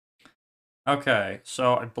Okay,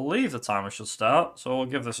 so I believe the timer should start, so we'll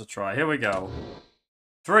give this a try. Here we go.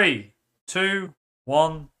 3, 2,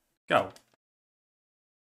 1, go.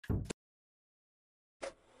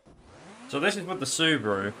 So this is with the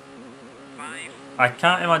Subaru. I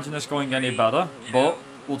can't imagine this going any better, but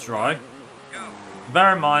we'll try.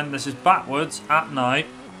 Bear in mind, this is backwards at night,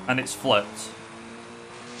 and it's flipped.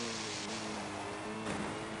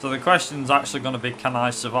 So the question's actually going to be, can I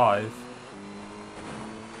survive?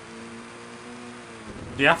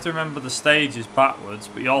 You have to remember the stage is backwards,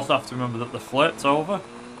 but you also have to remember that the flip's over.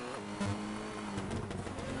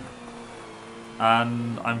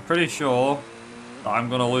 And I'm pretty sure that I'm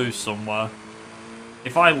going to lose somewhere.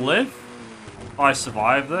 If I live, if I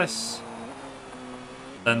survive this,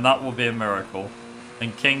 then that will be a miracle.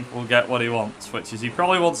 And King will get what he wants, which is he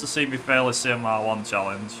probably wants to see me fail a CMR1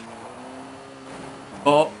 challenge.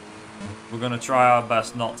 But we're going to try our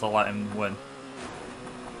best not to let him win.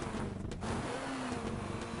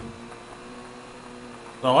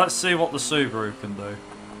 So let's see what the Subaru can do.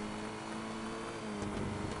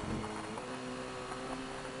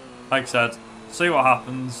 Like I said, see what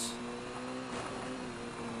happens.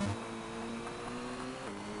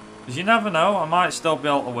 Because you never know, I might still be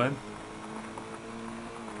able to win.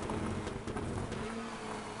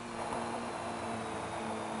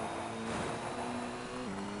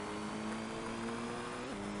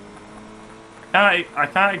 I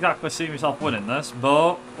can't exactly see myself winning this,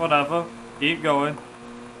 but whatever. Keep going.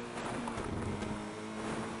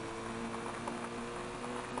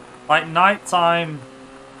 Like nighttime,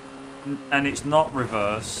 and it's not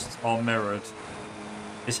reversed or mirrored.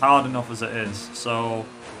 It's hard enough as it is, so...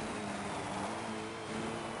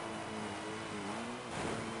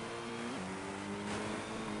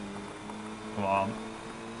 Come on.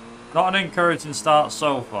 Not an encouraging start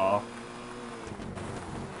so far.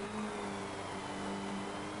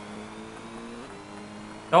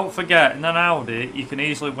 Don't forget, in an Audi, you can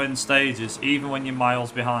easily win stages even when you're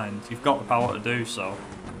miles behind. You've got the power to do so.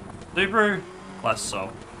 Subaru, less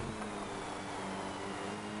so.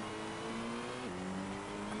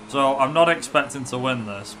 So I'm not expecting to win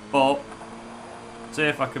this, but see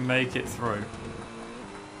if I can make it through.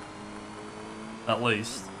 At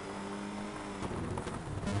least.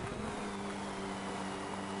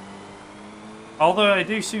 Although I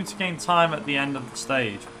do seem to gain time at the end of the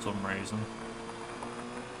stage for some reason.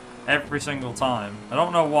 Every single time. I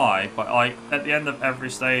don't know why, but like at the end of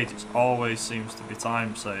every stage it always seems to be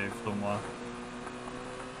time saved somewhere.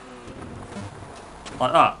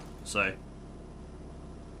 Like that, see.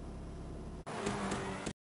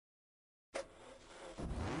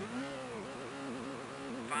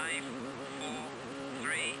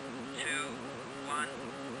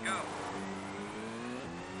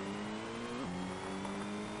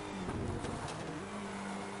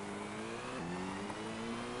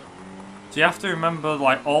 So you have to remember,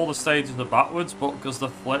 like, all the stages are backwards, but because they're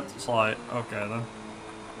flipped, it's like, okay then.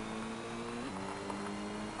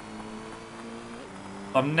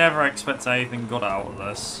 I'm never expecting anything good out of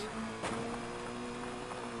this.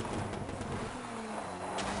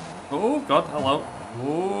 Oh, God, hello.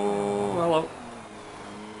 Oh, hello.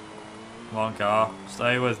 Come on, car.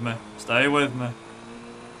 Stay with me. Stay with me.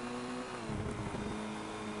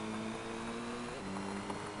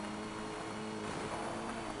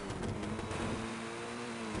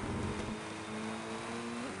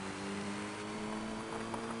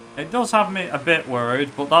 It does have me a bit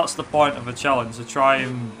worried, but that's the point of a challenge, to try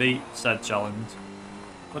and beat said challenge.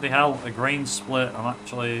 Bloody hell, a green split, I'm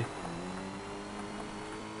actually...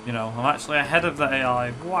 You know, I'm actually ahead of the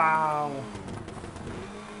AI. Wow!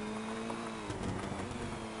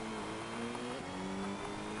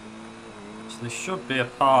 So there should be a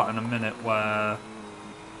part in a minute where...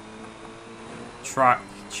 track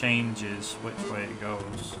changes which way it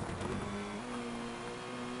goes.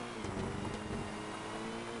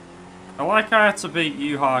 I like I had to beat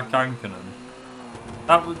Juha Kankkunen.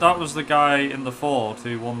 That was the guy in the Ford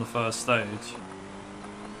who won the first stage.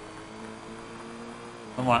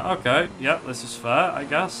 I'm like, okay, yep, this is fair, I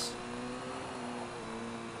guess.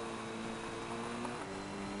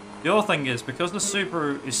 The other thing is, because the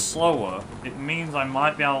Subaru is slower, it means I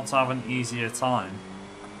might be able to have an easier time.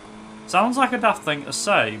 Sounds like a daft thing to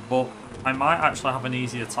say, but I might actually have an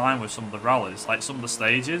easier time with some of the rallies, like some of the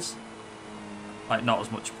stages. Like, not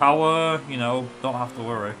as much power, you know, don't have to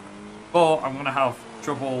worry. But I'm going to have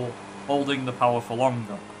trouble holding the power for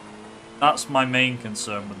longer. That's my main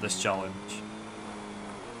concern with this challenge.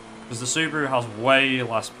 Because the Subaru has way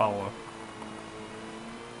less power.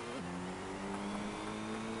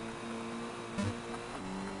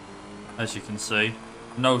 As you can see,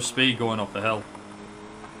 no speed going up the hill.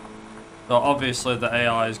 So obviously the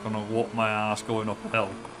AI is going to whoop my ass going up a hill.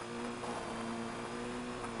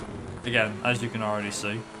 Again, as you can already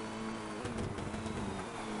see.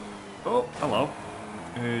 Oh, hello.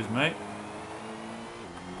 Excuse me.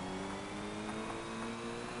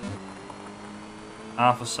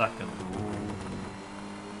 Half a second. Ooh.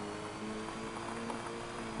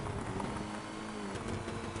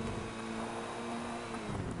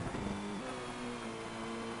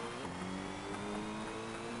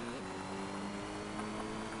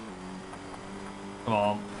 Come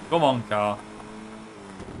on. Come on, car.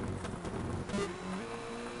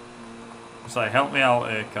 Say, help me out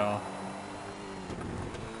here, car.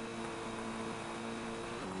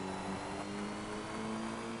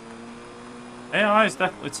 AI has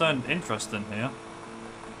definitely turned interesting here.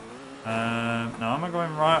 Now, am I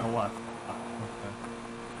going right or left? Ah,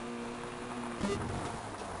 okay.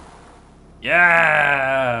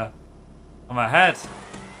 Yeah! I'm ahead.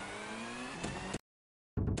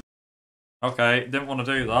 Okay, didn't want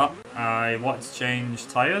to do that. I wanted to change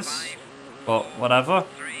tyres, but whatever.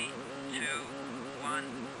 3, 2, 1,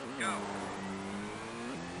 go.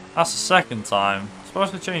 That's the second time. I'm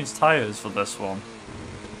supposed to change tyres for this one.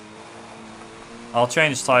 I'll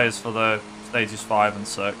change tyres for the stages 5 and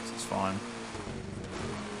 6, it's fine.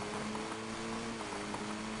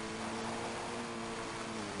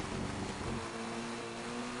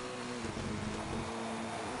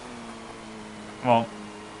 Come on.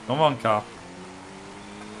 Come on, car.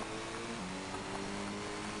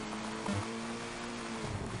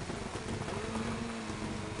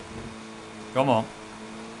 Come on.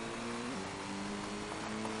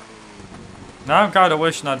 Now I'm kind of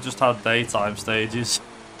wishing I'd just had daytime stages.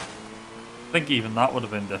 I think even that would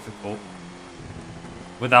have been difficult.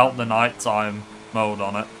 Without the nighttime mode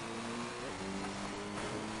on it.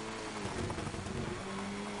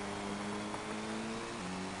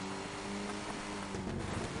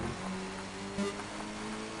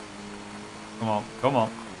 Come on, come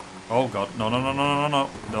on. Oh god, no, no, no, no, no, no,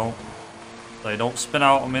 no. They don't spin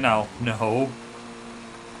out on me now. No.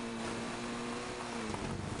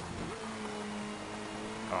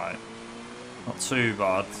 Alright. Not too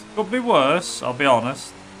bad. Could be worse, I'll be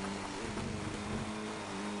honest.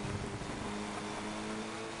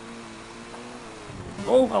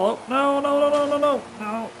 Oh, hello. No, no, no, no, no, no.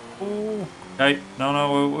 No. Oh. Okay, no,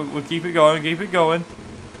 no, we'll keep it going, keep it going.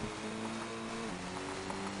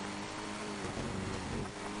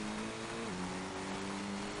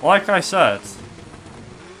 Like I said,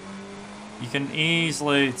 you can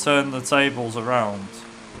easily turn the tables around.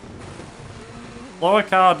 Lower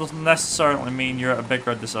car doesn't necessarily mean you're at a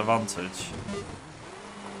bigger disadvantage.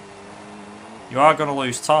 You are going to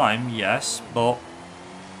lose time, yes, but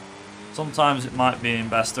sometimes it might be in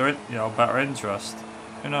better interest.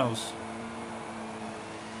 Who knows?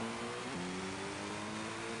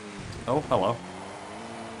 Oh, hello.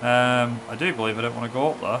 I do believe I don't want to go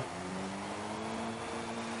up there.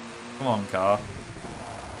 Come on, car.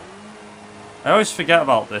 I always forget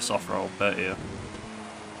about this off-road bit here.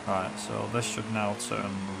 Right, so this should now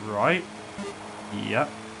turn right. Yep.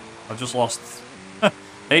 I've just lost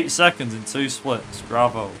 8 seconds in 2 splits.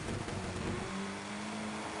 Bravo.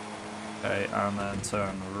 Okay, and then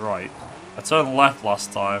turn right. I turned left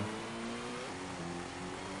last time.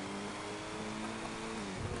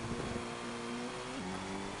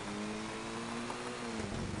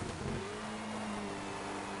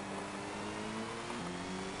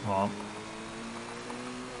 Come on.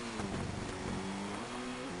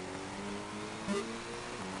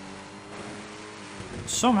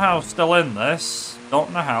 Somehow still in this.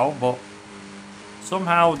 Don't know how, but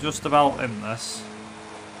somehow just about in this.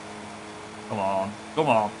 Come on. Come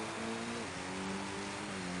on.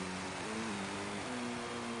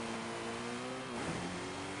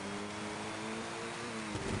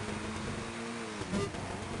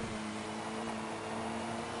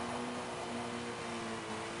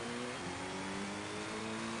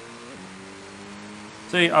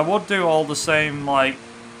 See, I would do all the same, like,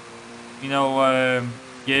 you know,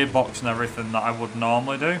 gearbox and everything that I would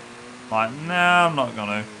normally do. Like, nah, I'm not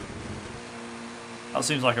gonna. That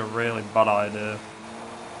seems like a really bad idea.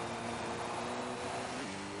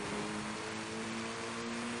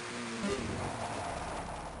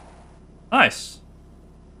 Nice.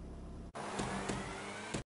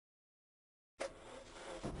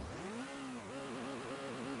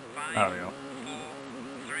 There we go.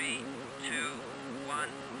 3, 2, 1,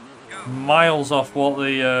 go. Miles off what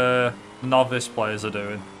the novice players are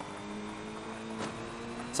doing.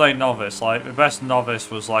 Say novice, like the best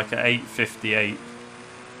novice was like at 8:58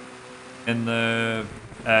 in the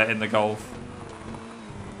Golf.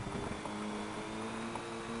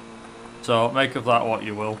 So make of that what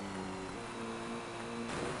you will.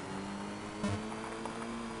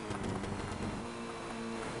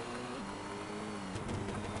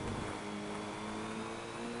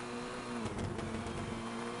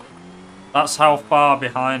 That's how far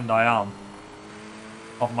behind I am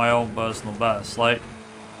of my own personal best. Like,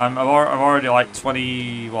 I'm already like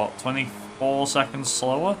 24 seconds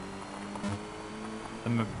slower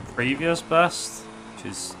than my previous best, which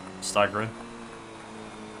is staggering.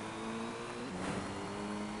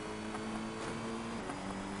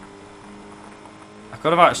 I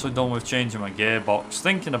could have actually done with changing my gearbox.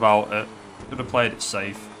 Thinking about it, could have played it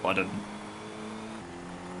safe, but I didn't.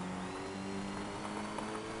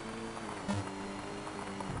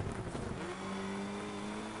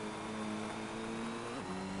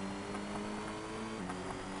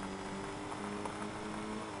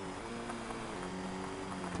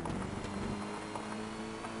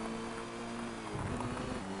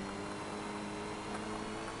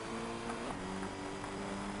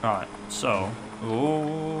 Right, so,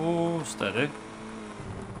 ooh, steady.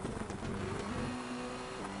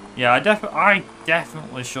 Yeah, I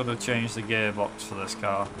definitely should have changed the gearbox for this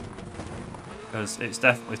car, because it's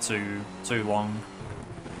definitely too long.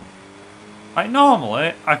 Like,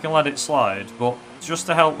 normally I can let it slide, but just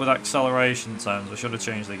to help with acceleration terms, I should have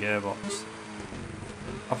changed the gearbox.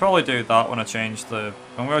 I'll probably do that when I change the.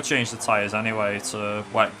 I'm going to change the tyres anyway to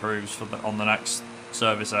wet grooves for on the next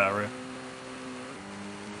service area.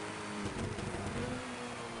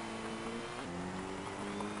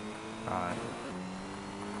 Right.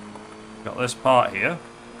 Got this part here.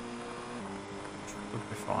 Should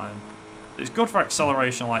be fine. It's good for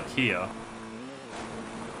acceleration like here,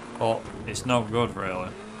 but it's no good really.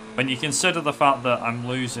 When you consider the fact that I'm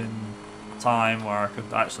losing time where I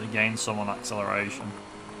could actually gain some on acceleration.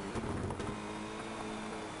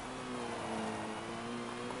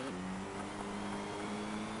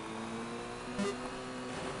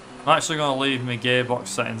 I'm actually going to leave my gearbox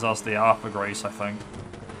settings as they are for Grace, I think.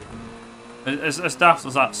 As daft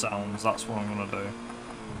as that sounds, that's what I'm going to do.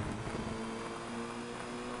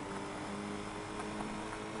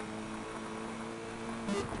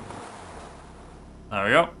 There we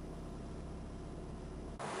go.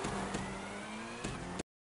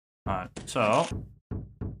 Right, so...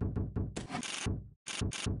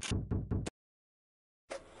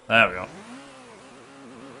 There we go.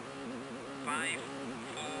 5,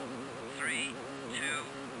 4, 3, 2,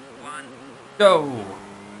 1. Go!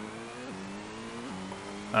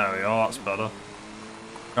 There we go, that's better.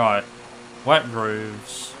 Right, wet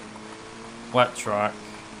grooves, wet track,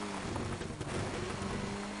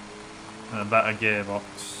 and a better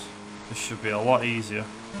gearbox. This should be a lot easier.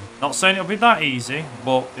 Not saying it'll be that easy,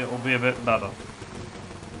 but it'll be a bit better.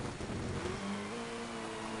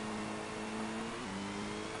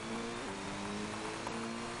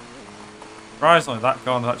 Surprisingly, that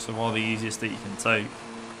corner is actually one of the easiest that you can take,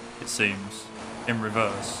 it seems, in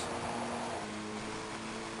reverse.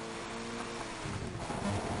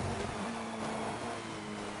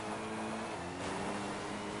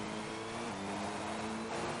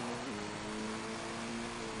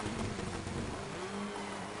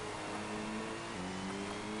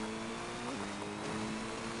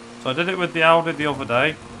 So I did it with the Audi the other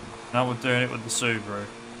day, now we're doing it with the Subaru.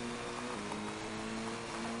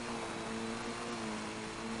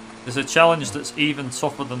 There's a challenge that's even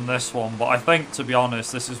tougher than this one, but I think, to be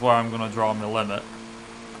honest, this is where I'm going to draw my limit.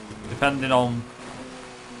 Depending on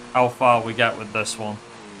how far we get with this one.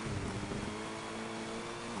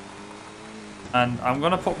 And I'm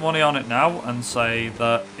going to put money on it now and say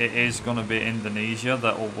that it is going to be Indonesia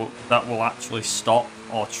that will actually stop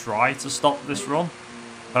or try to stop this run.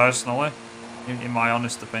 Personally, in my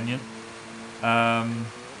honest opinion.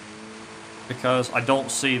 Because I don't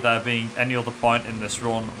see there being any other point in this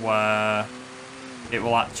run where it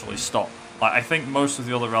will actually stop. Like, I think most of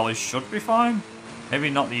the other rallies should be fine. Maybe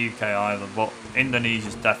not the UK either, but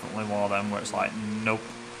Indonesia's definitely one of them where it's like, nope.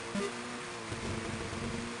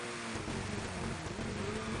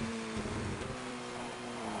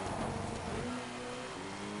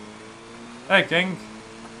 Hey King,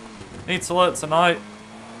 need to alert tonight,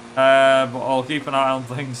 but I'll keep an eye on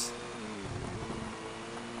things.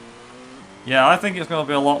 Yeah, I think it's going to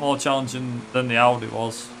be a lot more challenging than the Audi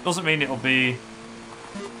was. Doesn't mean it'll be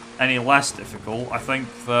any less difficult. I think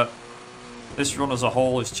that this run as a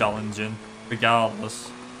whole is challenging,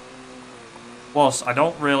 regardless. Plus, I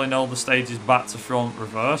don't really know the stages back to front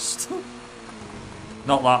reversed.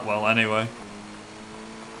 Not that well, anyway.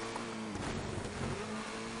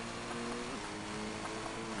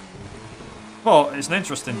 But it's an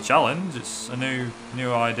interesting challenge. It's a new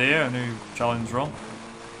idea, a new challenge run.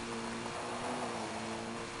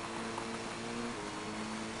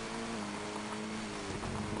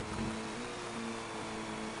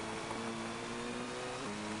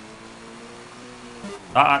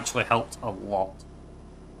 That actually helped a lot.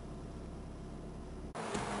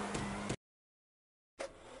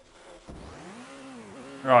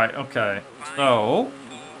 Right, okay. So,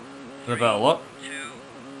 with a bit of luck. 2,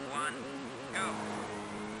 1, go.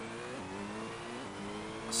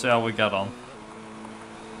 See how we get on.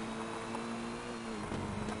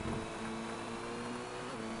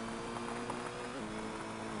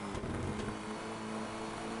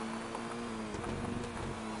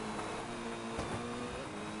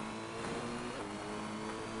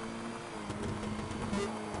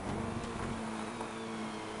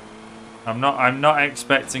 I'm not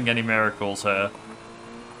expecting any miracles here.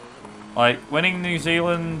 Like, winning New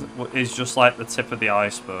Zealand is just like the tip of the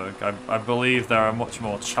iceberg. I believe there are much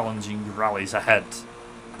more challenging rallies ahead.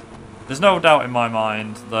 There's no doubt in my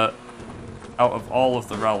mind that out of all of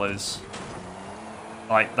the rallies,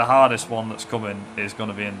 like, the hardest one that's coming is going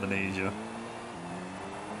to be Indonesia.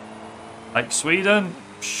 Like, Sweden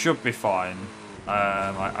should be fine.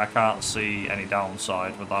 I can't see any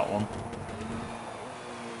downside with that one.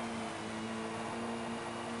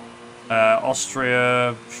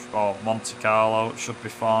 Austria or Monte Carlo should be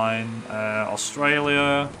fine.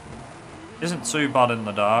 Australia isn't too bad in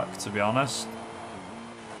the dark, to be honest.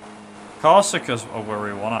 Corsica's a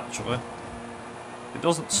worry one, actually. If it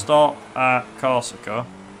doesn't stop at Corsica,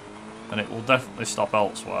 then it will definitely stop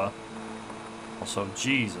elsewhere. Also,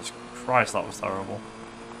 Jesus Christ, that was terrible.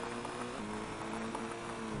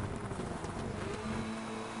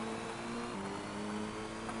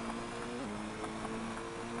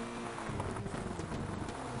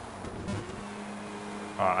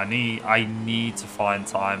 Alright, I need to find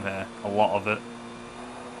time here. A lot of it.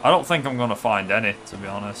 I don't think I'm going to find any, to be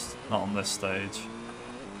honest. Not on this stage.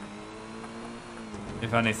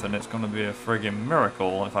 If anything, it's going to be a friggin'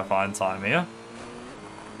 miracle if I find time here.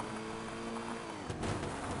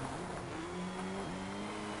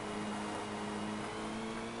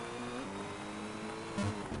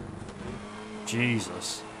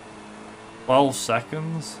 Jesus. 12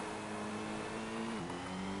 seconds?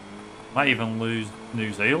 Might even lose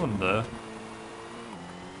New Zealand there.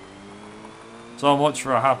 So much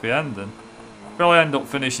for a happy ending. I'll probably end up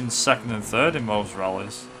finishing second and third in most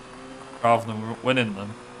rallies, rather than winning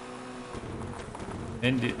them.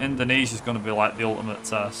 Indonesia's going to be like the ultimate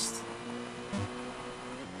test.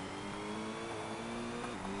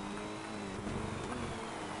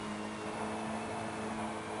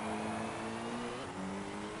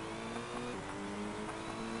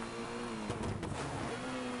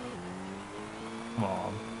 Come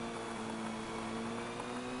on.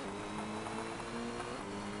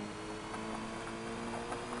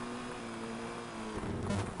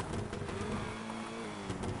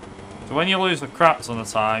 So when you lose the crap ton of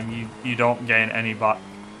time, you don't gain any back.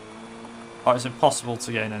 Or it's impossible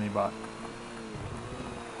to gain any back.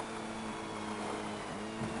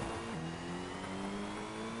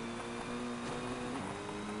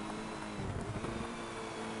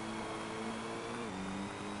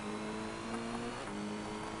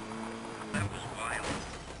 That was wild.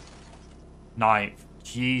 Ninth.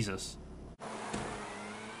 Jesus.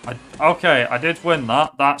 Okay, I did win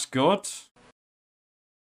that. That's good.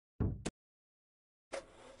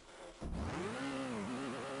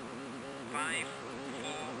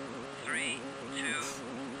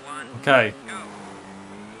 Okay.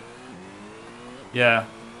 Yeah.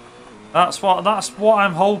 That's what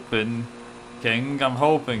I'm hoping, King. I'm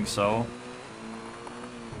hoping so.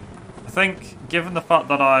 I think, given the fact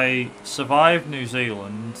that I survived New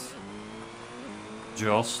Zealand,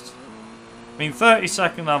 I mean,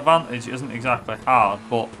 30-second advantage isn't exactly hard,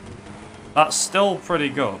 but that's still pretty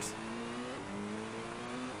good.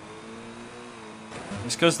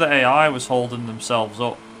 It's because the AI was holding themselves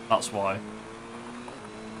up, that's why.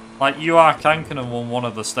 Like, UR Kankkunen won one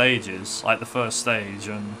of the stages, like the first stage,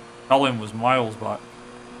 and Colin was miles back.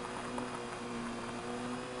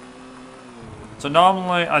 So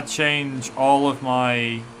normally I'd change all of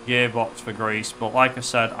my gearbox for Greece, but like I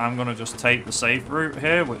said, I'm going to just take the safe route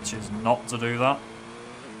here, which is not to do that.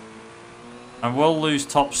 I will lose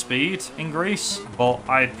top speed in Greece, but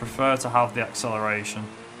I'd prefer to have the acceleration.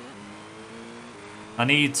 I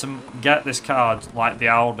need to get this car like the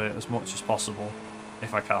Audi as much as possible,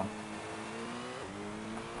 if I can.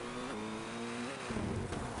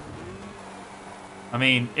 I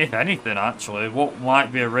mean, if anything, actually, what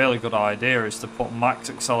might be a really good idea is to put max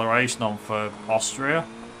acceleration on for Austria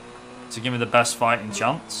to give me the best fighting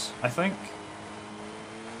chance, I think.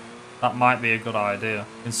 That might be a good idea,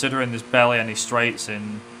 considering there's barely any straights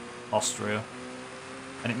in Austria.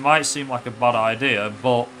 And it might seem like a bad idea,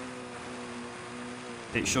 but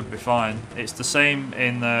it should be fine. It's the same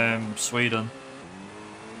in Sweden.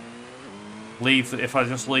 if I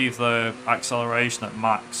just leave the acceleration at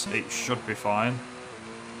max, it should be fine.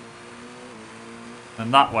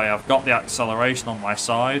 And that way I've got the acceleration on my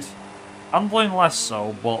side. Handling less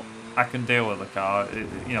so, but I can deal with the car.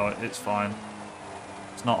 You know, it's fine.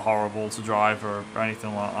 It's not horrible to drive or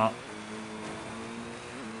anything like that.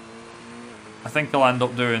 I think I'll end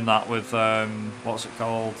up doing that with, what's it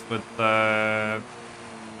called? With,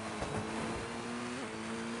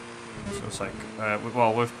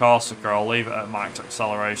 with Corsica, I'll leave it at max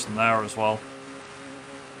acceleration there as well.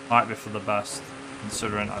 Might be for the best,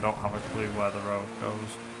 considering I don't have a clue where the road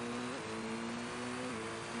goes.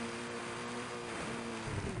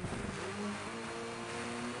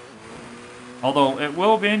 Although it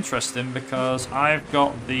will be interesting because I've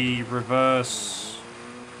got the reverse.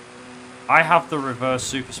 I have the reverse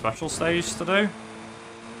super special stage to do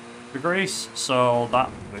for Greece, so that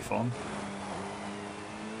will be fun.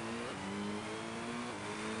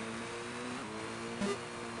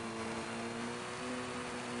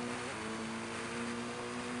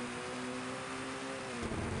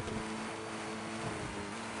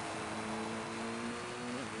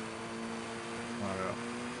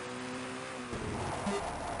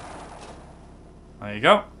 There you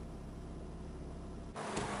go.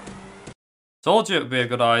 Told you it'd be a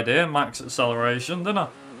good idea, max acceleration, didn't I?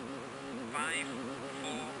 5,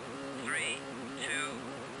 4, 3, 2,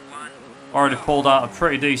 1. Already pulled out a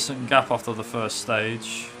pretty decent gap after the first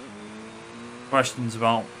stage. Questions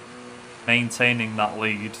about maintaining that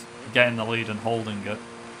lead, getting the lead and holding it.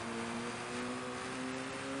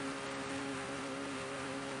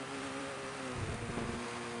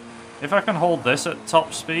 If I can hold this at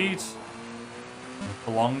top speed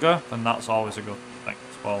for longer, then that's always a good thing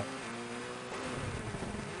as well.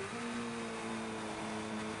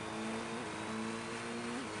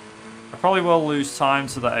 I probably will lose time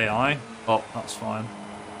to the AI, but that's fine.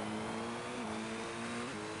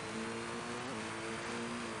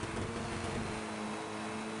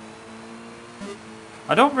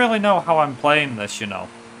 I don't really know how I'm playing this, you know.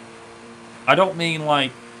 I don't mean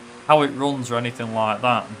like how it runs or anything like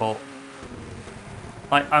that, but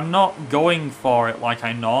like I'm not going for it like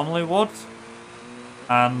I normally would.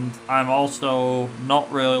 And I'm also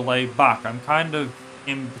not really laid back. I'm kind of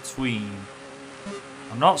in between.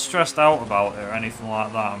 I'm not stressed out about it or anything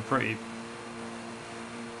like that. I'm pretty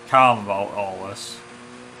calm about all this.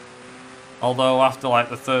 Although after like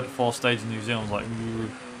the third or fourth stage in New Zealand, I was like,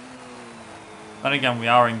 ooh. Then again, we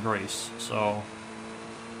are in Greece, so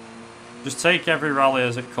just take every rally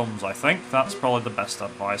as it comes, I think. That's probably the best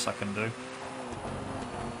advice I can do.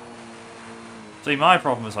 See, my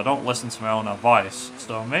problem is I don't listen to my own advice,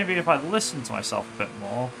 so maybe if I listen to myself a bit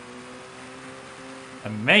more,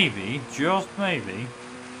 and maybe, just maybe,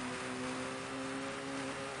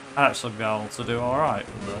 I'd actually be able to do alright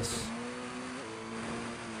with this.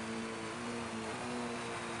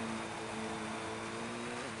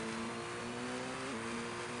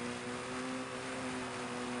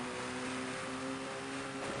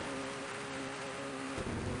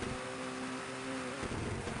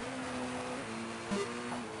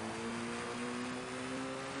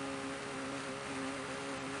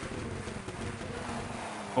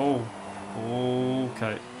 Oh,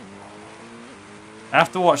 okay. I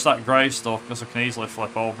have to watch that grey stuff because I can easily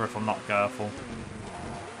flip over if I'm not careful.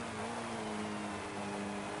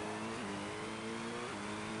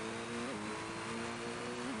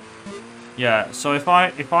 Yeah, so if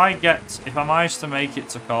I manage to make it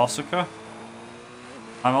to Corsica,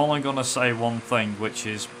 I'm only gonna say one thing, which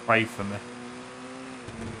is pray for me.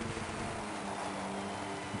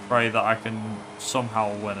 Pray that I can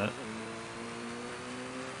somehow win it.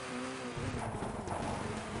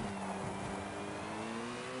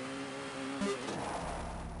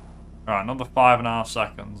 Alright, another 5.5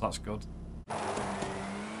 seconds, that's good.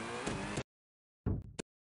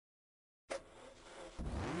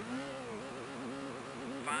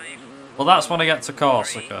 Well, that's when I get to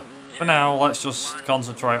Corsica. For now, let's just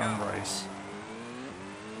concentrate on Greece.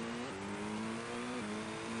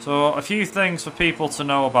 So, a few things for people to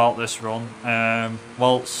know about this run,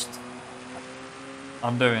 whilst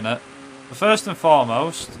I'm doing it. The first and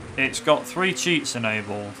foremost, it's got 3 cheats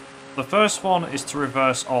enabled. The first one is to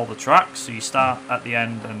reverse all the tracks, so you start at the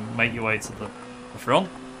end and make your way to the front.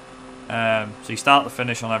 So you start the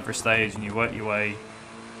finish on every stage and you work your way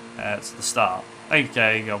to the start.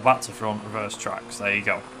 Okay, go back to front, reverse tracks, there you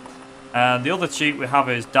go. And the other cheat we have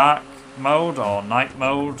is dark mode or night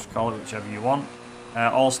mode, call it whichever you want.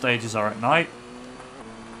 All stages are at night,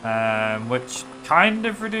 which kind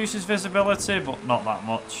of reduces visibility, but not that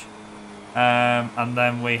much. And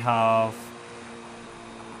then we have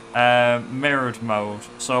mirrored mode.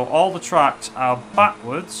 So all the tracks are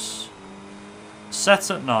backwards,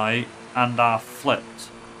 set at night, and are flipped.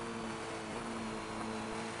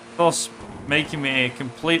 Thus making me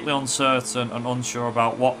completely uncertain and unsure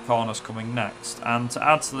about what corner's coming next. And to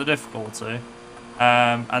add to the difficulty,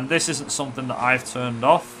 and this isn't something that I've turned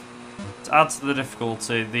off, to add to the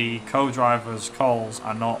difficulty, the co-driver's calls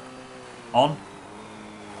are not on.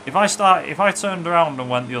 If I turned around and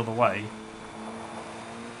went the other way,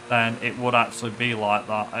 then it would actually be like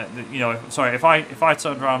that. You know, sorry, if I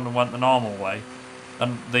turned around and went the normal way,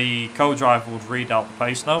 then the co-driver would read out the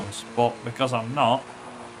pace notes. But because I'm not,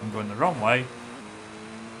 I'm going the wrong way,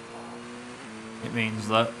 it means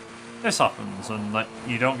that this happens and that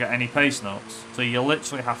you don't get any pace notes. So you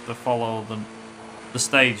literally have to follow the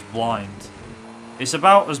stage blind. It's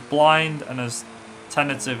about as blind and as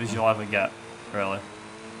tentative as you'll ever get, really.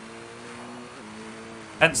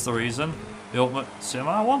 Hence the reason, the Ultimate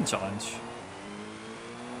Cinema 1 challenge.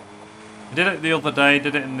 We did it the other day,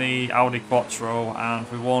 did it in the Audi Quattro, and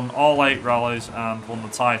we won all 8 rallies and won the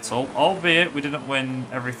title. Albeit, we didn't win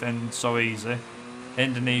everything so easy.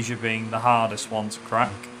 Indonesia being the hardest one to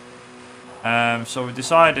crack. So we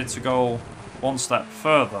decided to go one step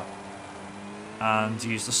further and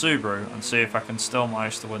use the Subaru and see if I can still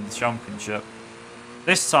manage to win the championship.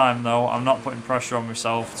 This time, though, I'm not putting pressure on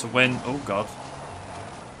myself to win. Oh, God.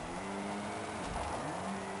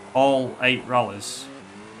 All 8 rallies.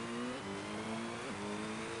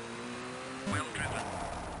 Well driven.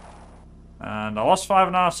 And I lost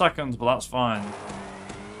 5.5 seconds, but that's fine.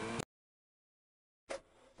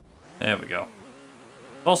 There we go.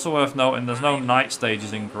 Also worth noting, there's no night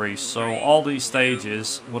stages in Greece, so all these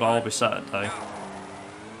stages would all be set at day.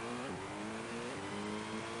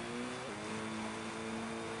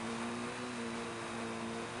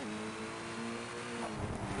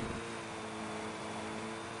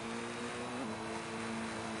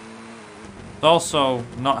 It's also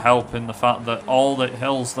not helping the fact that all the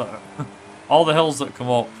hills that come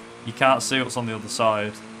up, you can't see what's on the other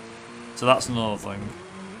side. So that's another thing.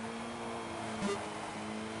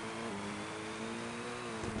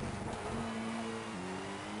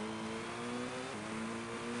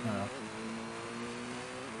 Yeah.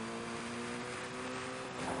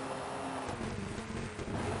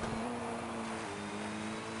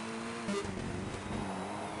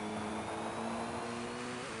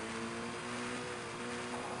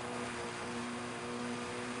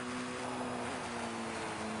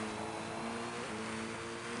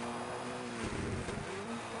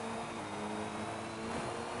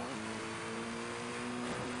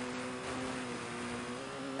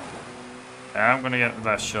 Yeah, I'm going to get the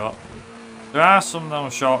best shot. There are some little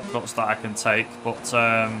shortcuts that I can take, but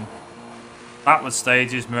backward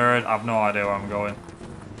stages mirrored, I've no idea where I'm going.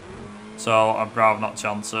 So I'd rather not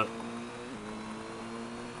chance it.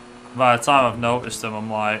 By the time I've noticed them,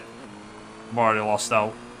 I'm like, I'm already lost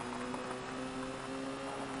out.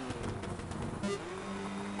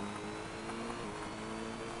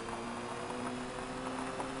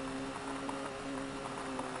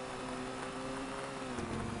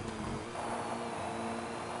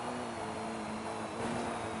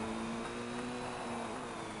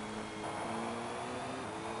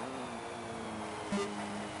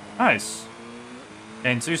 Nice.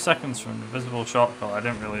 Gained 2 seconds from the visible shortcut I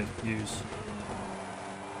didn't really use.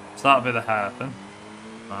 So that'll be the hairpin.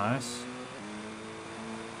 Nice.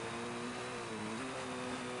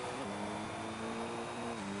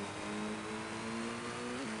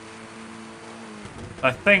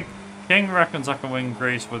 I think King reckons I can win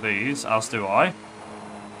Greece with ease, as do I.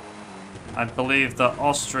 I believe that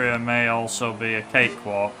Austria may also be a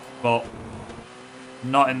cakewalk, but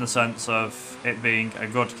not in the sense of it being a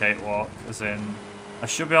good cakewalk, as in I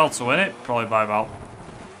should be able to win it, probably by about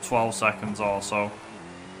 12 seconds or so.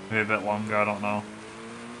 Maybe a bit longer, I don't know.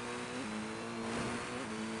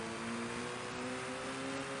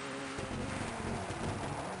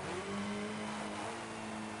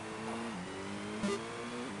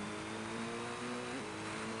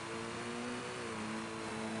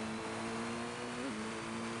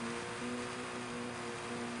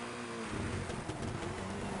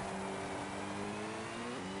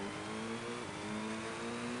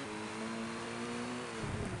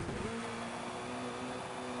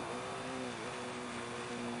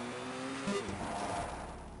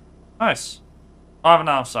 Nice.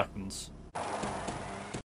 5.5 seconds.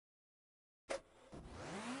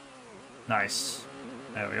 Nice.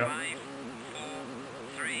 There we go. 5, 4,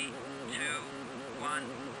 3, 2, 1,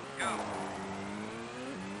 go.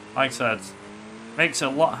 Like I said, makes it a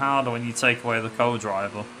lot harder when you take away the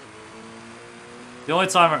co-driver. The only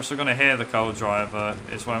time we're actually going to hear the co-driver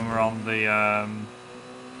is when we're on the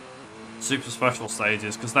super special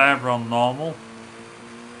stages, because they're on normal,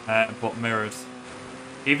 but mirrored.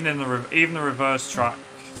 Even in the reverse track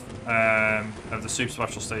of the super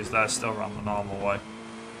special stage, they're still run the normal way,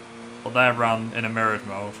 but they're run in a mirrored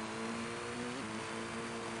mode.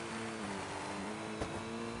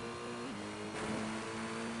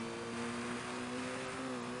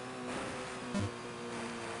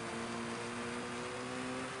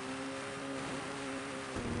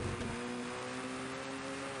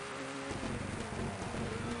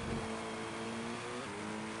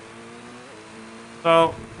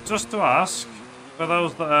 So, just to ask, for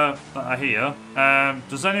those that are here,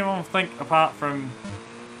 does anyone think apart from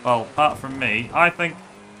me, I think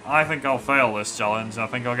I'll fail this challenge. I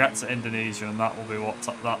think I'll get to Indonesia, and that will be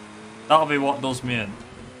that'll be what does me in.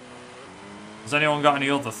 Has anyone got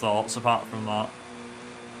any other thoughts apart from that?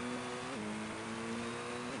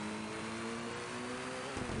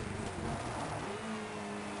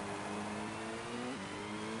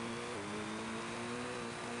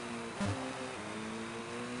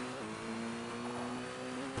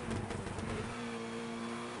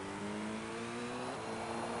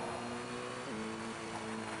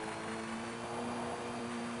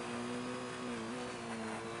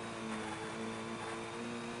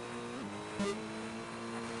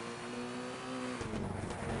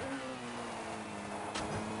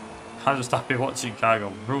 I'm just happy watching car go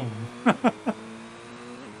vroom.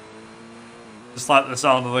 Just like the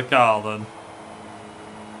sound of the car then.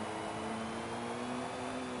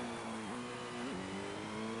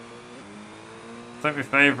 I think my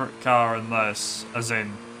favourite car in this, as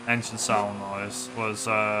in engine sound noise, was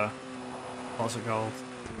what's it called?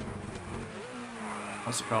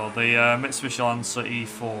 What's it called? The Mitsubishi Lancer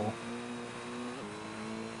E4.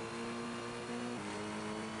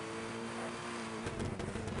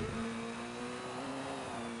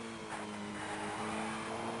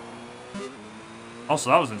 Also,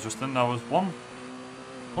 that was interesting. There was one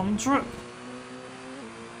trip.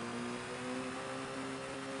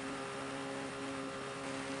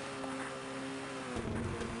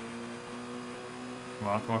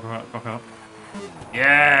 Come on.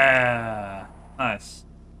 Yeah! Nice.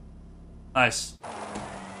 Nice.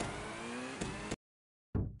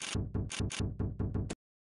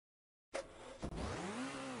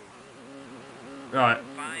 Right.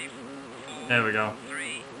 5, 4, There we go.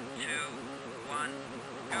 3, 2, 1,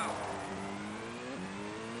 go.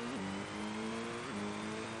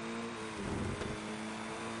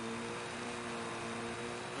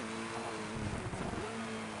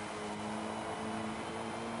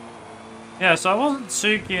 Yeah, so I wasn't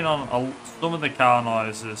too keen on some of the car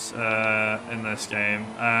noises in this game.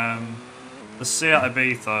 The Seat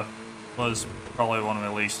Ibiza was probably one of my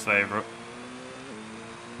least favourite.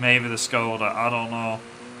 Maybe the Skoda, I don't know.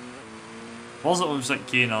 Wasn't 100%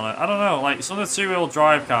 keen on it. I don't know, like some of the two-wheel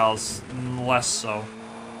drive cars, less so.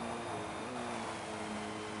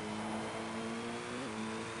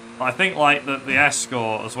 But I think like the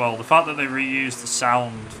Escort as well, the fact that they reused the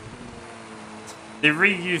sound. They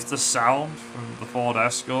reused the sound from the Ford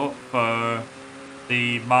Escort for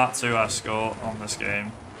the Mark II Escort on this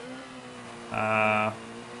game. Yeah,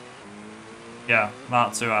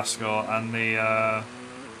 Mark II Escort and the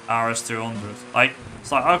RS200. Like,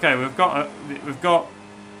 it's like, okay, we've got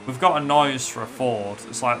a noise for a Ford.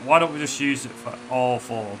 It's like, why don't we just use it for all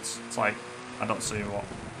Fords? It's like, I don't see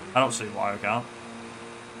why we can't.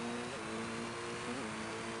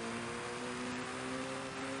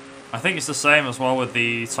 I think it's the same as well with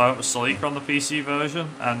the Toyota Celica on the PC version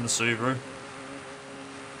and the Subaru.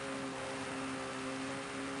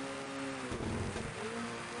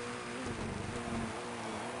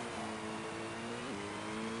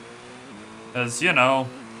 As you know,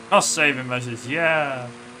 cost saving measures, yeah.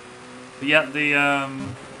 But yet I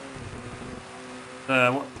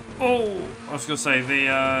was gonna say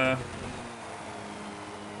the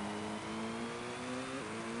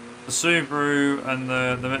Subaru and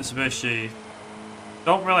the Mitsubishi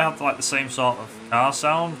don't really have like the same sort of car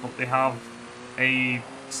sound, but they have a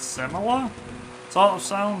similar sort of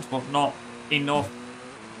sound, but not enough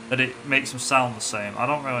that it makes them sound the same. I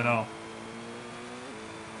don't really know.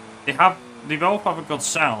 They both have a good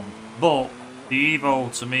sound, but the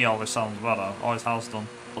Evo to me always sounds better, always has done.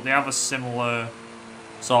 But they have a similar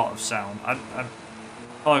sort of sound. I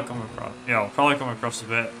probably come across a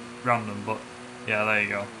bit random, but yeah, there you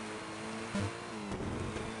go.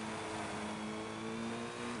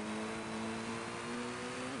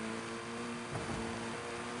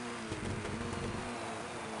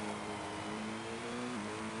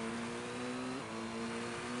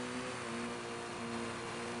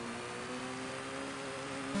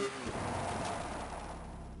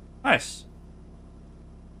 Nice.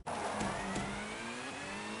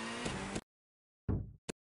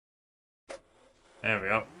 There we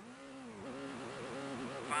go.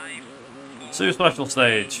 5, 4, Super special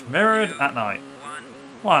stage. Mirrored at night. 1,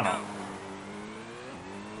 Why not?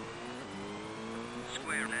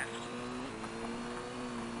 square left,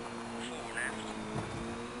 4 left,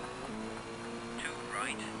 2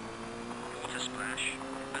 right, water splash,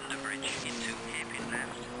 under bridge into hairpin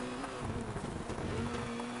left,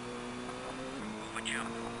 over jump,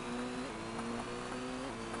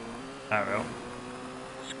 There we go.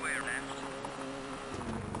 square left,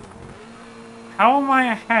 How am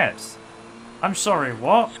I ahead? I'm sorry,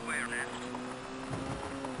 what? square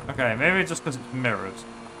left, Okay, maybe just because it's mirrored.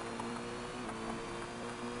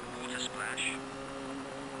 water splash,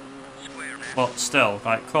 square left, But still,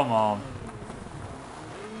 like, come on.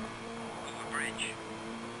 over bridge,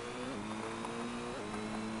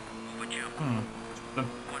 over jump, The-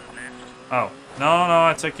 1 left, Oh. No, no,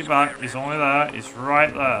 I take it back. He's only there. He's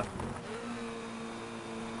right there.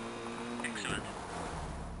 excellent,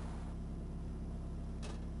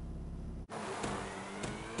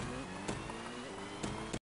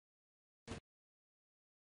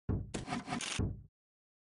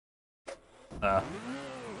 There.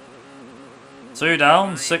 2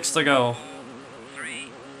 down, 6 to go.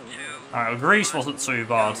 3, 2, Alright, well, Greece wasn't too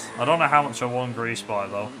bad. I don't know how much I won Greece by,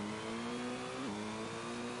 though.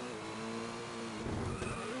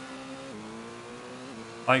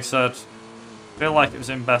 Like I said, I feel like it was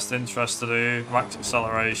in best interest to do max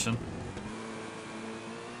acceleration.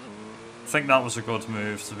 I think that was a good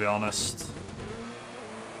move, to be honest.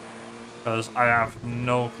 Because I have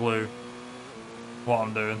no clue what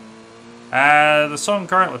I'm doing. The song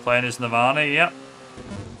currently playing is Nirvana, yep.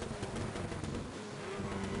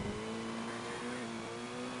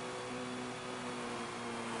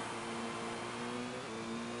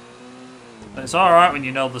 It's alright when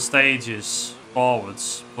you know the stages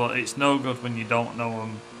forwards, but it's no good when you don't know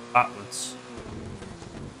them backwards.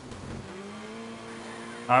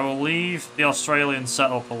 I will leave the Australian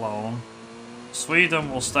setup alone.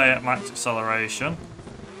 Sweden will stay at max acceleration.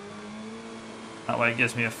 That way it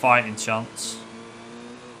gives me a fighting chance.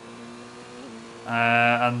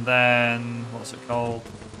 And then, what's it called?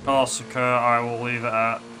 Corsica, I will leave it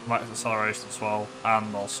at max acceleration as well.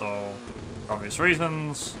 And also, for obvious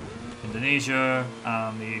reasons, Indonesia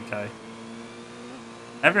and the UK.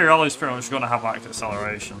 Every rally is pretty much going to have max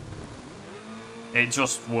acceleration. It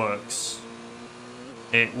just works.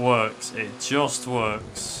 It works. It just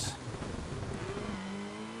works.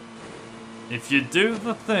 If you do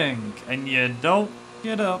the thing and you don't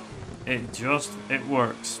get up, it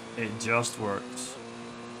works. It just works.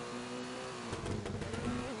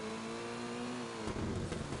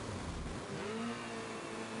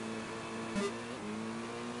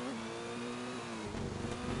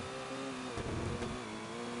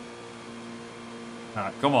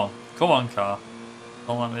 Alright, come on. Come on, car.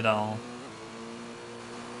 Don't let me down.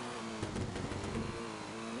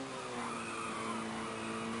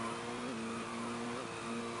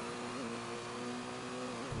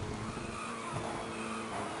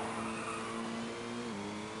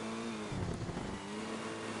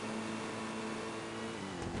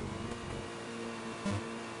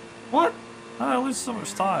 What? I lose so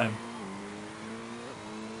much time.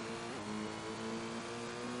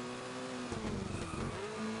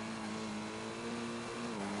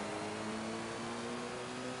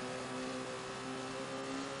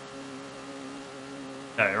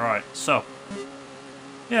 Okay, right, so.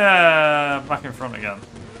 Yeah, back in front again.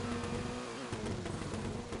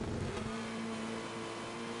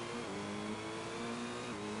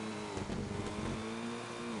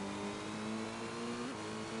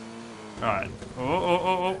 Alright.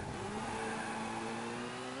 Oh.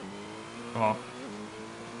 Come on.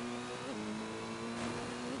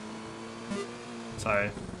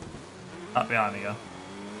 Sorry. Up behind me, go.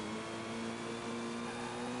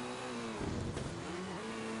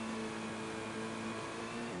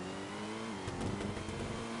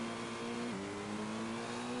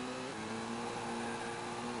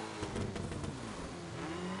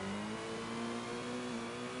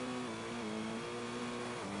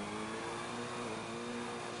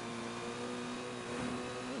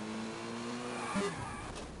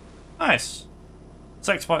 Nice.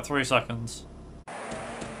 6.3 seconds.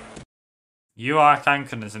 UI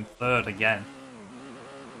Kanken is in third again.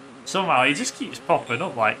 Somehow he just keeps popping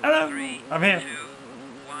up like, hello, 3, I'm here. 2,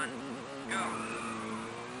 1, go.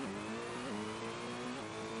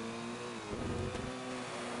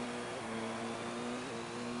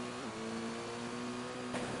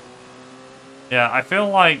 Yeah, I feel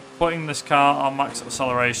like putting this car on max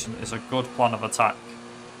acceleration is a good plan of attack.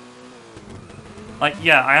 Like,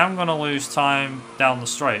 yeah, I am going to lose time down the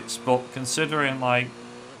straights, but considering, like,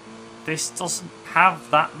 this doesn't have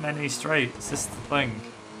that many straights, this is the thing.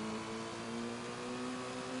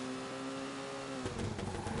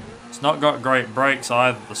 It's not got great brakes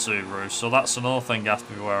either, the Subaru, so that's another thing you have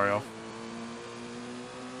to be wary of.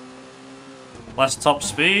 Less top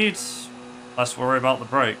speed, less worry about the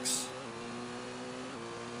brakes.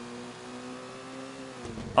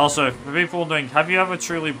 Also, for people wondering, have you ever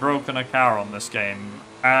truly broken a car on this game?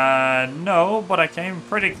 No, but I came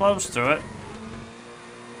pretty close to it.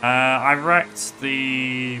 I wrecked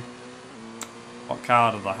the... What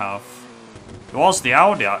car did I have? It was the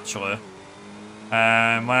Audi, actually.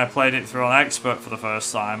 When I played it through on Expert for the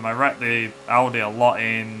first time, I wrecked the Audi a lot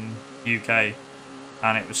in UK.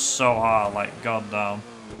 And it was so hard, like, goddamn.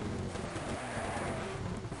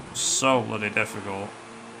 So bloody difficult.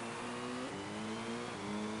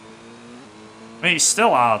 I mean, it's still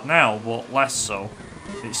hard now, but less so.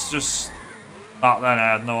 It's just... Back then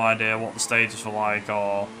I had no idea what the stages were like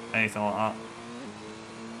or anything like that.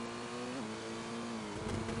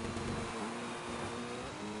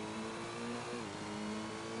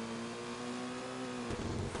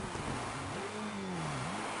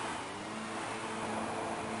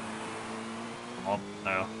 Come on,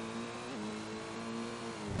 no.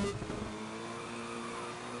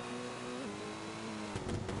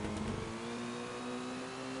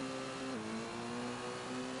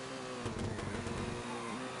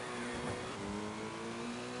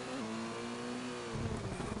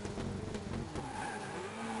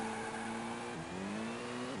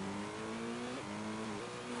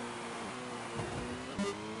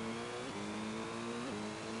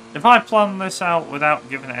 If I planned this out without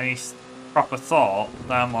giving it any proper thought,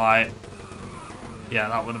 then I'm like, yeah,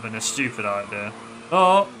 that would have been a stupid idea.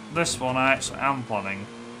 But this one I actually am planning.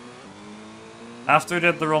 After we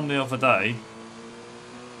did the run the other day,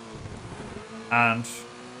 and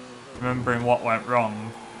remembering what went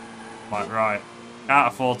wrong, I'm like, right,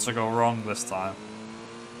 can't afford to go wrong this time.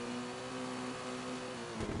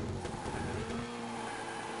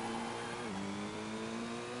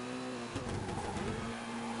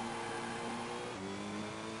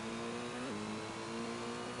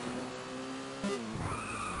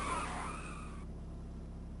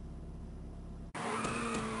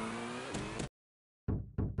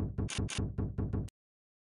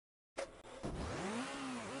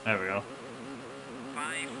 There we go.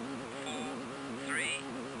 5, 4, 3,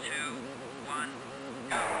 2, 1,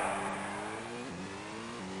 go.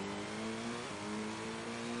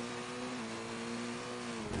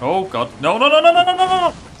 Oh god. No, no, no, no, no, no, no,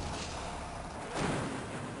 no!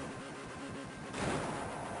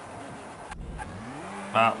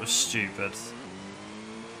 That was stupid.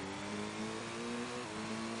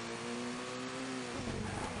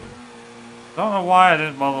 I don't know why I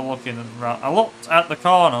didn't bother looking around. I looked at the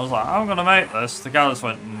corner, I was like, I'm gonna make this. The guy just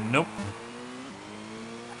went, nope.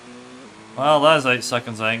 Well, there's 8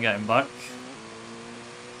 seconds I ain't getting back.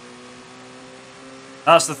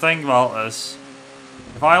 That's the thing about this.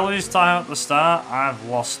 If I lose time at the start, I've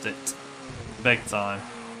lost it. Big time.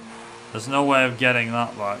 There's no way of getting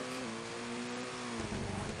that back.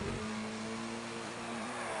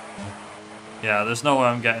 Yeah, there's no way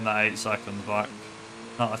I'm getting that 8 seconds back.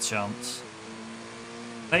 Not a chance.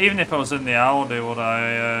 Even if I was in the Audi, would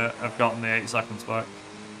I have gotten the 8 seconds back?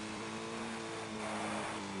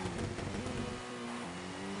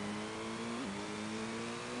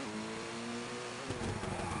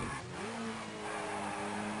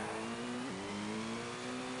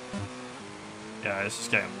 Yeah, it's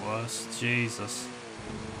just getting worse. Jesus.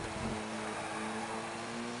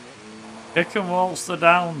 Kick and waltz the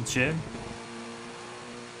down, Jim.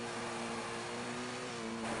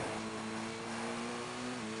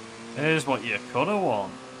 Here's what you could have won.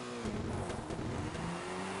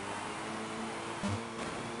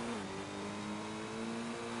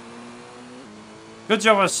 Good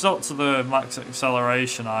job I stuck to the max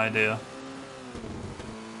acceleration idea.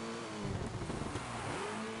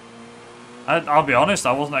 I'll be honest,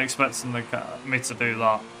 I wasn't expecting me to do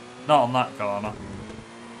that. Not on that corner.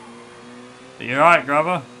 But you're right,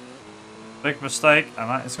 Grabber. Big mistake, and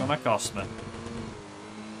that is going to cost me.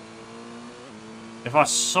 If I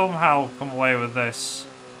somehow come away with this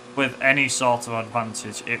with any sort of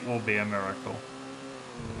advantage, it will be a miracle.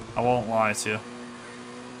 I won't lie to you.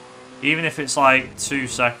 Even if it's like 2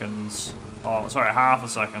 seconds, or sorry, half a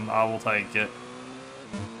second, I will take it.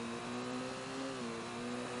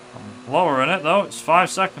 I'm lowering it though, it's 5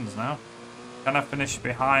 seconds now. Can I finish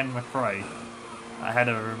behind McRae? Ahead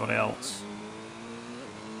of everybody else.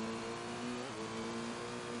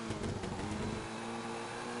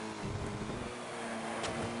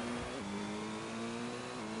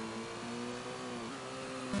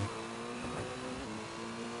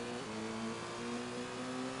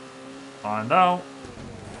 find out.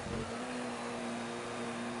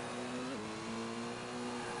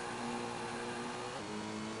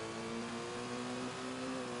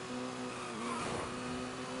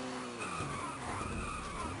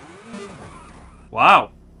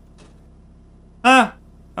 Wow. Huh.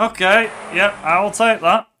 Okay. Yep, I will take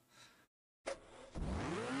that.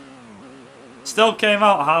 Still came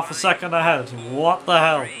out half a second ahead. What the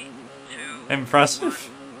hell? Impressive.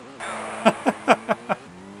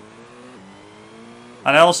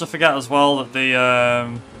 And I also forget as well that the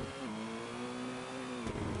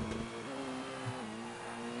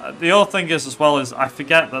other thing is as well is I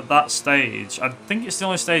forget that that stage, I think it's the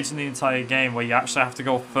only stage in the entire game where you actually have to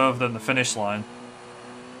go further than the finish line.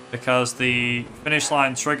 Because the finish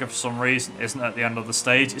line trigger for some reason isn't at the end of the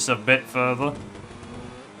stage, it's a bit further.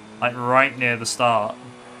 Like right near the start.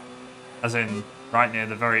 As in, right near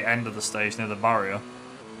the very end of the stage, near the barrier.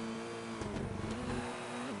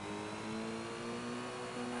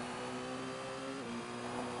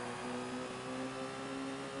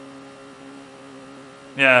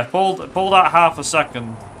 Yeah, pulled out half a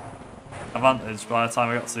second advantage by the time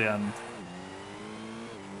I got to the end.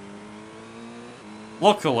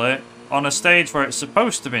 Luckily, on a stage where it's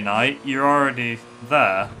supposed to be night, you're already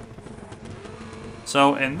there.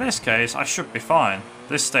 So in this case, I should be fine.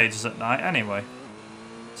 This stage is at night anyway.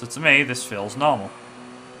 So to me, this feels normal.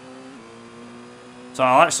 So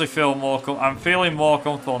I'll actually feel more... I'm feeling more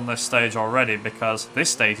comfortable on this stage already because this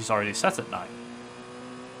stage is already set at night.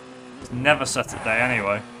 It's never set at day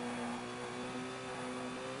anyway.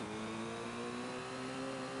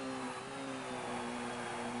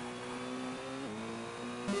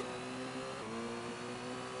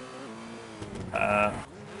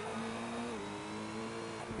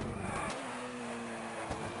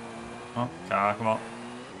 Oh, car, come on.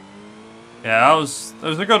 Yeah, that was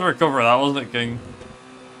a good recovery, that wasn't it, King?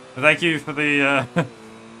 Thank you for the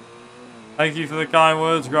thank you for the kind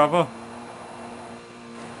words, Grabber.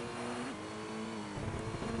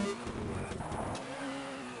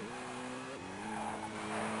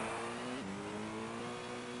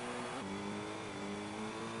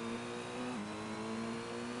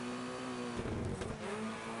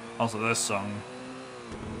 Also this song.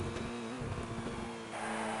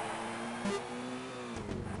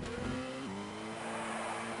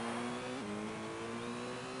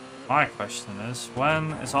 My question is,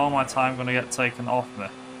 when is all my time going to get taken off me?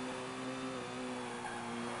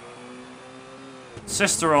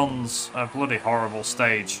 Sisteron's a bloody horrible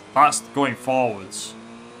stage. That's going forwards.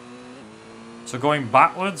 So going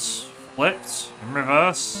backwards, flipped, in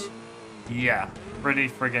reverse, yeah, pretty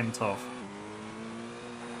friggin' tough.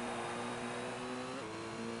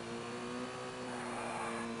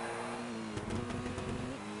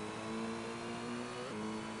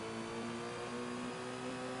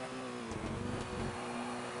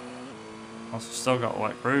 Also still got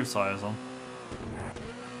wet groove tyres on.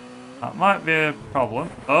 That might be a problem.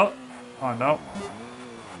 Oh, find out.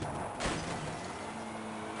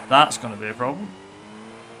 That's going to be a problem.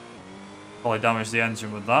 Probably damage the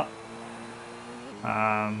engine with that.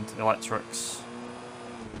 And electrics.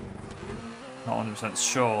 Not 100%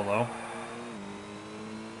 sure though.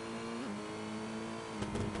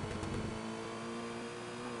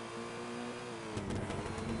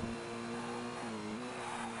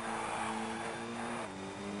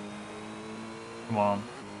 Come on.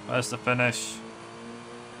 Where's the finish?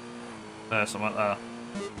 There's something there.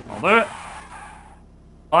 I'll do it.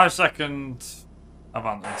 5 second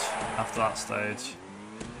advantage after that stage.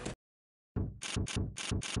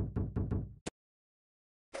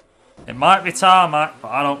 It might be tarmac, but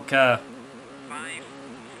I don't care. 5,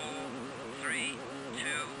 4, 3, 2,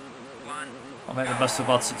 1. I'll make the best of a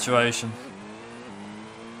bad situation.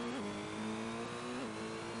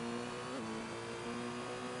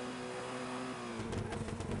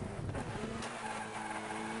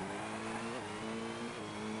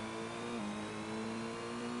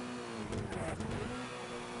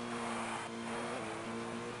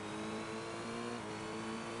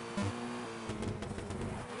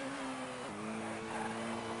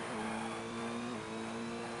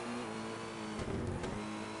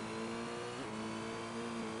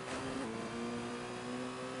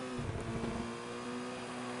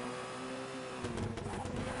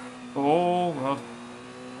 Oh, God.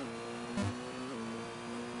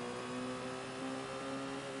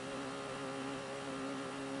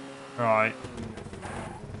 Right.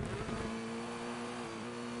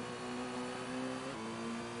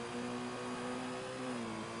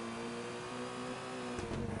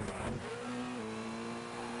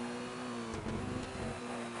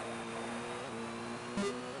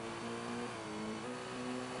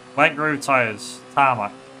 Wet groove tyres.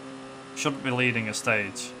 Tarmac. Shouldn't be leading a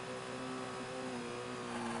stage.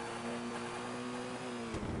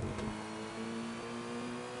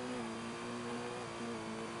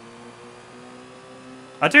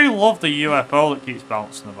 I do love the UFO that keeps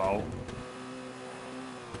bouncing about.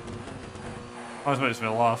 Always makes me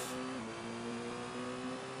laugh.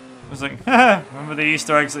 I was like, remember the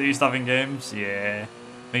Easter eggs that you used to have in games? Yeah,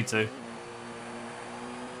 me too.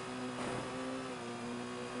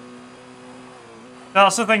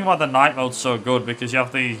 That's the thing about the night mode's so good, because you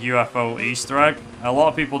have the UFO Easter egg. A lot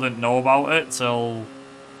of people didn't know about it till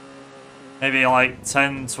maybe like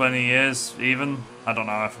 10, 20 years even. I don't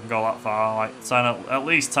know if I can go that far, like 10, at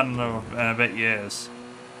least 10 and a bit years.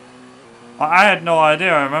 I had no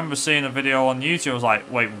idea. I remember seeing a video on YouTube. I was like,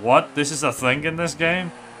 wait, what? This is a thing in this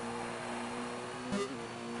game?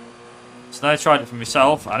 So then I tried it for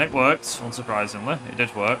myself, and it worked, unsurprisingly. It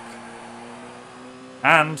did work.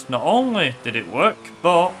 And not only did it work,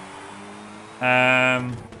 but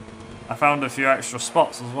I found a few extra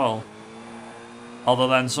spots as well. Although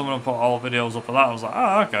then someone put all videos up of that. I was like,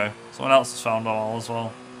 oh, okay. Someone else has found all as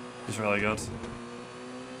well. Which is really good.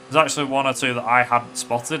 There's actually one or two that I hadn't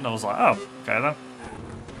spotted, and I was like, oh, okay then.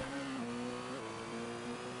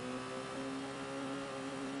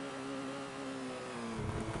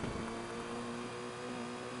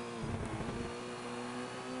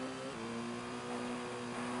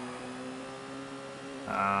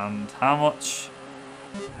 And how much?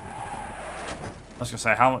 I was gonna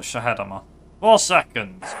say, how much ahead am I? 4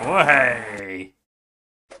 seconds. Oh, hey.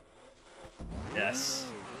 Yes.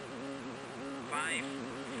 5,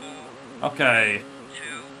 4, Okay.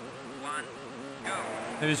 2, 1, go.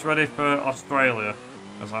 Who's ready for Australia?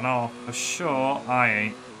 Because I know for sure I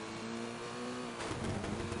ain't.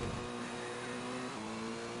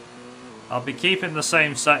 I'll be keeping the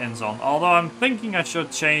same settings on, although I'm thinking I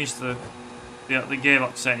should change the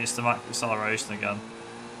gearbox settings to max acceleration again.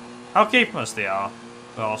 I'll keep them as they are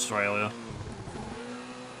for Australia.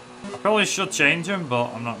 I probably should change them,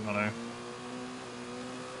 but I'm not gonna.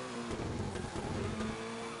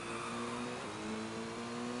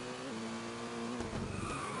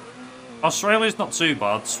 Australia's not too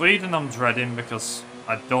bad. Sweden I'm dreading because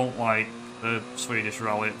I don't like the Swedish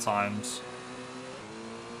rally at times.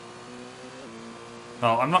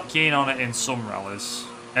 Well, I'm not keen on it in some rallies.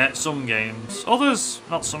 Some games. Others,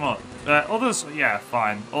 not so much. Others, yeah,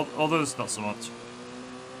 fine. Others, not so much.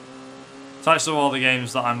 It's actually all the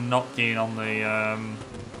games that I'm not keen on the,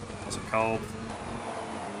 what's it called?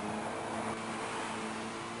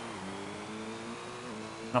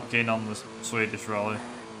 Not keen on the Swedish rally.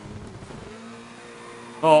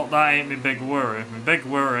 But that ain't my big worry. My big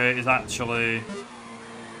worry is actually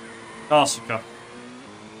Corsica.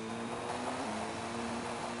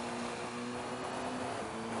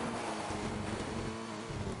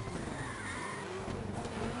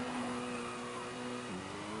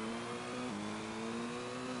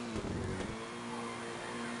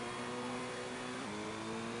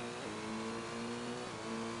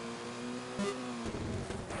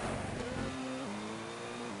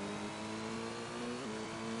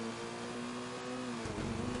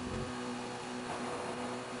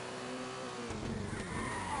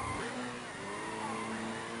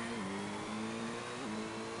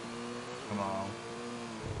 Come on.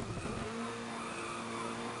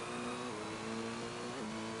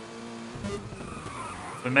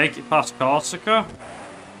 If we make it past Corsica,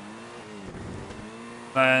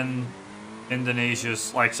 then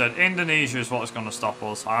Indonesia's, like I said, Indonesia is what's going to stop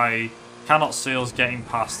us. I cannot see us getting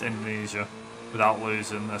past Indonesia without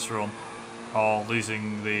losing this run. Or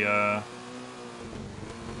losing the,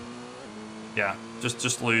 yeah,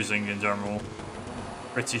 just losing in general.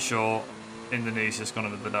 Pretty sure Indonesia's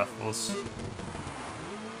going to be the death of us.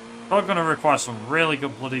 We're going to require some really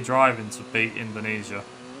good bloody driving to beat Indonesia.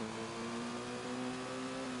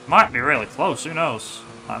 Might be really close, who knows?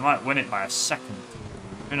 I might win it by a second.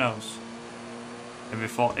 Who knows?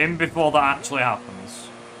 In before that actually happens.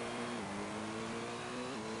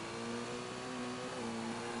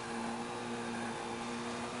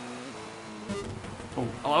 Oh,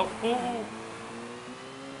 hello? Oh.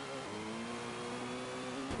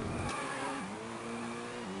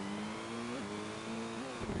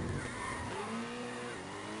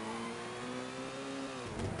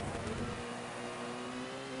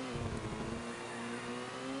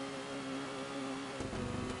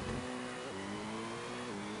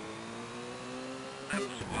 That was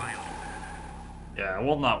wild. Yeah, I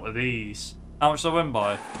won that with ease. How much did I win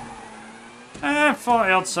by?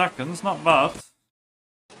 40 odd seconds, not bad.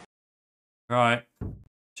 Right.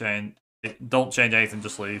 Don't change anything,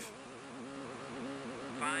 just leave.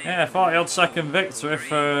 Yeah, 40 odd second victory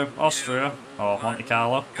for Austria. Or Monte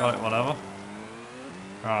Carlo, got it, whatever.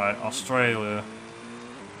 Right, Australia.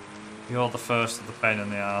 You're the first of the pain in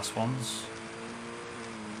the arse ones.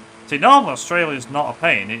 See, normally Australia's not a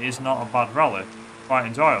pain, it is not a bad rally. Quite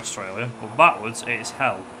enjoy Australia, but backwards it is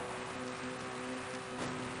hell.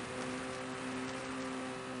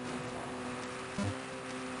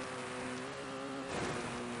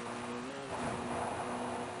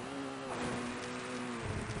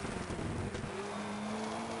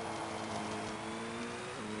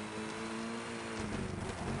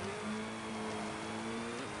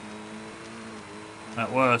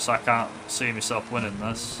 At worst, I can't see myself winning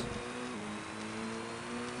this.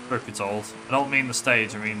 Truth be told. I don't mean the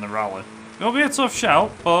stage, I mean the rally. It'll be a tough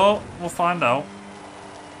shout, but we'll find out.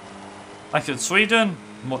 Like in Sweden,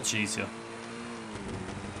 much easier.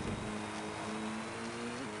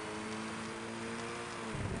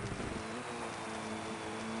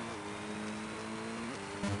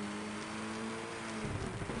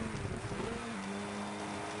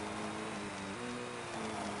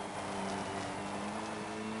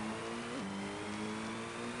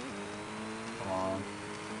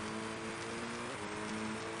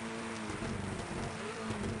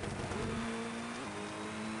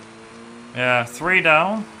 Yeah, 3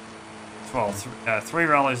 down. Well, 3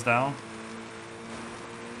 rallies down.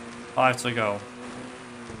 5 to go.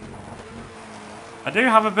 I do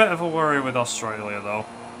have a bit of a worry with Australia, though.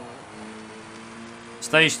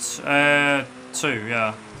 Stage 2,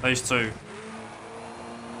 yeah. Stage 2.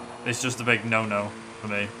 It's just a big no-no for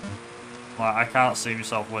me. Like, I can't see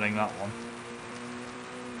myself winning that one.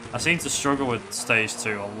 I seem to struggle with stage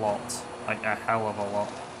 2 a lot. Like, a hell of a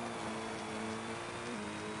lot.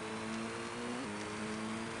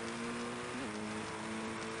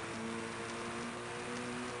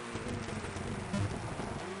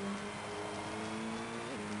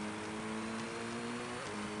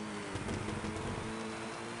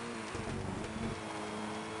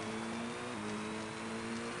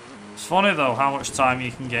 It's funny though how much time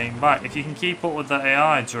you can gain back. If you can keep up with the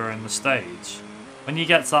AI during the stage, when you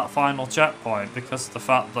get to that final checkpoint, because of the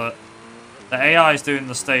fact that the AI is doing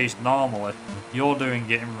the stage normally, you're doing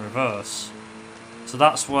it in reverse. So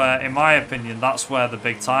that's where, in my opinion, that's where the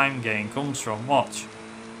big time gain comes from. Watch.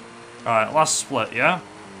 Right, last split, yeah?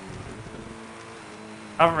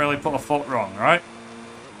 Haven't really put a foot wrong, right?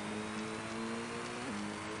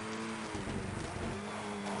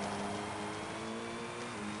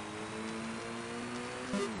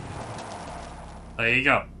 There you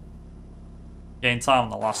go. Gain time on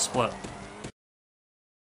the last split.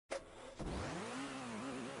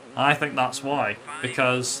 I think that's why.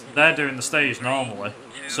 Because they're doing the stage normally.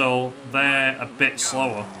 So they're a bit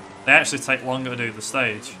slower. They actually take longer to do the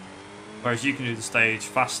stage. Whereas you can do the stage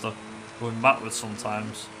faster. Going backwards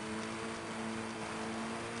sometimes.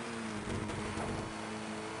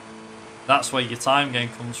 That's where your time gain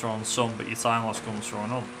comes from some, but your time loss comes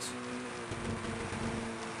from others.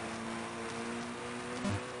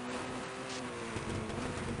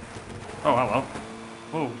 Oh, hello.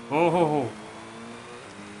 Oh, oh, oh,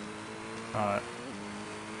 oh. Right.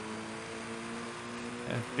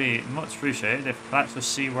 It'd be much appreciated if I could actually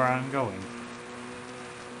see where I'm going.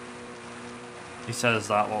 He says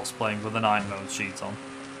that whilst playing with the night mode sheet on.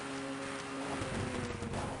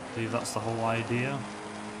 I believe that's the whole idea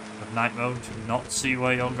of night mode, to not see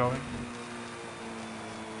where you're going.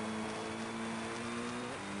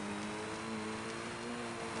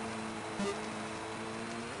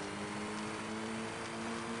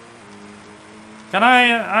 Can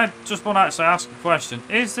I just want to actually ask a question.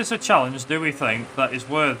 Is this a challenge, do we think, that is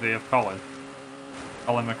worthy of Colin?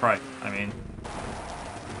 Colin McRae, I mean.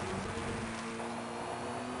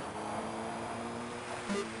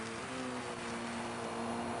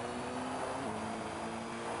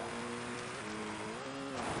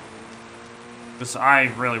 Because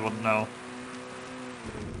I really wouldn't know.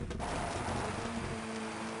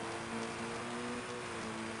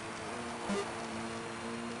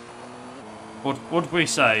 Would we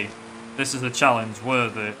say this is a challenge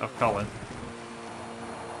worthy of Colin?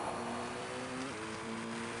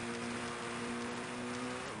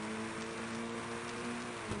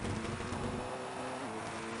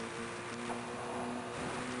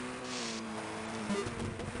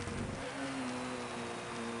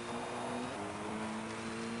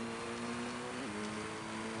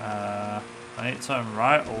 I need to turn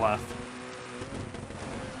right or left?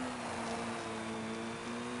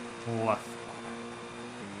 Left.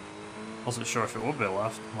 Wasn't sure if it would be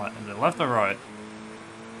left. Like, is it left or right?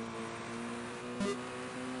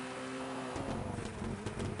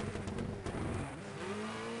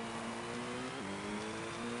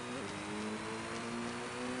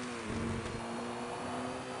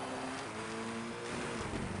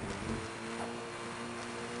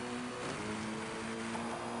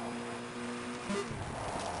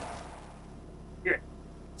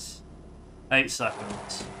 8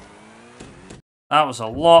 seconds. That was a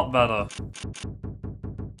lot better.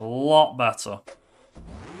 A lot better.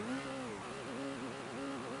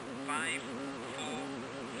 5, 4,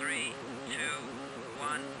 3, 2,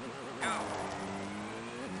 1, go.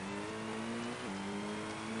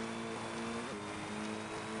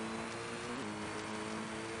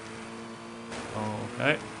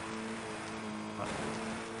 Okay.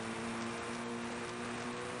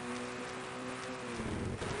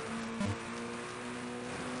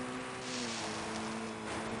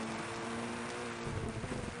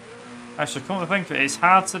 Actually, come to think of it, it's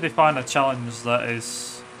hard to define a challenge that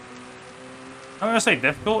is... I'm not going to say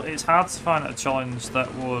difficult, it's hard to find a challenge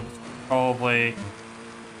that would probably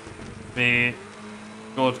be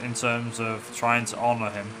good in terms of trying to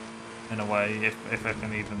honour him, in a way, if I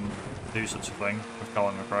can even do such a thing with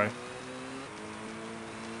Colin McRae.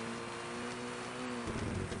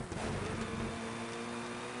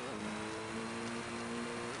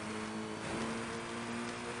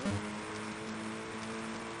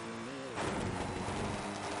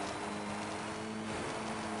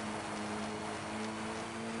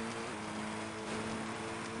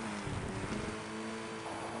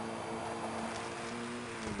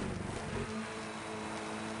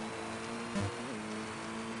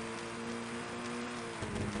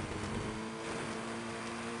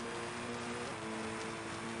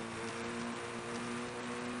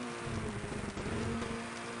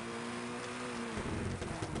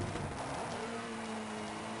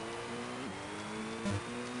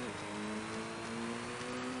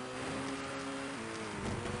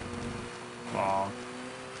 Oh.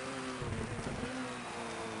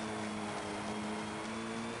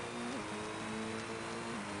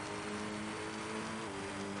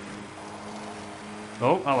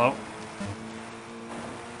 Oh, hello.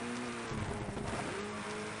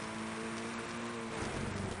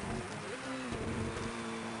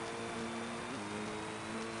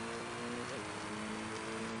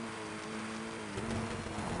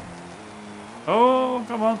 Oh,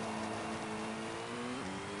 come on.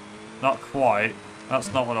 Not quite.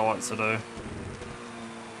 That's not what I want to do.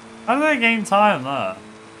 How did I gain time there?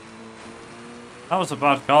 That was a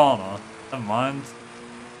bad corner. Never mind.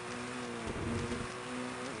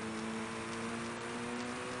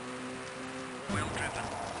 Well driven.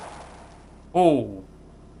 Oh.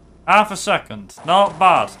 Half a second. Not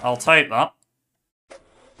bad. I'll take that.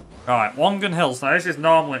 Right, Wongan Hills. Now, this is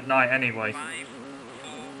normally at night anyway. 5,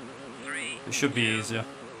 4, 3, It should be easier.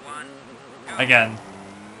 1, go. Again.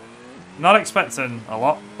 Not expecting a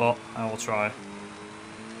lot, but I will try.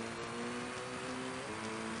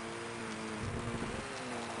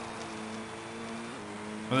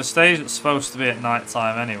 Well, the stage is supposed to be at night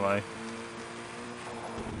time anyway.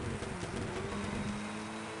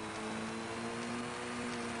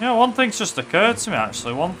 You know, one thing's just occurred to me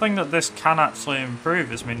actually. One thing that this can actually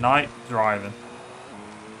improve is my night driving.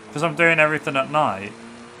 Because I'm doing everything at night.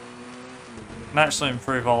 I can actually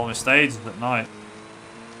improve all my stages at night.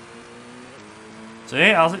 See,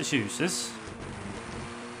 it has its uses.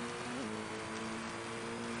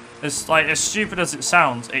 It's like, as stupid as it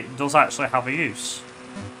sounds, it does actually have a use.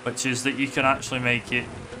 Which is that you can actually make it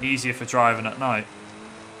easier for driving at night.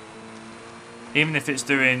 Even if it's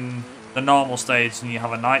doing the normal stage and you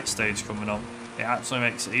have a night stage coming up, it actually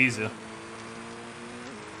makes it easier.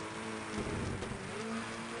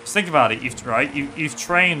 Just think about it, you've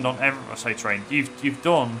trained on every, I say trained, you've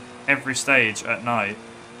done every stage at night.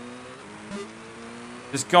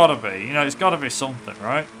 There's gotta be, you know, it's gotta be something,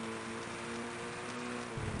 right?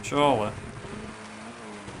 Surely.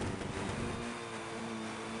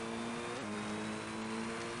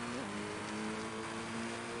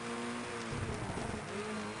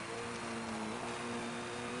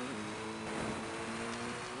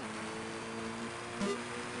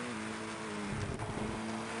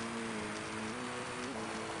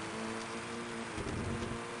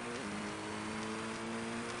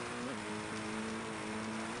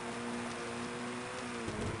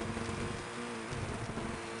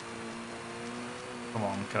 Come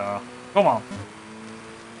on, car. Come on.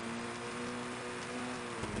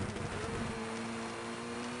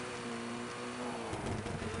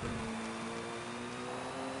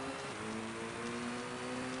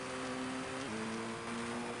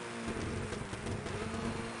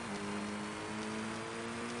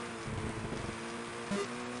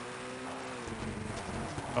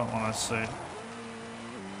 Don't want to see.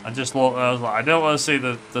 I just looked. I was like, I don't want to see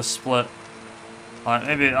the split. Like,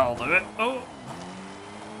 maybe that'll do it. Oh.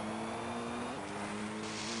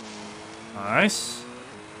 Nice.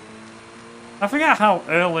 I forget how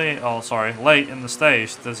early, oh sorry, late in the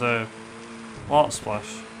stage there's a water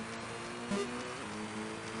splash.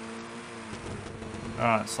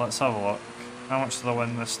 Alright, so let's have a look. How much did I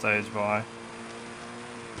win this stage by?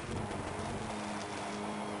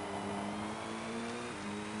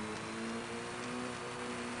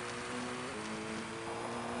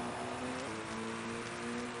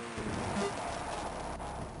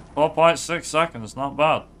 .6 seconds, not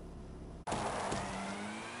bad.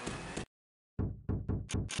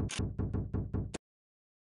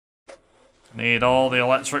 Need all the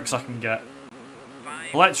electrics I can get.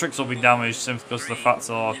 Electrics will be damaged simply because of the fact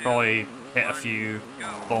that I'll probably hit a few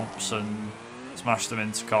bumps and smash them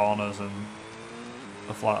into corners and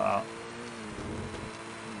stuff like that.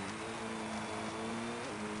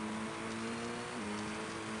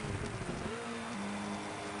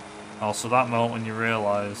 Also, that moment when you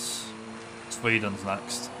realise Sweden's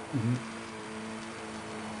next.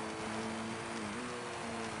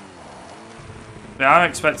 Yeah, I'm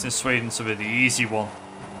expecting Sweden to be the easy one.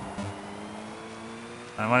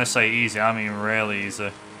 And when I say easy, I mean really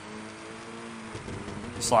easy.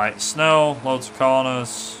 It's like snow, loads of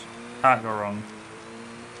corners, can't go wrong.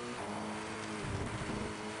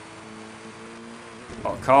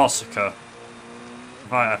 But Corsica,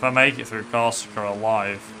 if I make it through Corsica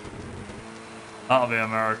alive, that'll be a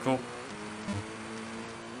miracle.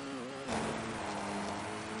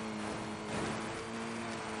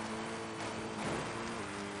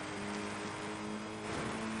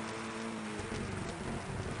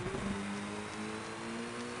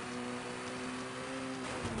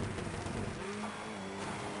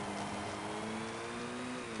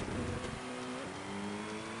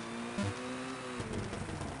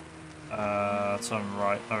 Turn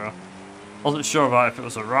right. Okay. Wasn't sure about if it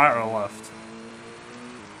was a right or a left.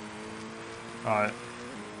 Right.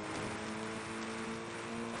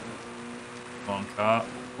 Come on, car.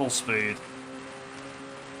 Full speed.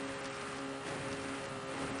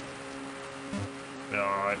 Be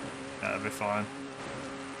alright. Yeah, it'll be fine.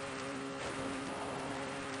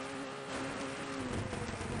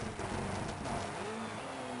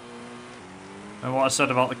 And what I said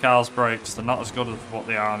about the car's brakes, they're not as good as what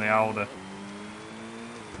they are on the Audi.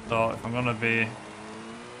 So if I'm going to be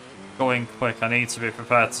going quick, I need to be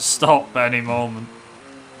prepared to stop at any moment.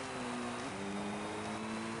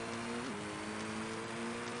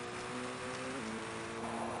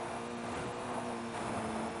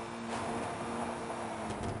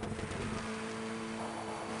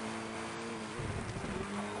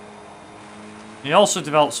 He also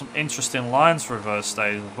developed some interesting lines for reverse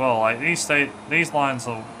stage as well. Like these lines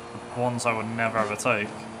are the ones I would never ever take.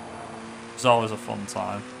 It's always a fun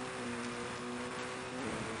time.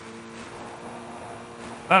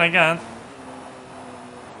 Then again,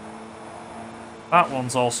 that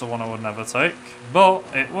one's also one I would never take, but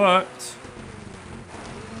it worked.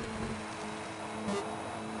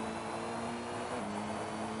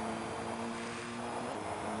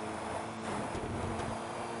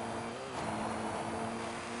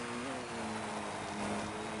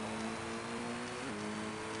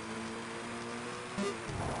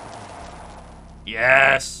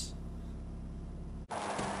 Yes!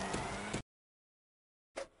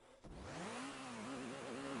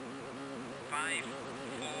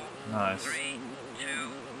 Nice. 3, 2,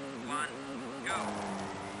 1, go. I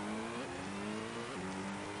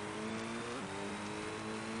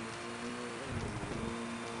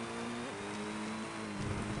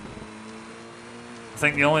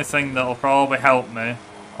think the only thing that'll probably help me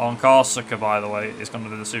on Corsica, by the way, is going to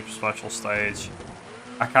be the super special stage.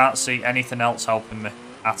 I can't see anything else helping me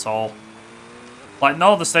at all. Like,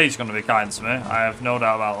 no other stage is going to be kind to me. I have no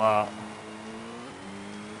doubt about that.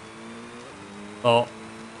 But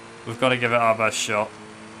we've got to give it our best shot.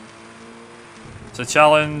 It's a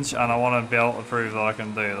challenge, and I want to be able to prove that I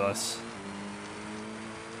can do this.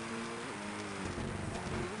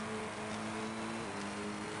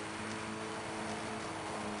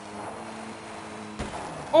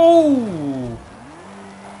 Oh!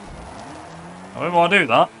 I didn't want to do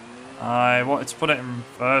that. I wanted to put it in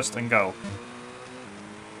first and go.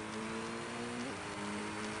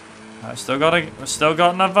 I've still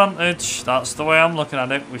got an advantage. That's the way I'm looking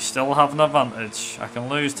at it. We still have an advantage. I can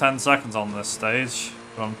lose 10 seconds on this stage,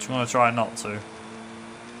 but I'm going to try not to.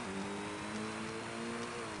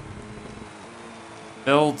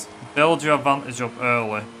 Build your advantage up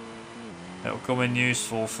early. It'll come in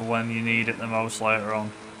useful for when you need it the most later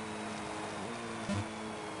on.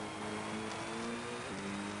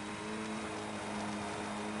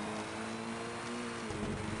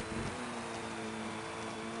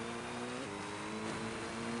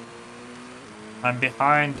 I'm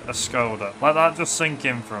behind a Skoda. Let that just sink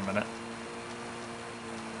in for a minute.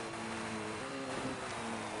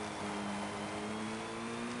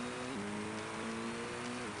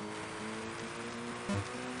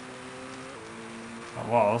 That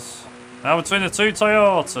was. Now between the two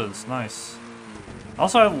Toyotas. Nice.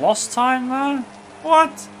 Also, I lost time there?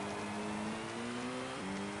 What?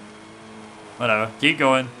 Whatever. Keep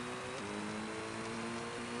going.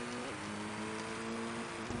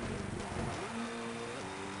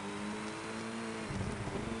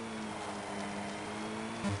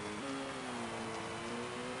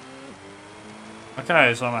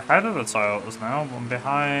 Okay, so I'm ahead of the Toyotas now. I'm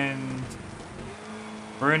behind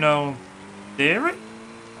Bruno Theory?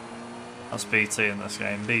 That's BT in this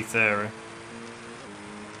game. B Theory.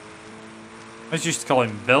 I just used to call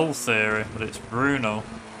him Bill Theory, but it's Bruno.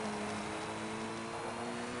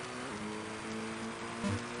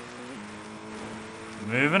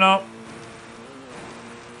 Moving up.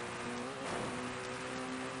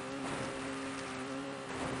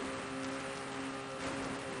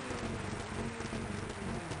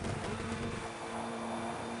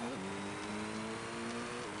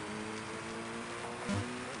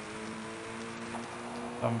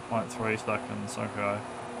 Like 3 seconds, okay.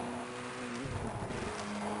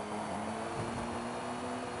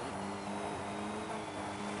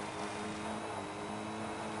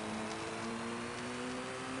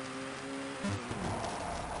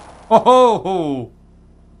 Oh,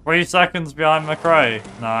 3 seconds behind McRae.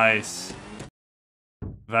 Nice.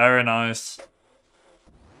 Very nice.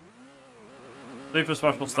 Super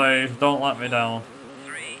special stage, don't let me down.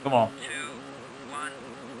 Come on.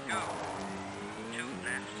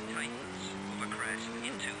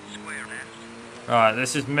 Right,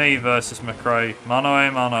 this is me versus McRae. Mano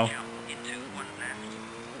a mano.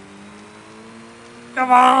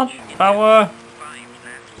 Come on! Power!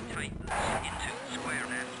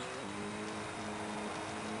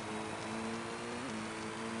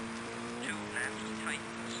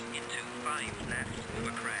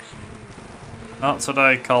 Not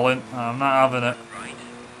today, Colin. I'm not having it.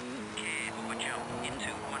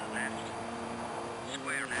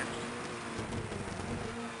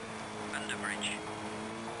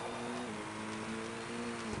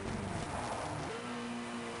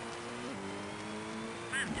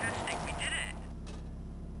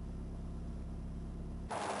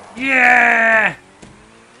 Yeah!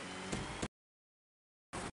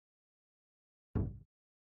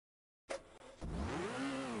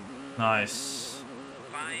 Nice.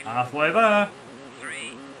 Halfway there.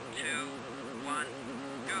 3, 2, 1,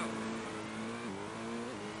 go.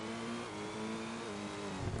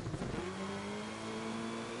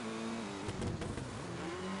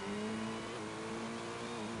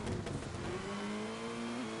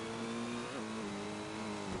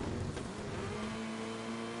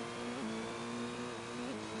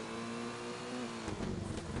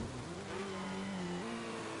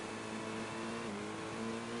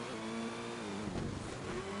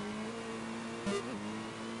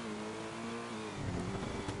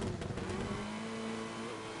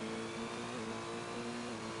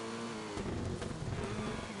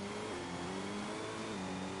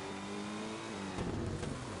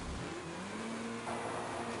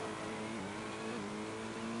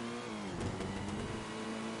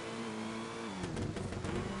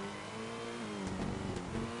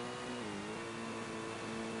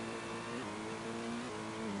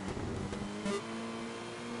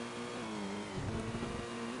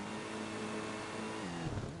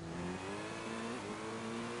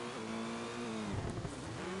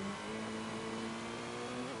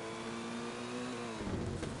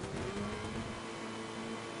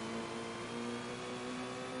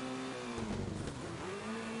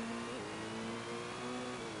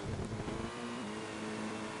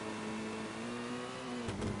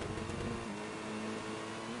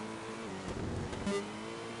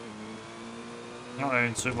 Not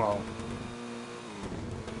doing too well.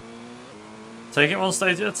 Take it one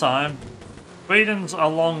stage at a time. Sweden's a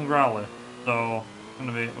long rally, so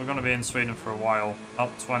we're gonna be in Sweden for a while.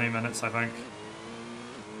 Up 20 minutes, I think.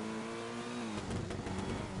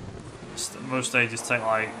 Most stages take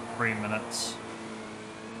like 3 minutes.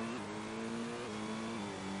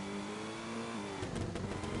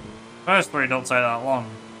 First 3 don't take that long.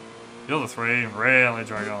 The other 3 really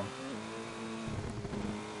drag on.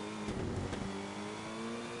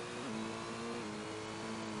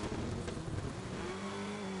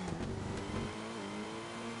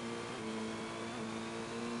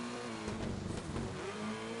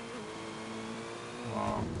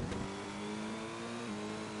 Wow.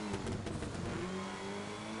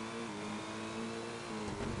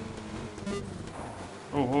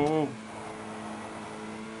 Oh.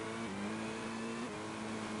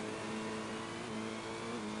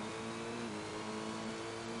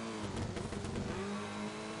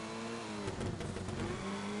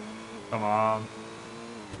 Come on.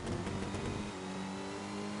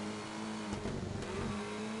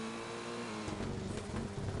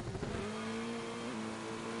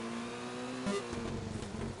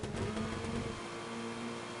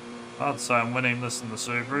 I'd say I'm winning this in the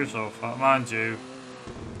Subaru so far, mind you.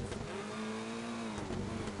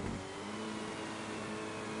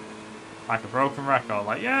 Like a broken record,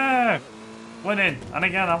 like, yeah! Winning! And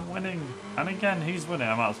again, I'm winning! And again, he's winning.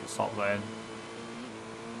 I might as well stop playing.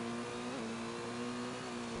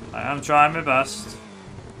 I am trying my best.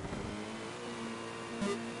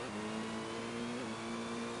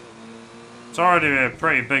 It's already a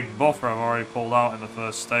pretty big buffer I've already pulled out in the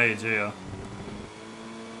first stage here.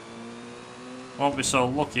 Won't be so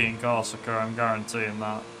lucky in Corsica, I'm guaranteeing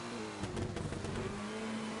that.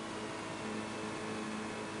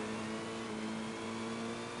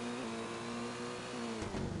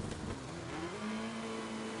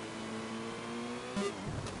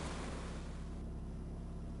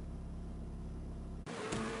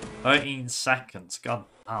 $13, god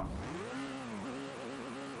damn.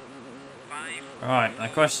 Right, my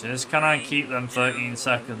question is, can I keep them 13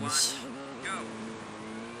 seconds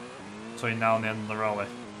between now and the end of the rally?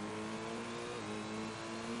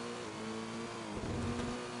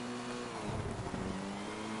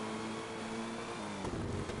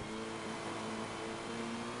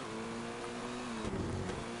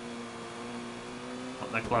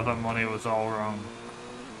 But the clever money was all wrong.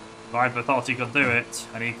 Viper thought he could do it,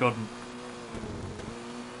 and he couldn't.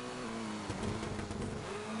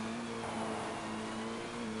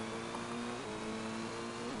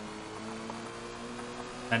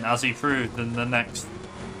 And as he proved in the next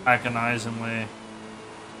agonizingly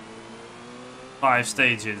 5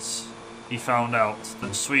 stages, he found out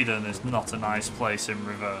that Sweden is not a nice place in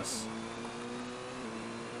reverse.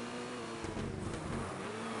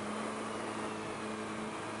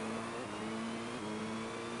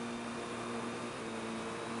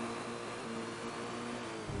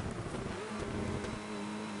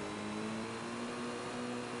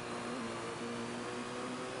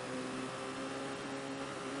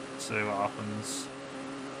 See what happens.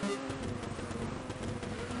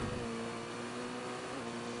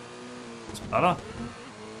 It's better.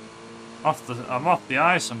 I'm off the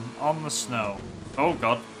ice, I'm on the snow. Oh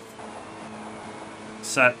god.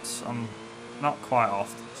 Except I'm not quite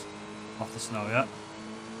off the snow yet.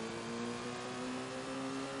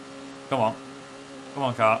 Come on. Come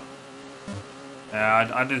on, car.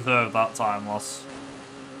 Yeah, I deserve that time loss.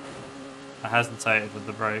 I hesitated with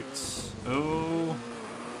the brakes. Ooh.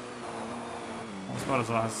 As well as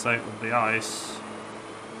I hesitate with the ice.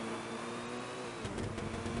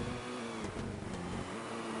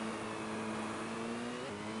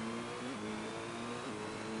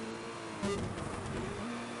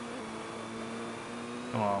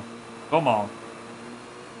 Come on. Come on.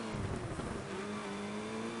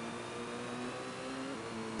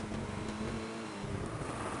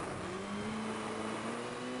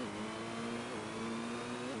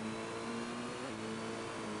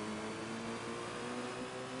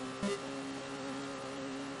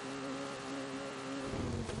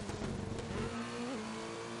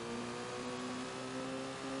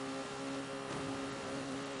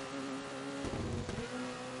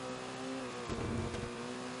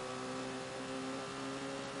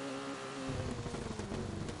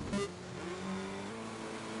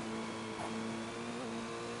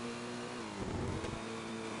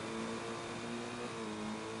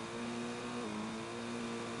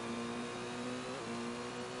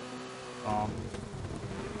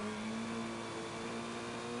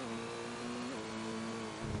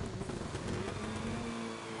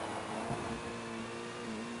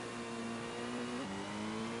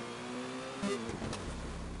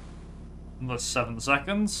 Another 7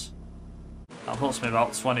 seconds. That puts me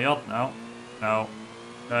about 20 odd now. No.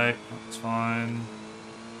 Okay, that's fine.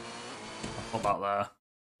 I'll put that there.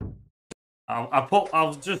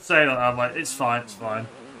 I'll just say that I'm like, it's fine, it's fine.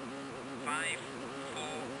 5, 4,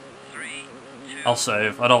 3, 2, I'll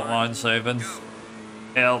save. I don't mind saving. go.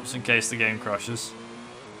 It helps in case the game crashes.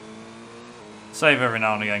 Save every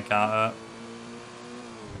now and again, can't hurt.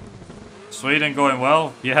 Sweden going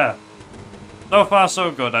well? Yeah. So far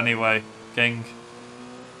so good anyway, King.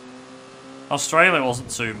 Australia wasn't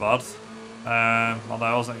too bad. Although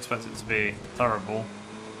I wasn't expecting it to be terrible.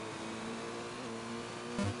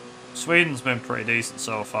 Sweden's been pretty decent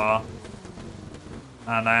so far.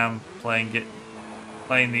 And I am playing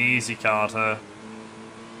the easy card here.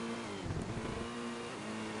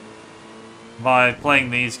 By playing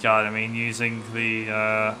the easy card, I mean using the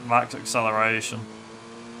max acceleration.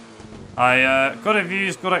 I could have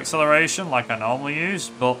used good acceleration like I normally use,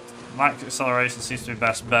 but max acceleration seems to be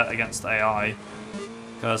best bet against AI.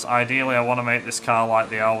 Because ideally I want to make this car like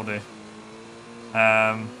the Audi.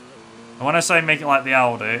 And when I say make it like the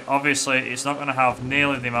Audi, obviously it's not going to have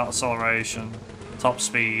nearly the amount of acceleration, top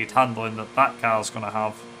speed, handling that that car's going to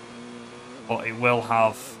have. But it will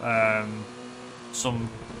have some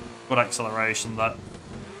good acceleration that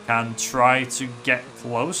can try to get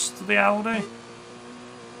close to the Audi.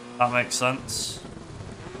 That makes sense.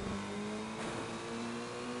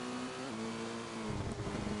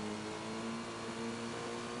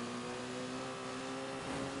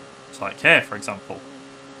 It's like here, for example.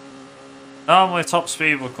 Normally top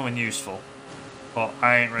speed would come in useful, but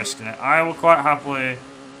I ain't risking it. I will quite happily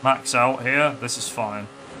max out here. This is fine.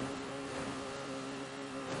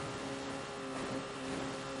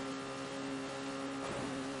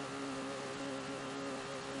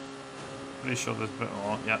 Pretty sure there's a bit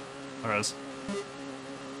more. Yeah, there is.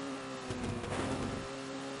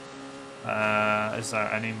 Is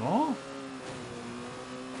there any more?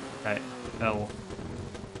 Okay, hill.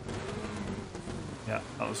 Yeah,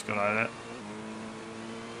 that was a good idea.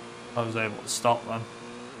 I was able to stop then.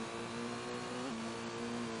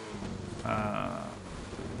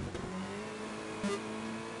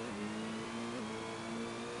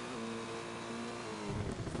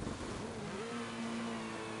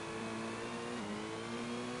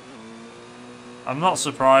 I'm not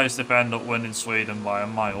surprised if I end up winning Sweden by a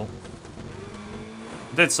mile.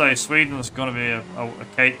 I did say Sweden's going to be a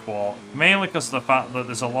cakewalk, mainly because of the fact that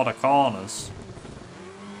there's a lot of corners.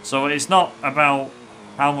 So it's not about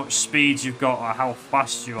how much speed you've got or how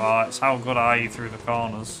fast you are, it's how good are you through the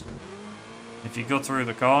corners. If you go through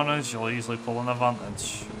the corners, you'll easily pull an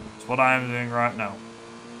advantage. It's what I am doing right now.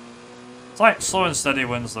 It's like slow and steady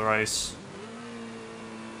wins the race.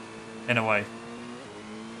 In a way.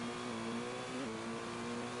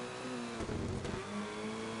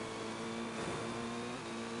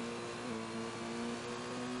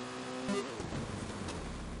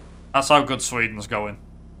 That's how good Sweden's going.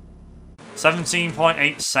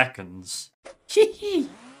 17.8 seconds. Hee.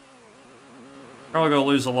 Probably gonna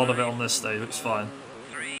lose a lot of it on this stage, which is fine.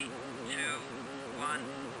 3, 2, 1,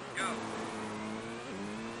 go.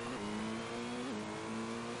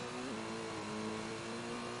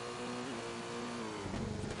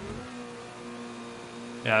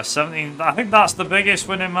 Yeah, 17. I think that's the biggest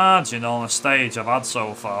winning margin on a stage I've had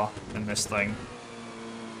so far in this thing.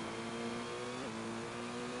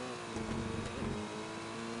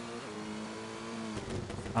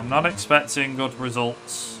 I'm not expecting good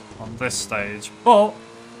results on this stage, but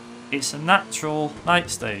it's a natural night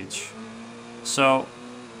stage. So,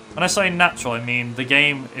 when I say natural, I mean the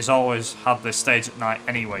game has always had this stage at night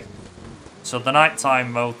anyway. So the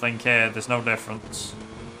nighttime mode thing here, there's no difference.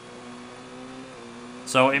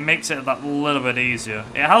 So it makes it that little bit easier.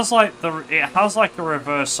 It has like a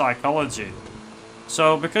reverse psychology.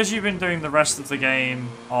 So because you've been doing the rest of the game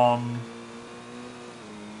on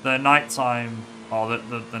the nighttime, or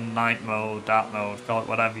the night mode, dark mode, call it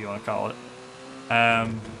whatever you want to call it.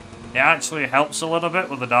 It actually helps a little bit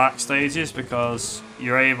with the dark stages because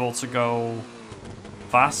you're able to go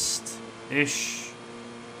fast-ish.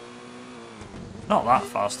 Not that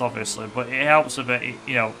fast, obviously, but it helps a bit,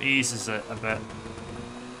 you know, eases it a bit.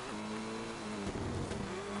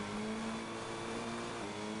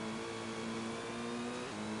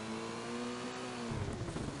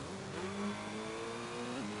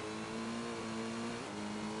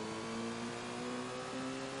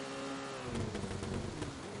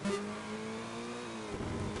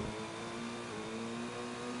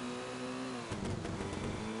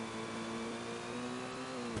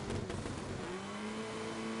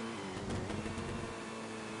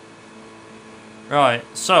 Right,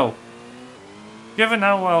 so, given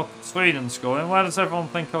how well Sweden's going, where does everyone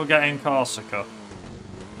think I'll get in Corsica?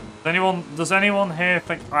 Does anyone here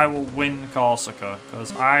think I will win Corsica?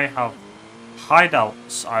 Because I have high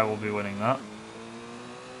doubts I will be winning that.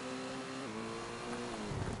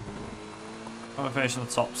 I'm going to finish in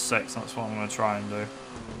the top 6, that's what I'm going to try and do.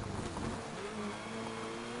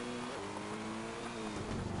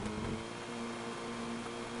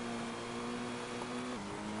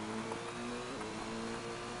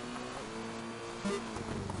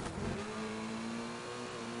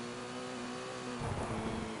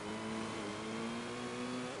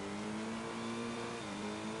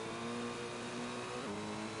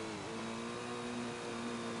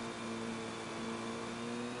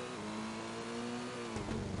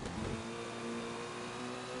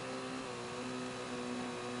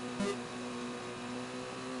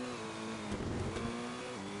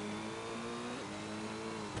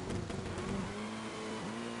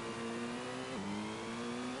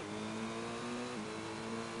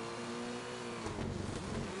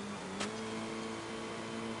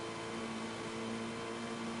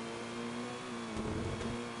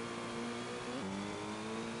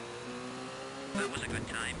 That was a good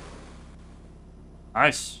time.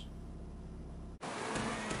 Nice.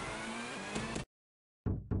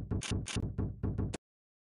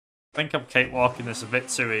 I think I'm cakewalking this a bit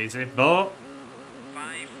too easy, but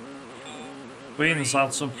 5, 4, Queen's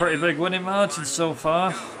had some pretty big winning margins so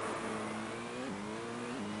far.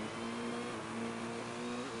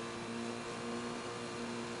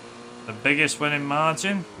 The biggest winning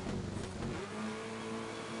margin?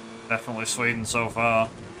 Definitely Sweden so far.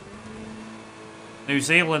 New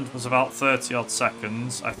Zealand was about 30 odd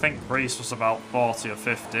seconds. I think Greece was about 40 or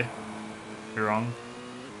 50. You're wrong.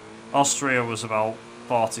 Austria was about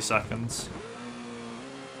 40 seconds.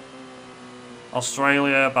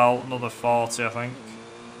 Australia about another 40, I think.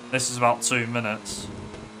 This is about 2 minutes.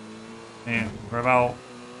 Yeah, we're about...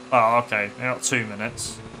 Oh, okay, about 2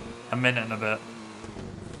 minutes. A minute and a bit.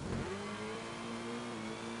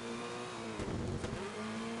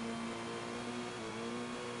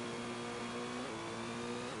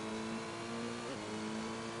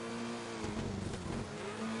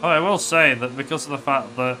 Oh, I will say that because of the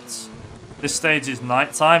fact that this stage is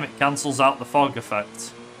nighttime, it cancels out the fog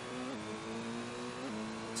effect.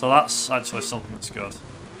 So that's actually something that's good.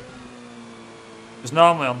 Because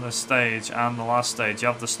normally on this stage and the last stage you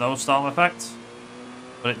have the snowstorm effect,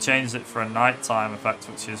 but it changes it for a nighttime effect,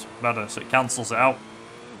 which is better, so it cancels it out.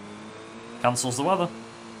 Cancels the weather,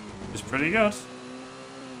 which is pretty good.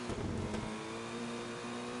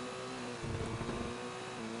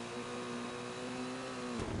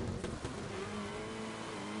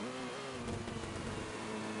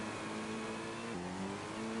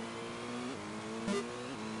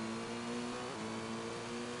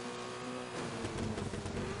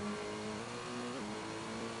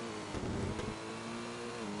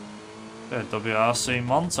 WRC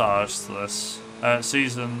montage to this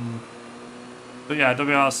season, but yeah,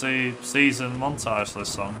 WRC season montage to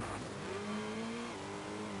this song.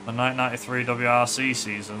 The 1993 WRC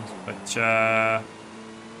season, which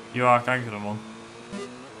you are Kangaroo won,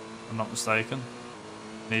 if I'm not mistaken.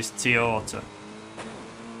 And he's Toyota.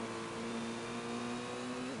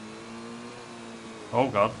 Oh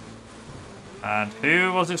god. And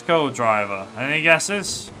who was his co-driver? Any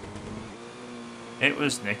guesses? It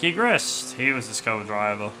was Nicky Grist. He was his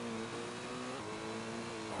co-driver.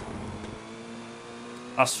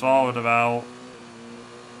 Fast forward about...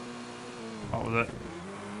 What was it?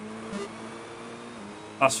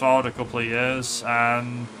 Fast forward a couple of years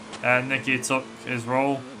and Nicky took his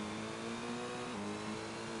role.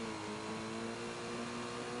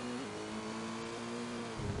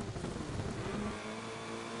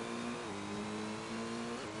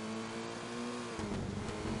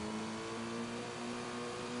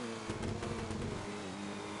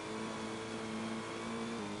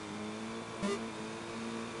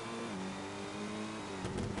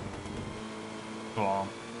 Go on.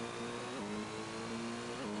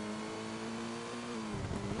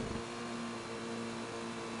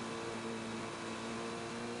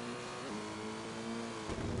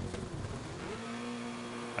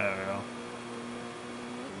 There we go.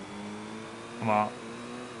 Come on.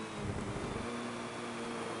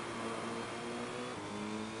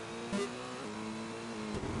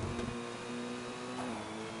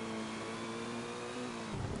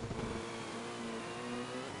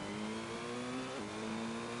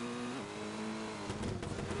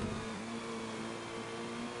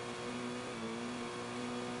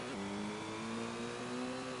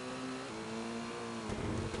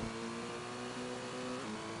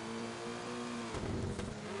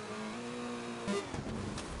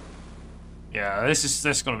 Yeah, this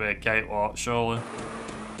is gonna be a cakewalk, surely.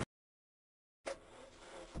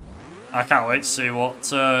 I can't wait to see what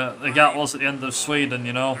the gap was at the end of Sweden,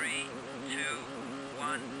 you know. 3, 2,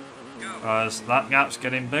 1, go. Because that gap's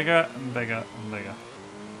getting bigger and bigger and bigger.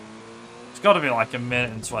 It's got to be like a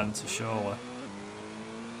minute and 20, surely.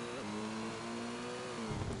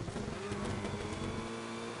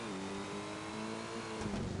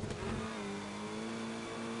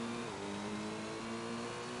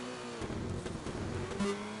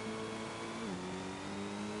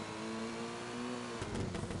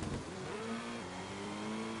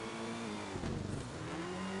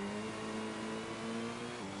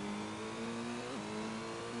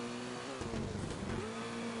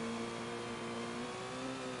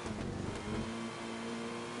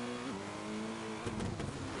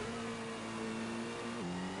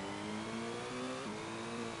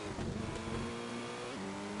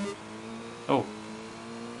 Oh,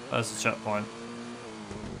 there's the checkpoint.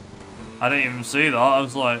 I didn't even see that. I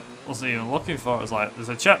was like, wasn't even looking for it. I was like, there's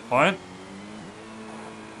a checkpoint.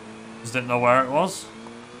 Just didn't know where it was.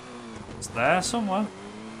 It's there somewhere.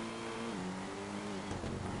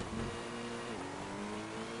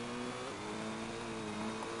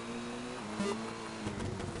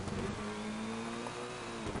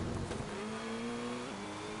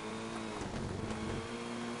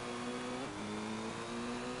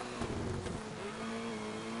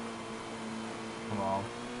 Come on.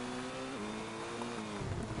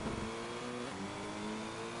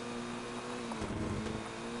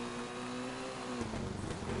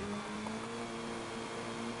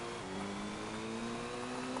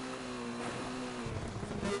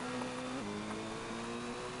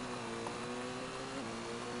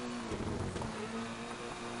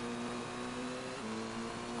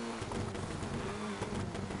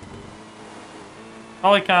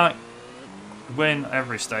 Probably can't win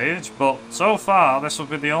every stage, but so far this will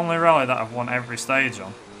be the only rally that I've won every stage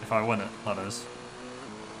on. If I win it, that is.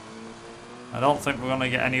 I don't think we're going to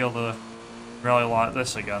get any other rally like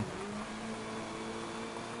this again.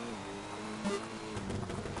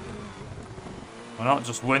 We're not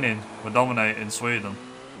just winning, we're dominating Sweden.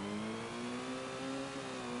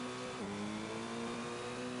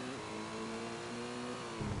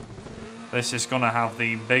 This is going to have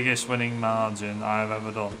the biggest winning margin I've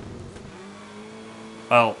ever done.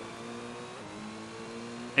 Well,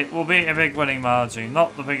 it will be a big winning margin.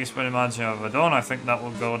 Not the biggest winning margin I've ever done. I think that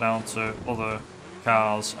will go down to other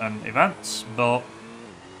cars and events, but...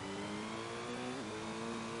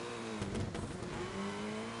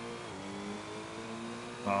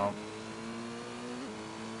 well...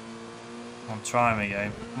 I'm trying my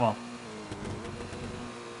game. Come on.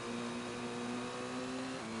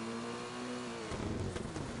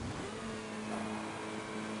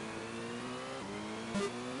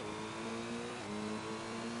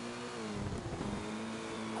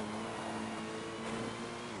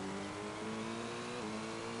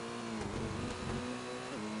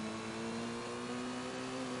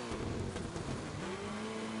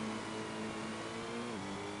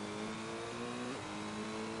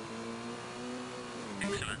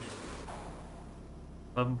 Excellent.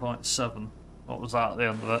 11.7. What was that at the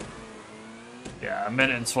end of it? Yeah, 1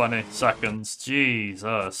 minute and 20 seconds.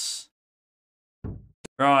 Jesus.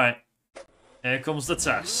 Right. Here comes the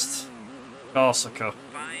test. Corsica.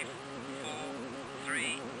 5, 4,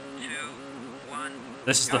 3, 2, 1.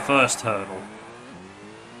 This is the first hurdle.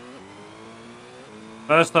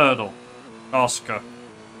 First hurdle. Corsica.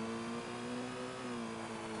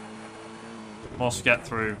 Must get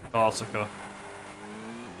through Corsica.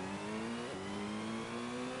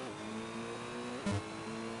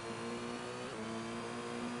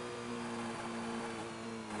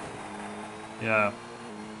 Yeah.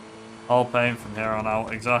 All pain from here on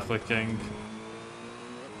out. Exactly, King.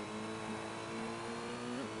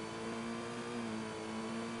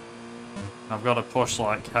 I've got to push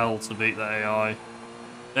like hell to beat the AI. It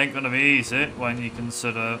ain't gonna be easy when you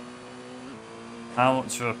consider how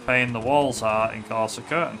much of a pain the walls are in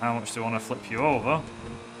Corsica and how much they want to flip you over.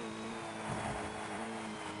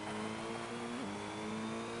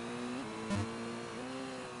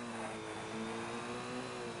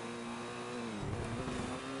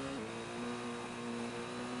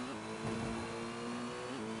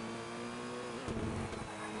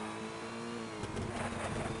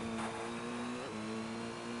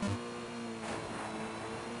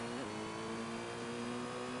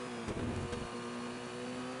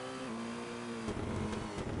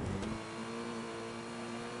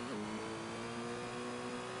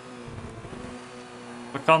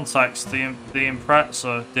 For context, the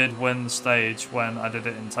Impreza did win the stage when I did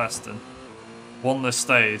it in testing. Won this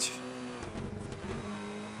stage.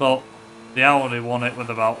 But the Audi won it with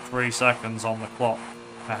about 3 seconds on the clock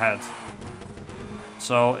ahead.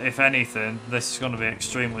 So if anything, this is going to be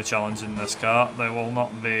extremely challenging, this car. There will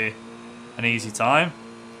not be an easy time.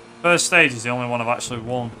 First stage is the only one I've actually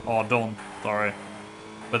won, or done, sorry,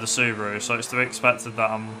 with the Subaru. So it's to be expected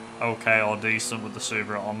that I'm okay or decent with the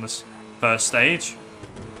Subaru on this first stage.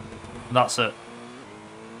 That's it.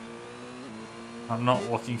 I'm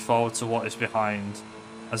not looking forward to what is behind,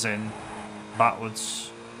 as in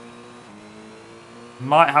backwards.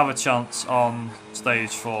 Might have a chance on stage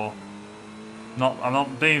 4. I'm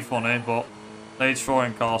not being funny, but stage 4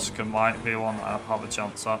 in Corsica might be one that I have a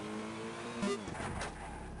chance at.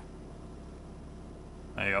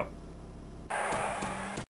 There you go.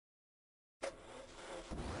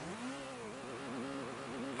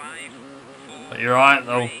 But you're right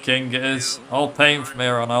though, King, it is. All pain from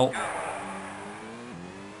here on out.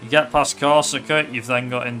 You get past Corsica, you've then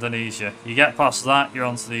got Indonesia. You get past that, you're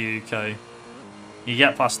on to the UK. You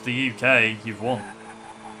get past the UK, you've won.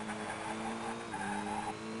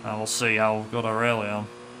 And we'll see how good I really am.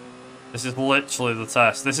 This is literally the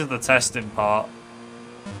test. This is the testing part.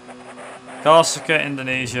 Corsica,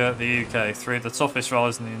 Indonesia, the UK. 3 of the toughest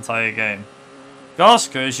rallies in the entire game.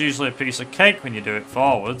 Corsica is usually a piece of cake when you do it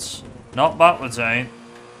forwards. Not backwards, ain't.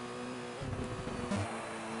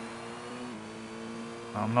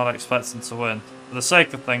 I'm not expecting to win. For the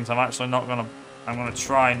sake of things, I'm actually not gonna... I'm gonna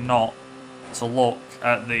try not to look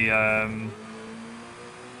at the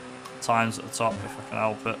times at the top if I can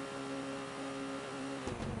help it.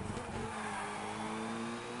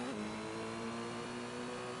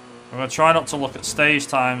 I'm gonna try not to look at stage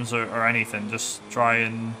times or anything. Just try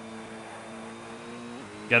and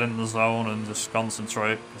get in the zone and just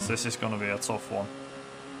concentrate, because this is gonna be a tough one.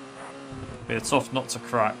 Be a tough nut to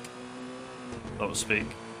crack, so to speak.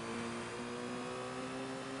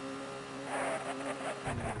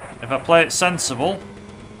 If I play it sensible,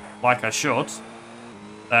 like I should,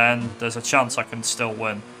 then there's a chance I can still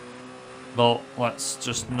win. But let's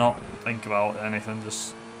just not think about anything,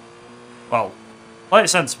 just... Well, play it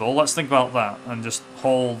sensible, let's think about that, and just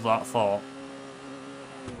hold that thought.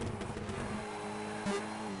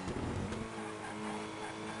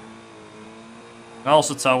 I can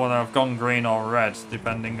also tell whether I've gone green or red,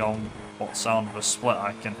 depending on what sound of a split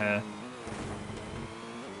I can hear.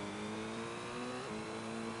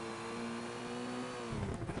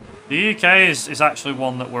 The UK is actually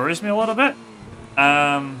one that worries me a little bit.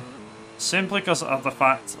 Simply because of the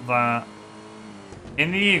fact that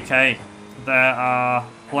in the UK there are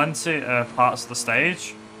plenty of parts of the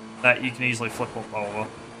stage that you can easily flip up over.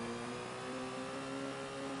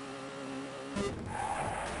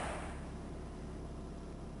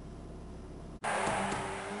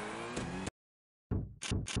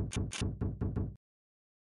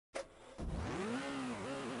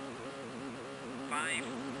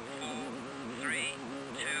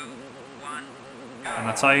 And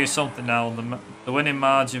I tell you something now, the winning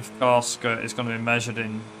margin for Corsica is going to be measured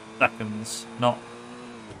in seconds, not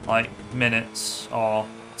like minutes or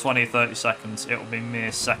 20-30 seconds. It will be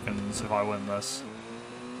mere seconds if I win this.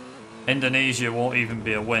 Indonesia won't even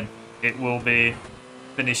be a win. It will be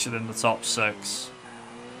finishing in the top 6.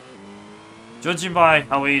 Judging by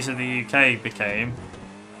how easy the UK became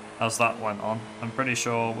as that went on, I'm pretty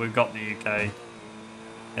sure we've got the UK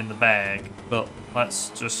in the bag, but let's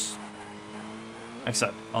just...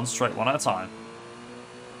 Except, concentrate one at a time.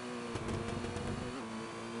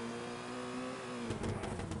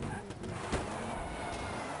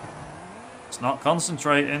 It's not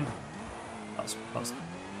concentrating. That's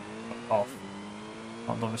off.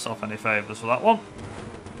 Not done myself any favours for that one.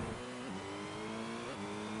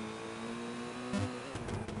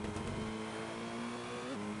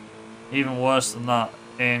 Even worse than that,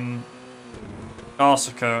 in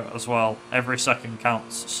Corsica as well, every second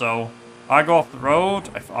counts, so I go off the road,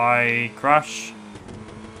 if I crash,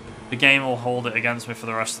 the game will hold it against me for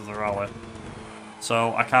the rest of the rally.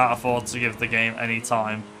 So I can't afford to give the game any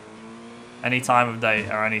time of day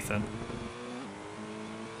or anything.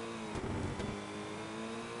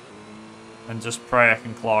 And just pray I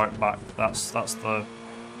can claw it back. That's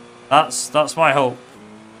my hope.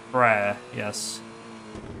 Prayer, yes.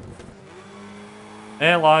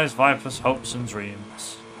 Here lies Viper's hopes and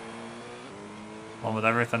dreams. Along with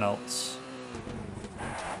everything else.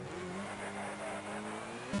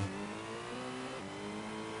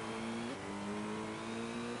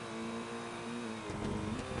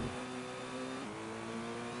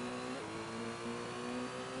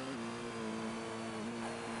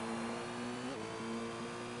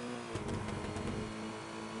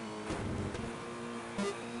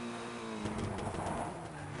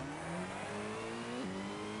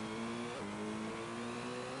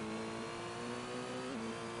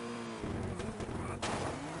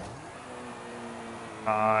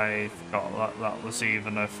 I forgot that was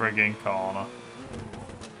even a frigging corner.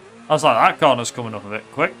 I was like, that corner's coming up a bit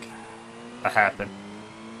quick. A hairpin.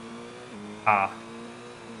 Ah.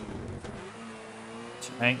 Which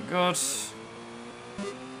ain't good.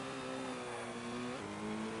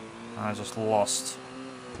 I just lost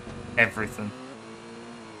everything.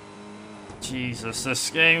 Jesus, this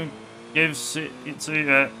game gives it to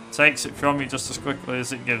you, takes it from you just as quickly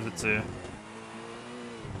as it gives it to you.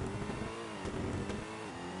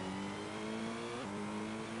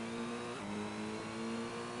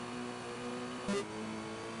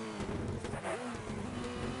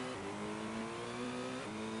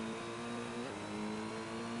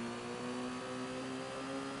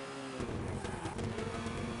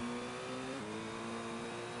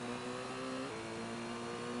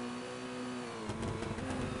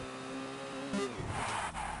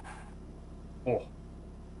 Oh.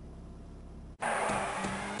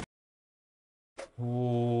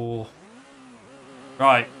 Ooh.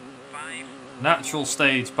 Right. Natural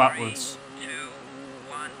stage backwards.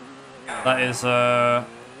 That is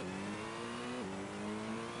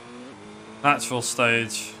Natural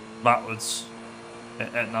stage backwards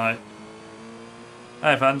at night.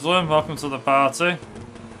 Hey Pendulum, welcome to the party.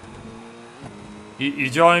 You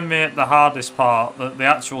joined me at the hardest part, the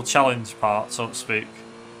actual challenge part, so to speak.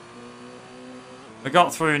 We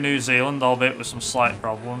got through New Zealand, albeit with some slight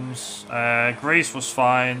problems. Greece was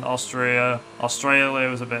fine. Australia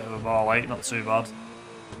was a bit of a ball ache, not too bad.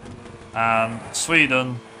 And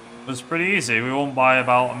Sweden was pretty easy. We won by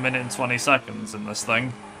about 1 minute and 20 seconds in this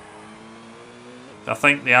thing. I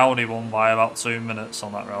think the Audi won by about 2 minutes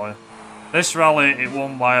on that rally. This rally, it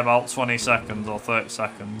won by about 20 seconds or 30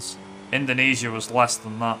 seconds. Indonesia was less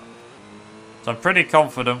than that. So I'm pretty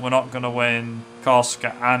confident we're not going to win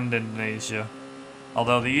Corsica and Indonesia.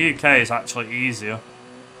 Although the UK is actually easier.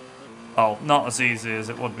 Well, not as easy as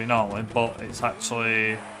it would be normally, but it's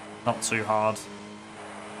actually not too hard.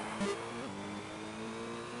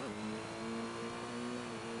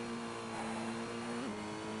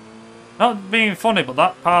 Not being funny, but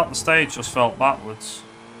that part of the stage just felt backwards.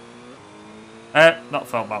 Not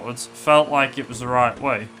felt backwards. Felt like it was the right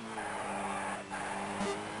way.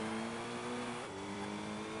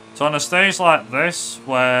 So on a stage like this,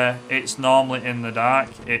 where it's normally in the dark,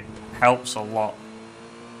 it helps a lot.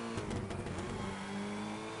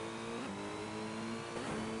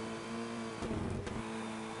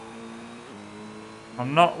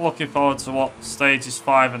 I'm not looking forward to what stages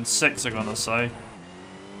 5 and 6 are going to say.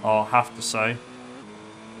 Or have to say.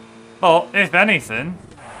 But, if anything,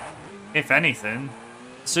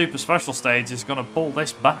 Super Special Stage is going to pull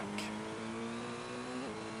this back.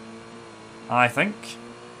 I think.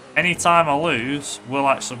 Any time I lose will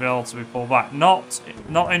actually be able to be pulled back. Not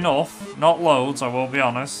enough, not loads, I will be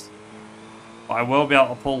honest. But I will be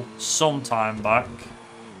able to pull some time back.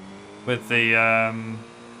 With the,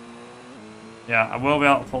 yeah, I will be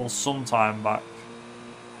able to pull some time back.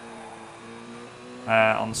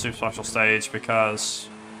 On the Super Special Stage because,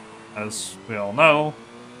 as we all know,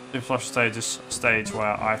 Super Special Stage is a stage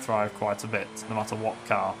where I thrive quite a bit, no matter what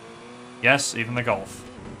car. Yes, even the Golf.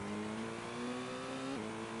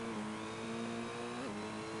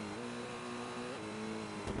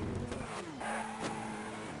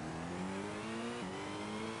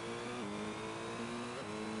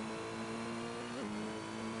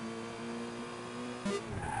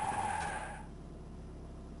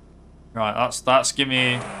 Right, that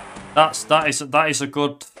is a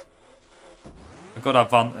good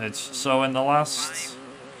advantage. So in the last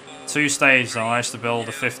 2 stages I managed to build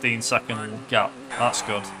a 15-second gap. That's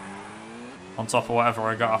good. On top of whatever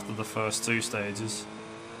I got after the first 2 stages.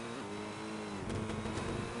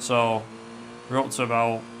 So we're up to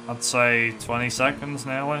about, I'd say, 20 seconds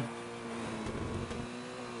nearly.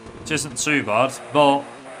 Which isn't too bad, but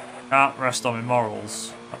can't rest on my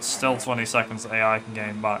morals. That's still 20 seconds that AI can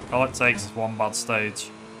gain back. All it takes is 1 bad stage.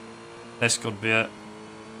 This could be it.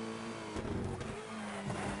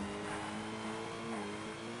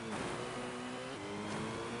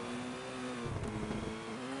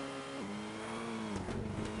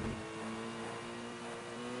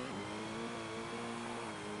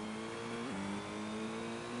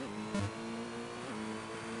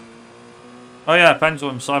 Oh yeah,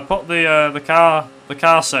 Pendulum. So I put the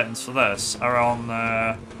car settings for this are on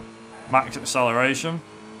max acceleration,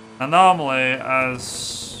 and normally,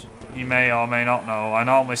 as you may or may not know, I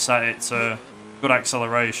normally set it to good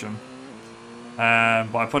acceleration,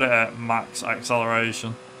 but I put it at max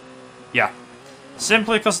acceleration. Yeah,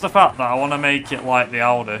 simply because of the fact that I want to make it like the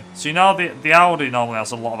Audi. So you know the Audi normally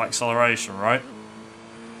has a lot of acceleration, right?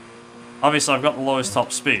 Obviously I've got the lowest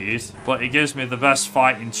top speed, but it gives me the best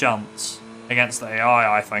fighting chance against the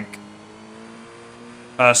AI, I think.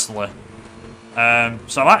 Personally.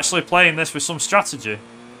 So I'm actually playing this with some strategy.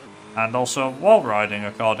 And also wall riding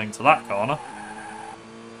according to that corner.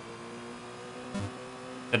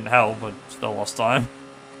 Didn't help, but still lost time.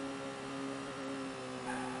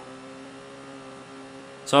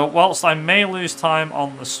 So whilst I may lose time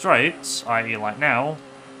on the straights, i.e. like now,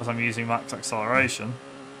 because I'm using max acceleration,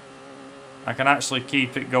 I can actually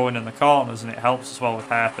keep it going in the corners, and it helps as well with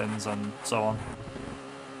hairpins and so on.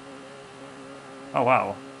 Oh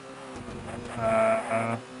wow.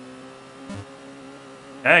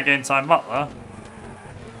 Yeah, gain time back there.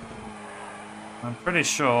 I'm pretty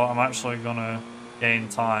sure I'm actually gonna gain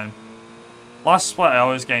time. Last split I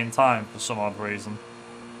always gain time for some odd reason.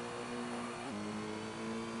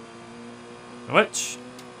 Which?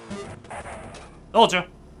 Told you.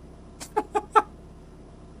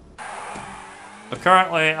 But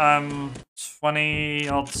currently I'm 20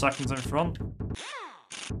 odd seconds in front. There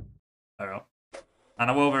we go.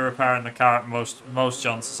 And I will be repairing the car at most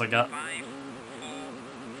chances I get. 5, 4,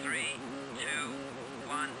 3, 2,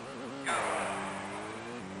 1, go.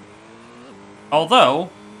 Although,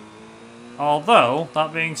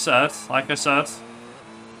 that being said, like I said,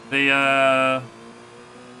 the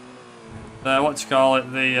what do you call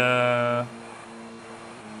it? The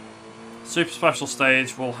super special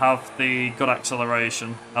stage will have the good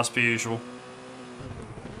acceleration as per usual,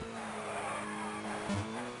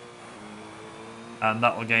 and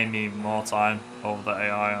that will gain me even more time over the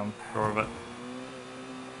AI. I'm sure of it.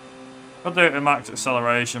 I'll do it with max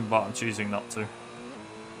acceleration, but I'm choosing not to.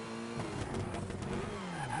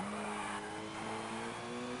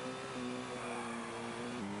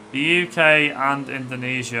 The UK and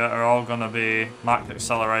Indonesia are all going to be max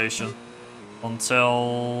acceleration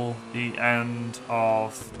until the end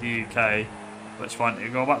of the UK, at which point you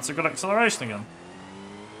go back to good acceleration again.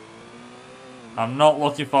 I'm not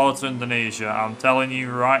looking forward to Indonesia. I'm telling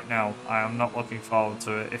you right now, I am not looking forward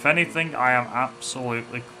to it. If anything, I am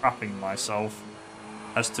absolutely crapping myself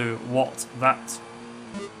as to what that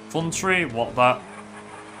country, what that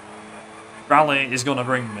rally is going to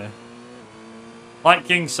bring me. Like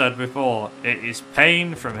King said before, it is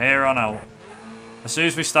pain from here on out. As soon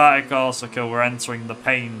as we started Corsica, we're entering the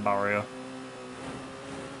pain barrier.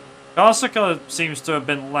 Corsica seems to have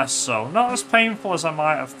been less so. Not as painful as I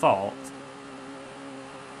might have thought.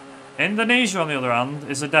 Indonesia, on the other hand,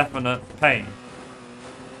 is a definite pain.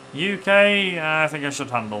 UK, I think I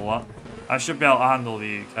should handle that. I should be able to handle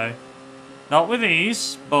the UK. Not with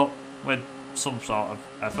ease, but with some sort of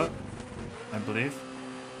effort, I believe.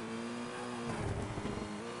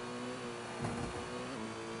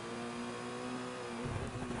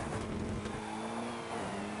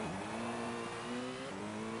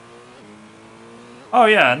 Oh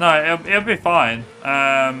yeah, no, it'll be fine.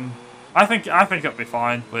 I think it'll be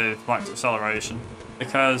fine with max acceleration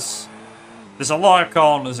because there's a lot of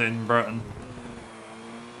corners in Britain,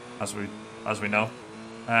 as we know.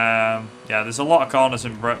 Yeah, there's a lot of corners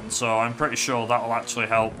in Britain, so I'm pretty sure that will actually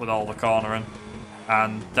help with all the cornering,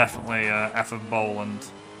 and definitely F of Boland,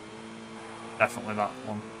 definitely that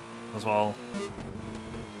one as well.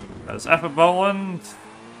 There's F of Boland,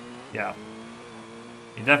 yeah.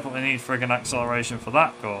 You definitely need friggin' acceleration for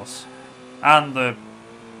that course. And the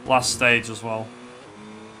last stage as well.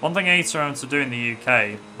 One thing I need to remember to do in the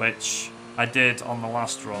UK, which I did on the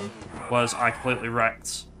last run, was I completely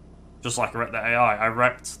wrecked, just like I wrecked the AI, I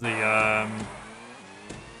wrecked the,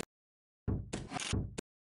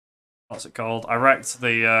 what's it called? I wrecked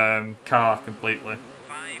the car completely.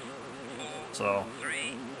 5, 4, So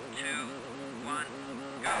 3, 2, 1,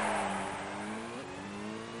 go.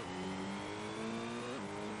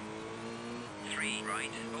 Right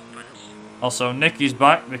opens. also Nicky's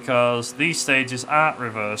back because these stages aren't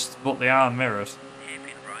reversed, but they are mirrored.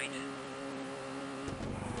 Hairpin right.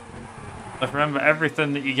 Like remember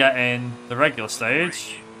everything that you get in the regular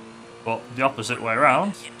stage, but the opposite way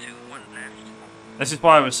around. Into 1 left. This is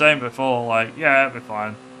why I was saying before, like, yeah, it'll be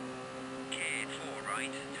fine. K4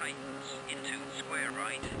 right tightens into square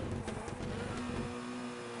right.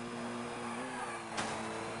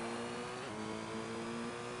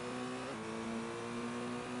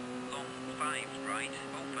 Long 5 right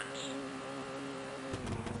opens.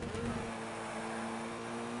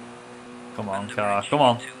 Come on, Under car, bridge come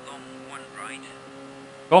on, into long 1 right.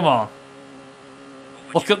 come on. Over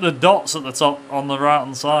Look at the dots at the top on the right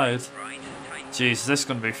hand side. right tightens. Jeez, this is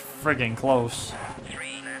going to be frigging close. 3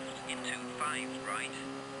 left into 5 right.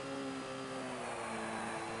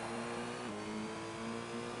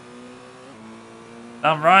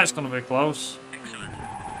 Damn right it's going to be close. Excellent.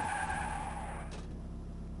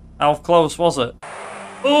 How close was it?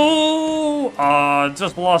 Ooh! I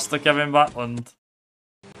just lost to Kevin Backland.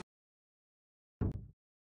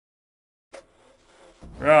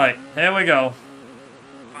 Right, here we go.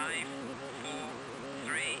 5, 4,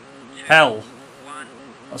 3, 2, Hell. 1.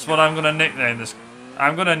 That's what I'm going to nickname this.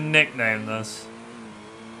 I'm going to nickname this.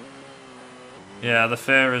 Yeah, the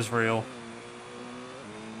fear is real.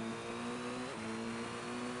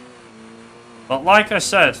 But like I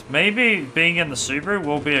said, maybe being in the Subaru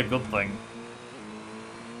will be a good thing.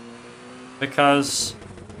 Because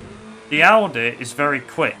the Audi is very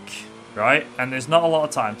quick, right? And there's not a lot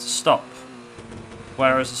of time to stop.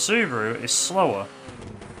 Whereas the Subaru is slower.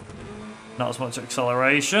 Not as much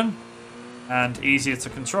acceleration, and easier to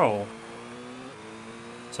control.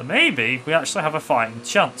 So maybe we actually have a fighting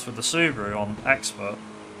chance with the Subaru on Expert.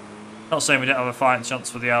 Not saying we didn't have a fighting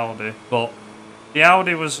chance with the Audi, but the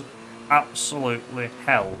Audi was absolutely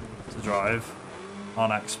hell to drive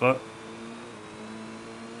on Expert.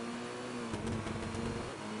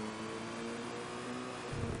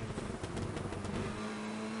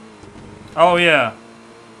 Oh yeah.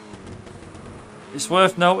 It's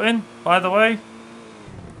worth noting, by the way,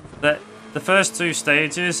 that the first two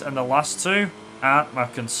stages and the last two aren't my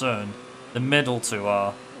concern. The middle two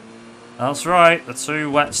are. That's right, the two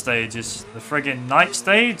wet stages. The friggin' night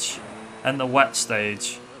stage and the wet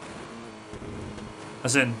stage.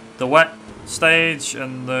 As in, the wet stage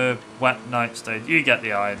and the wet night stage. You get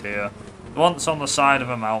the idea. The one that's on the side of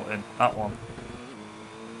a mountain. That one.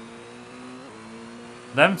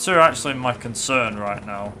 Them two are actually my concern right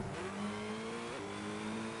now.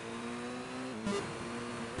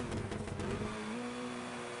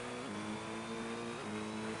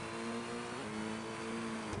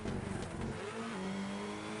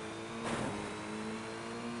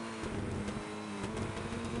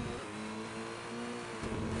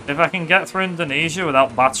 If I can get through Indonesia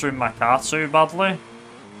without battering my car too badly,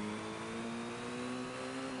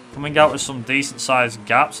 coming out with some decent sized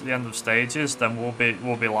gaps at the end of stages, then we'll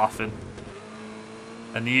be laughing.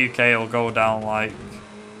 And the UK will go down like,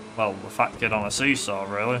 well, the fat kid on a seesaw,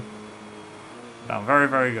 really. Down very,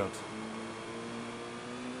 very good.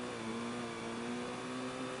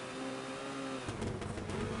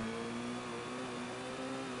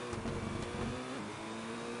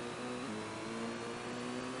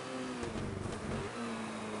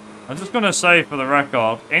 I'm just going to say for the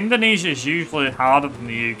record, Indonesia is usually harder than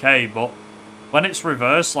the UK, but when it's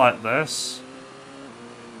reversed like this,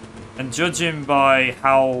 and judging by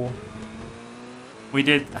how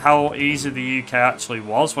easy the UK actually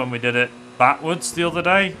was when we did it backwards the other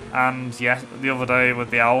day, and yeah, the other day with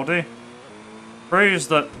the Audi, proves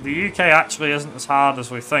that the UK actually isn't as hard as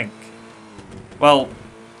we think. Well,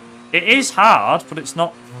 it is hard, but it's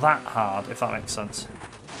not that hard, if that makes sense.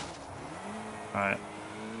 Alright.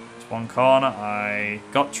 One corner, I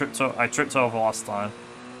tripped over last time.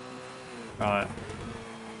 Right.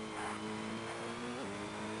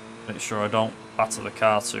 Make sure I don't batter the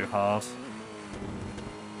car too hard.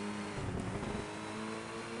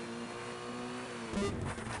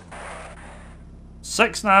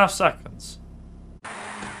 Six and a half seconds.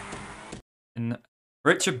 And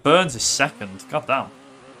Richard Burns is second. God damn.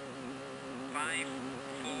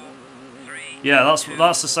 Yeah,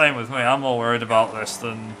 that's the same with me. I'm more worried about this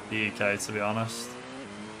than the UK, to be honest.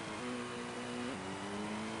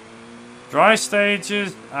 Dry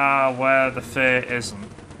stages are where the fear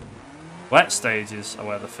isn't. Wet stages are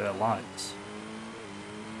where the fear lies.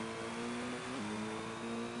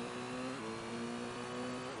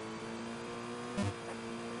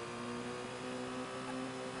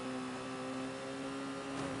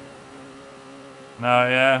 No,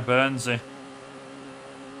 yeah, Burnsy.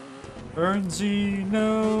 Burnsy,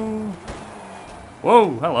 no. Whoa,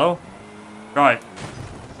 hello. Right.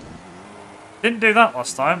 Didn't do that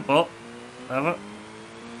last time, but whatever.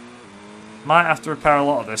 Might have to repair a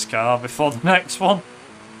lot of this car before the next one.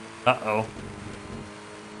 Uh-oh.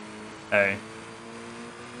 Hey.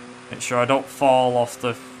 Make sure I don't fall off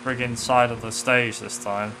the friggin' side of the stage this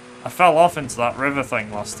time. I fell off into that river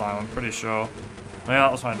thing last time, I'm pretty sure. Maybe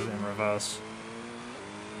that was when I did it in reverse.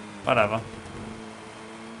 Whatever.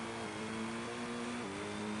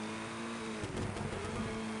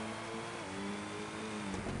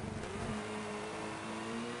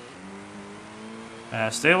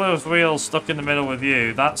 Steelers Wheels Stuck in the Middle with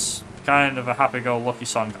You. That's kind of a happy-go-lucky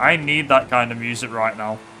song. I need that kind of music right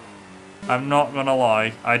now. I'm not gonna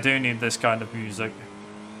lie. I do need this kind of music.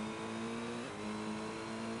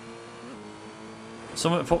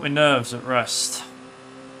 Something to put my nerves at rest.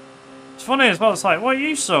 It's funny as well, it's like, what are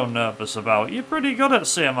you so nervous about? You're pretty good at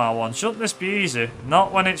CMR1. Shouldn't this be easy?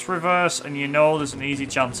 Not when it's reverse and you know there's an easy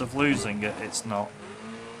chance of losing it. It's not.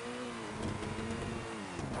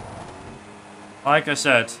 Like I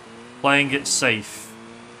said, playing it safe.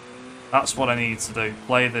 That's what I need to do.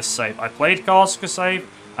 Play this safe. I played Corsica safe,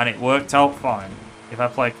 and it worked out fine. If I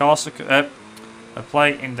play I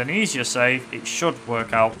play Indonesia safe, it should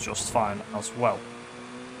work out just fine as well.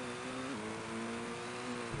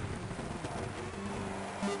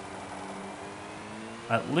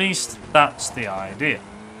 At least that's the idea.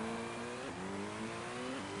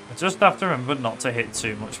 I just have to remember not to hit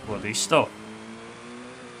too much bloody stuff.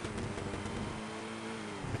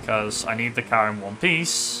 Because I need the car in one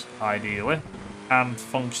piece, ideally, and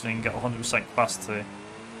functioning at 100% capacity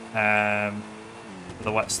for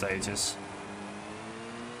the wet stages.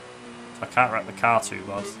 So I can't wreck the car too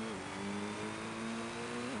bad.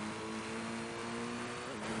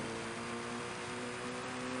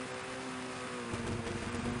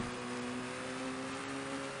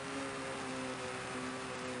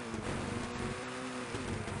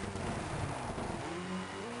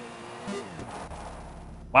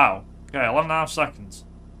 Wow. Okay, 11.5 seconds.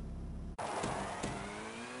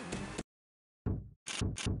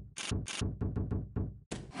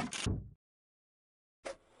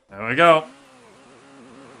 we go.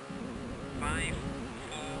 5,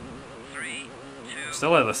 4, 3, 2.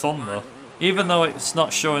 Still hear the thunder. Even though it's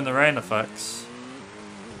not showing the rain effects.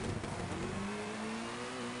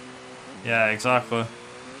 Yeah, exactly.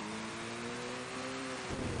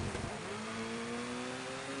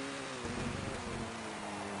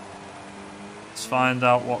 Let's find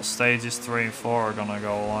out what stages 3 and 4 are gonna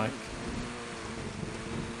go like.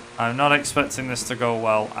 I'm not expecting this to go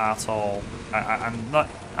well at all. I'm not.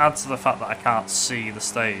 Add to the fact that I can't see the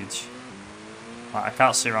stage. Like, I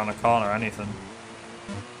can't see around the corner or anything.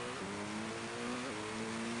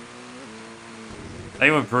 They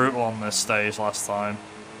were brutal on this stage last time.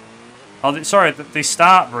 Oh, sorry, they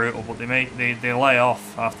start brutal, but they lay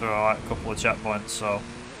off after like a couple of checkpoints. So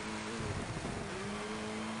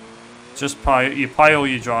just pile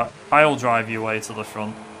drive your way to the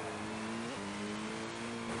front.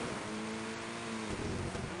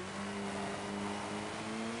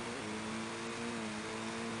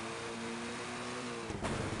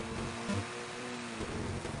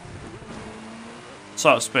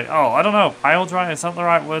 So to speak. Oh, I don't know. Pile drive, is that the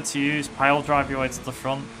right word to use? Pile drive your way to the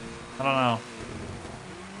front? I don't know.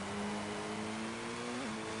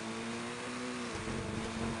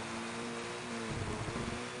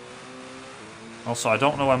 Also, I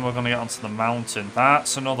don't know when we're going to get onto the mountain.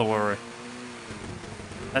 That's another worry.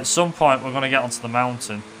 At some point, we're going to get onto the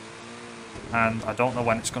mountain. And I don't know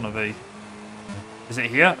when it's going to be. Is it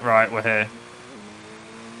here? Right, we're here.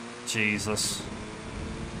 Jesus.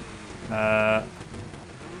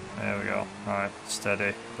 There we go. Alright,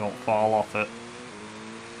 steady. Don't fall off it.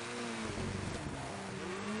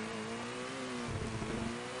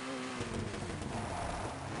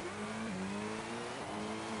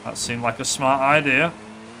 That seemed like a smart idea.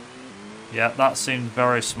 Yeah, that seemed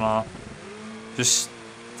very smart. Just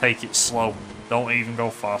take it slow. Don't even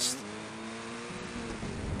go fast.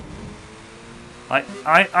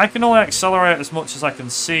 I can only accelerate as much as I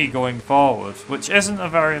can see going forward, which isn't a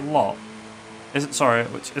very lot.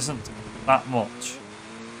 Which isn't that much.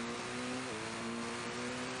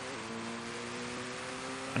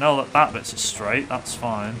 I know that bit's straight, that's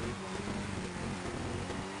fine.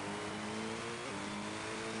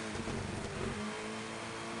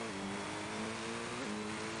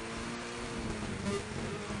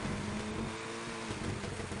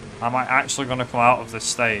 Am I actually going to come out of this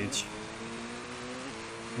stage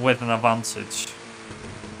with an advantage?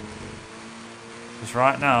 Because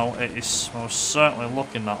right now, it is most certainly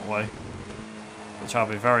looking that way. Which I'll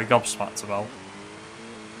be very gobsmacked about.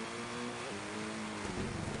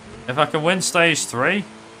 If I can win stage 3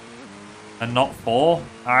 and not 4,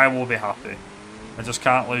 I will be happy. I just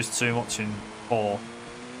can't lose too much in 4.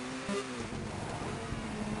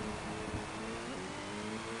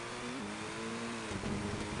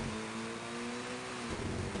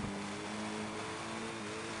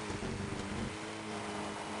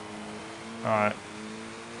 Alright.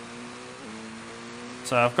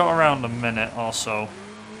 So I've got around a minute or so.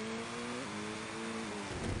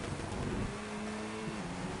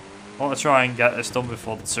 I want to try and get this done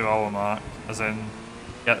before the 2-hour mark, as in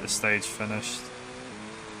get this stage finished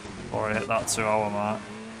before I hit that 2-hour mark.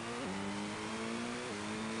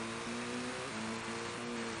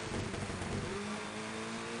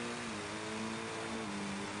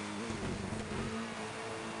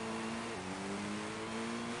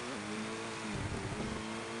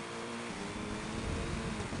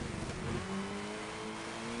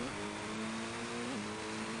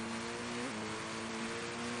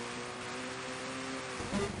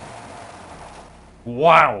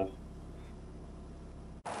 Wow.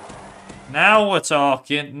 Now we're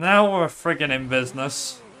talking. Now we're friggin' in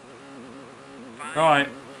business. 5, Right.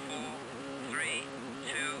 4, 3,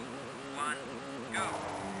 2, 1, go.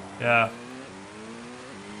 Yeah.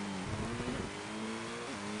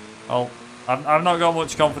 Well, I've not got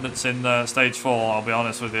much confidence in stage 4, I'll be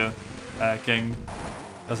honest with you, King.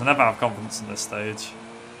 Because I never have confidence in this stage.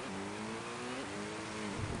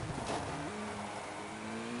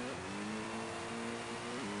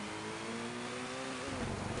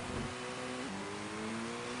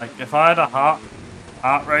 Like, if I had a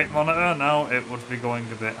heart rate monitor now, it would be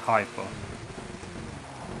going a bit hyper.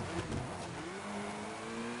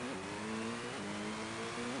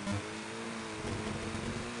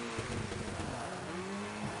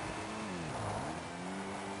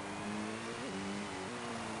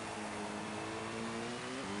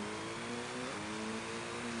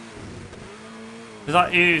 Is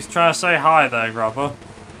that you trying to say hi there, Grabber?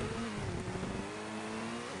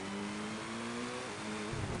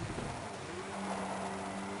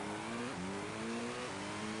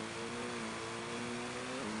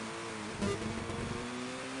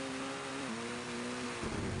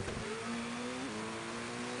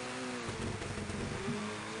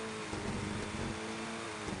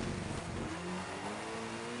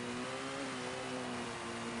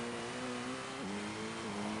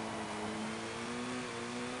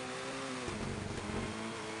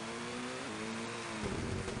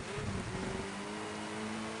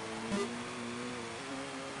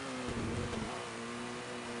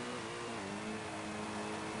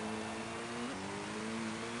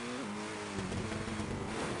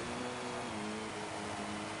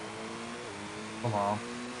 Come on.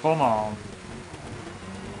 Come on.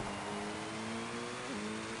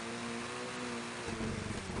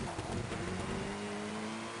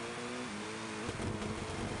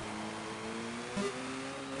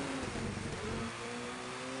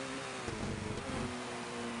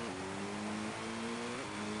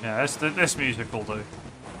 Yeah, this music will do.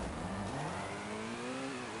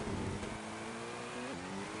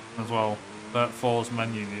 As well. That 4's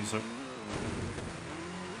menu music.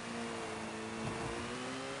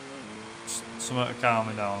 Something to calm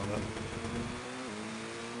me down a bit.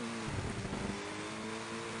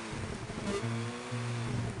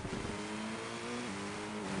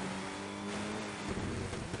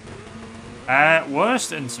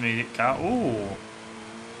 Worst intermediate car. Ooh.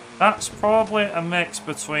 That's probably a mix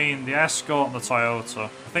between the Escort and the Toyota.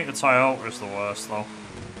 I think the Toyota is the worst though.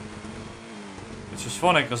 Which is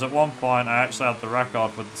funny because at one point I actually had the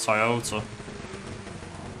record with the Toyota.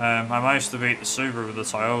 I managed to beat the Subaru with the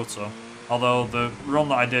Toyota. Although the run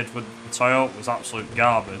that I did with the Toyota was absolute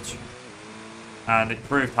garbage. And it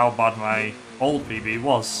proved how bad my old PB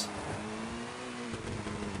was.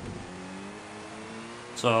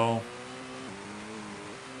 So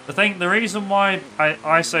I think the reason why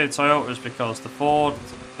I say Toyota is because the Ford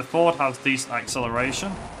has decent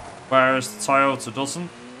acceleration, whereas the Toyota doesn't.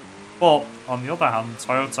 But on the other hand,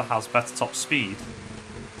 Toyota has better top speed.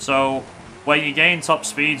 So when you gain top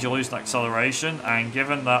speed, you lose the acceleration, and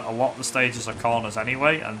given that a lot of the stages are corners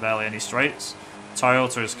anyway and barely any straights,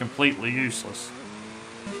 Toyota is completely useless.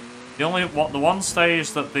 The one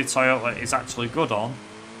stage that the Toyota is actually good on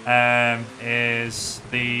is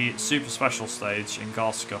the Super Special stage in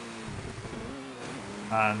Corsica.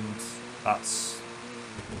 And that's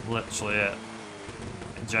literally it.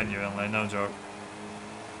 Genuinely, no joke.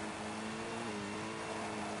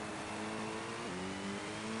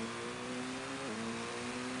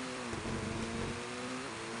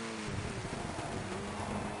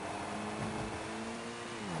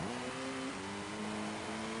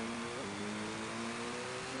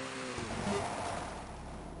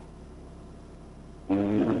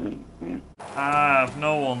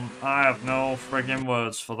 I have no friggin'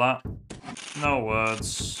 words for that. No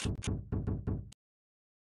words.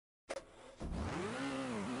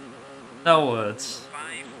 No words.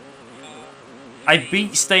 I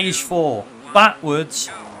beat stage 4. Backwards.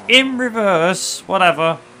 In reverse.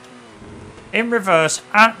 Whatever. In reverse.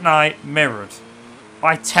 At night. Mirrored.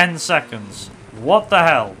 By 10 seconds. What the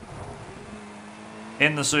hell?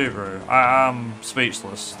 In the Subaru. I am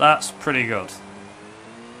speechless. That's pretty good.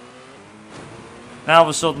 Now all of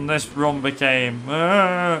a sudden this run became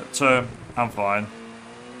I'm fine.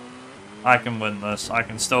 I can win this. I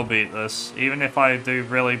can still beat this. Even if I do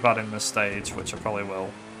really bad in this stage, which I probably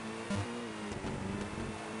will.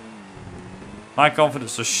 My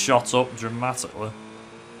confidence has shot up dramatically.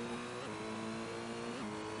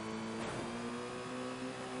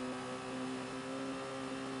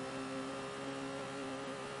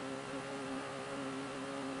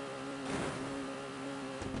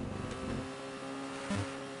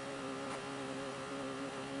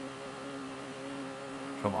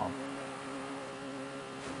 Come on.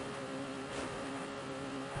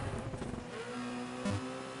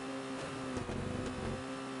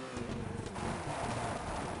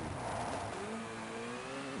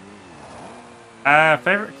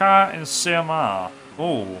 Favorite car in CMR?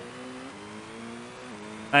 Ooh.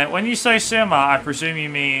 When you say CMR, I presume you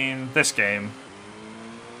mean this game.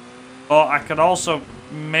 But I could also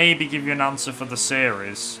maybe give you an answer for the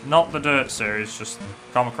series. Not the Dirt series, just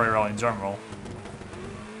Colin McRae Rally in general.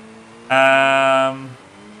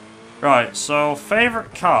 Right, so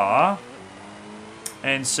favourite car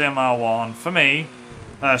in CMR1 for me,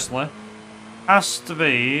 personally, has to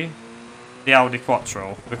be the Audi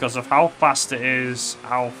Quattro because of how fast it is,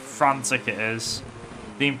 how frantic it is.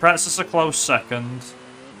 The Impreza's a close second,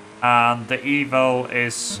 and the Evo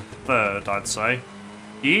is third, I'd say.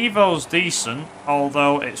 The Evo's decent,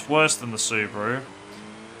 although it's worse than the Subaru.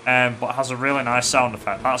 But has a really nice sound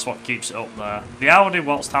effect. That's what keeps it up there. The Audi,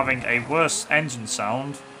 whilst having a worse engine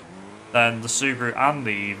sound than the Subaru and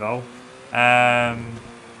the Evo,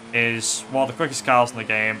 is one of the quickest cars in the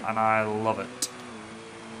game, and I love it.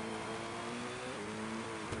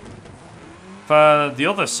 For the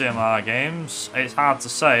other CMR games, it's hard to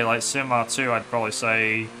say. Like CMR 2, I'd probably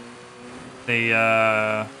say the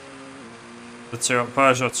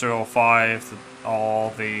Peugeot 205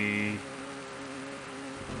 or the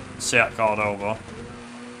Seat Cordoba,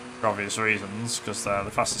 for obvious reasons, because they're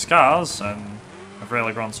the fastest cars and I've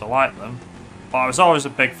really grown to like them. But I was always a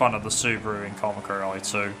big fan of the Subaru in Colin McRae Rally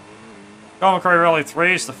 2. Colin McRae Rally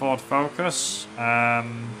 3 is the Ford Focus.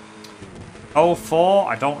 04,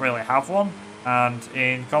 I don't really have one. And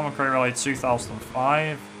in Colin McRae Rally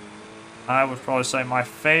 2005, I would probably say my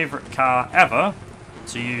favourite car ever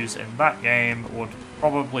to use in that game would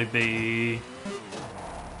probably be...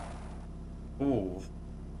 Ooh.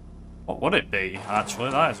 What would it be,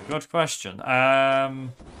 actually? That is a good question.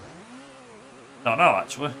 Don't know,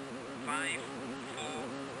 actually. 5, 4,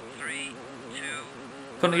 3, 2.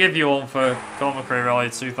 Couldn't give you one for Colin McRae Rally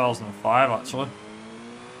 2005, actually.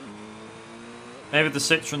 Maybe the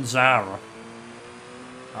Citroen Zara.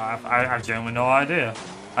 I have genuinely no idea.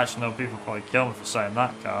 Actually, no, people probably kill me for saying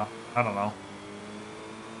that car. I don't know.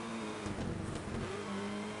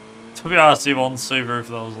 WRC1 Subaru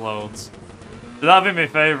for those loads. Would that be my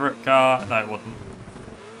favourite car? No, it wouldn't.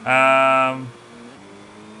 I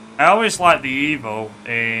always like the Evo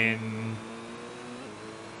in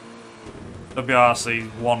WRC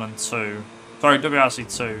 1 and 2. Sorry,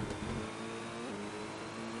 WRC 2.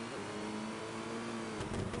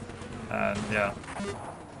 And yeah.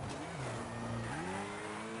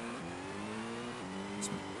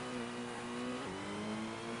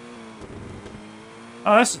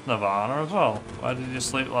 Oh, this is Nirvana as well. Where did you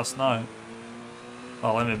sleep last night?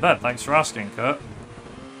 Well, in my bed. Thanks for asking, Kurt.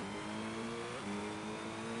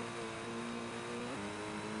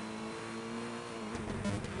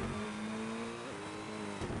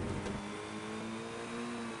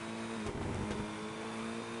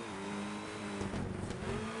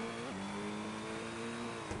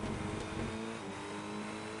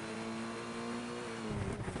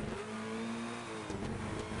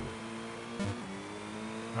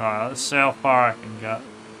 Alright, let's see how far I can get.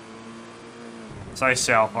 Say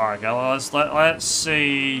see how far I get. Let's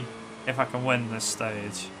see if I can win this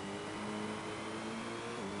stage.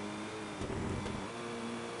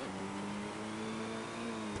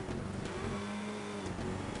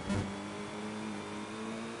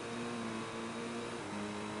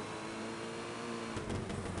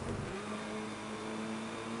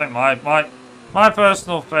 I think my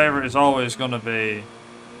personal favourite is always going to be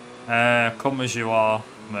Come As You Are,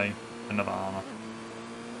 me, in Nirvana.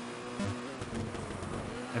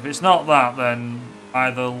 If it's not that, then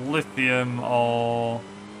either Lithium or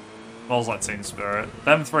Smells Like Teen Spirit.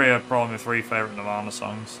 Them three are probably my three favourite Nirvana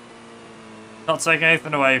songs. Not taking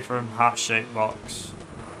anything away from Heart Shaped Box.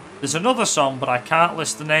 There's another song, but I can't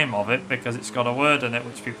list the name of it because it's got a word in it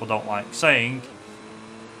which people don't like saying.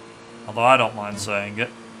 Although I don't mind saying it.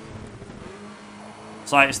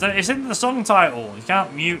 It's like, it's in the song title. You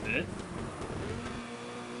can't mute it.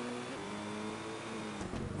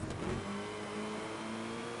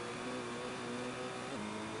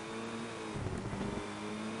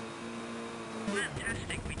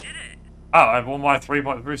 Fantastic, we did it. Oh, I've won by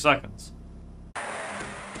 3.3 seconds.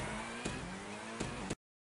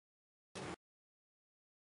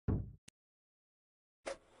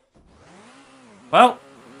 Well,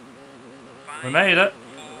 we made it.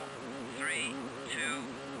 4, 3, 2,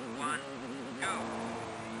 1, go.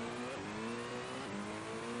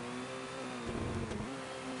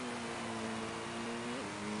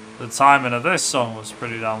 The timing of this song was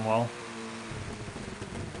pretty damn well.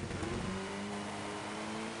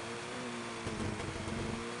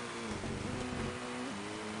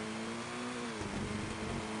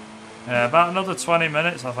 Yeah, about another 20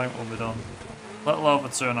 minutes I think we'll be done. A little over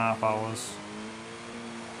 2.5 hours.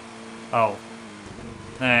 Oh.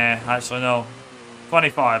 Nah, actually no.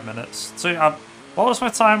 25 minutes. What was my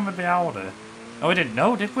time with the Audi? Oh, we didn't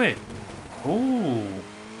know, did we? Ooh.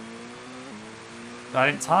 I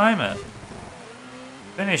didn't time it.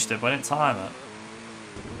 Finished it, but I didn't time it.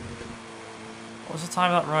 What was the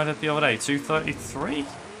time of that ride the other day? 2:33?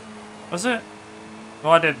 Was it? No,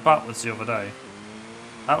 I did backwards the other day.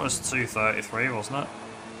 That was 2:33, wasn't it?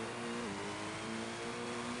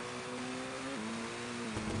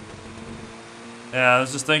 Yeah, I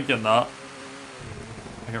was just thinking that.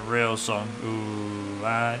 Like a real song. Ooh,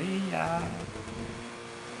 ah.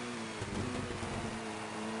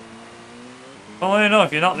 Funnily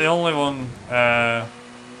enough, you're not the only one,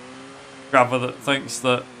 grabber that thinks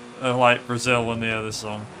that I like Brazil when they hear this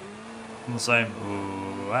song. I'm the same.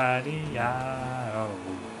 Ooh, ah, oh.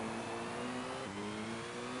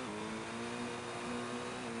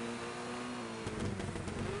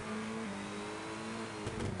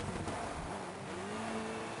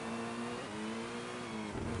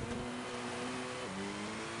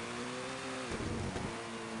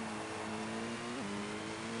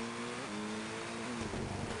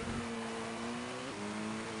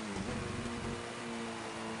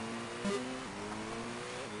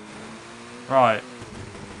 Right.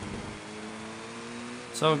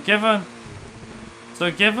 So given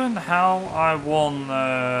how I won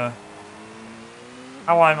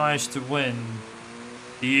how I managed to win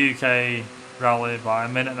the UK rally by a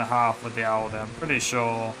minute and a half with the Audi. I'm pretty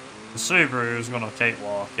sure the Subaru is going to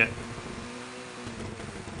cakewalk it.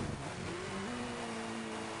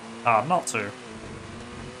 Ah, not to.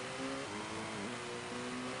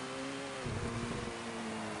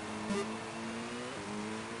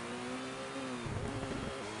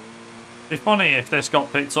 It'd be funny if this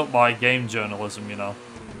got picked up by game journalism, you know.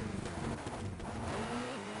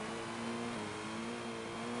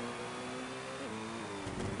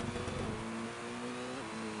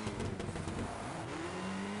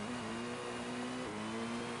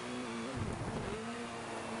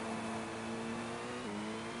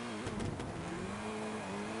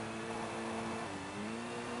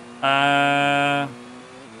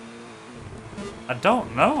 I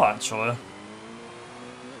don't know actually.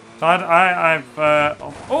 I've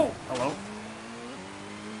oh, hello.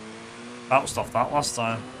 Bounced off that last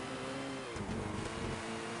time.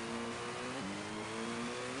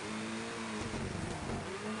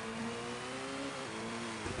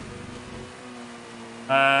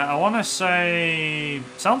 I want to say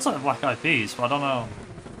sounds like Black Eyed Peas, but I don't know.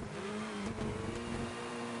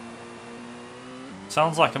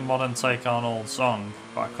 Sounds like a modern take on an old song,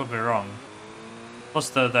 but I could be wrong. Plus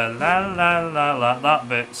the la la la la, that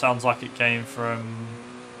bit sounds like it came from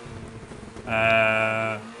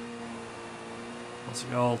what's it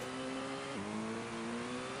called?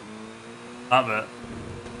 That bit.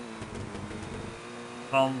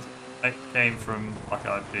 Sounds it came from Black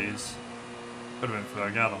Eyed Peas. Could have been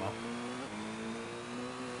Fergie, I don't know.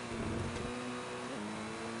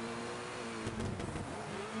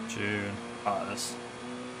 Tune. Ah, this.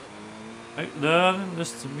 I love and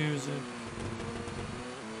listen to music.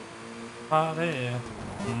 Party.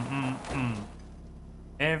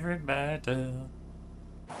 Everybody.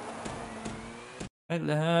 I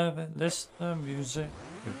love and listen to music.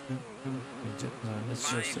 It's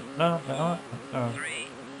just no. 3,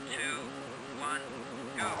 2, 1,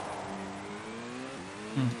 go.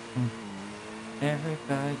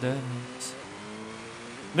 Everybody does.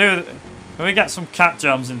 Dude, can we get some cat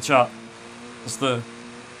jams in chat? That's the.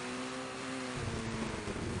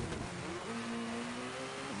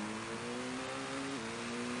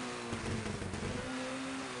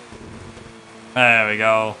 There we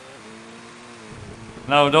go.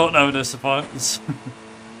 No, don't know disappointments.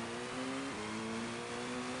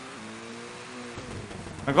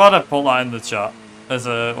 I'm glad I put that in the chat as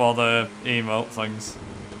a the emote things.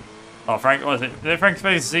 Oh, Frank, what is it? Is it Frank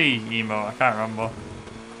Space Z emote? I can't remember.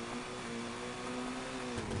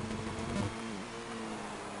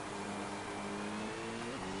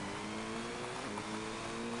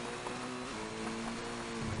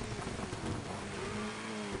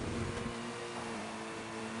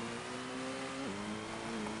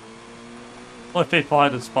 Only people I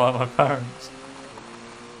despite my parents.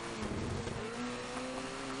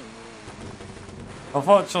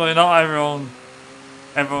 Unfortunately, not everyone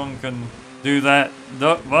can do that,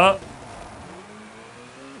 but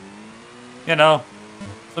you know,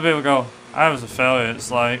 some people go, I was a failure. It's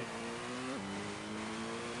like,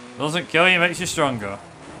 doesn't kill you, makes you stronger.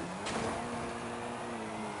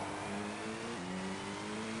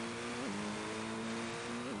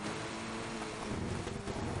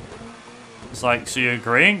 It's like, so you're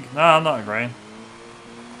agreeing? No, I'm not agreeing.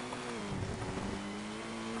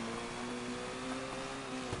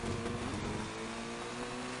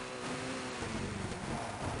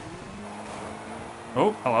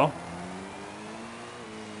 Oh, hello.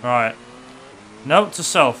 Right. Note to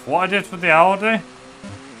self, what I did with the Audi,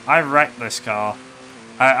 I wrecked this car.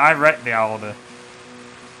 I wrecked the Audi.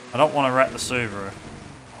 I don't want to wreck the Subaru.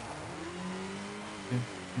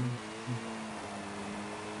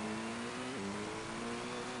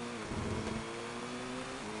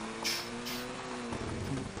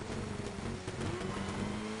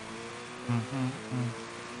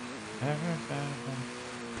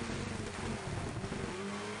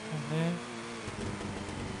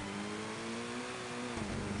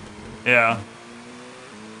 Yeah.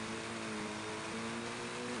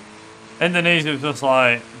 Indonesia was just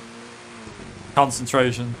like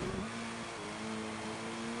concentration.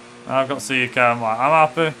 I've got to see your car. I'm like, I'm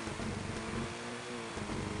happy.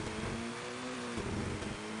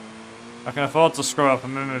 I can afford to screw up.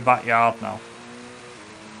 I'm in my backyard now.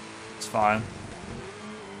 It's fine.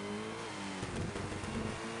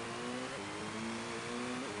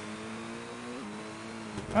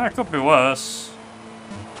 It could be worse.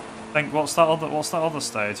 I think what's that other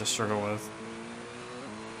stage I struggle with?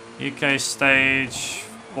 UK stage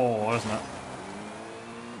 4, isn't it?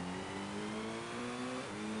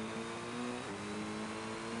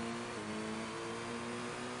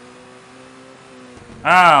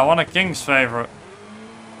 Ah, one of King's favourite.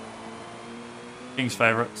 King's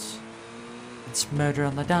favourites. It's murder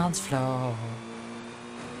on the dance floor.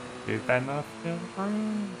 You better feel the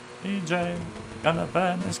groove, DJ. Gonna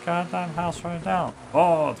burn this goddamn house right down.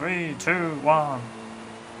 4, 3, 2, 1.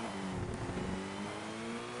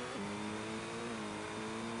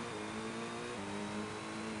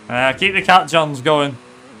 Keep the cat Johns going.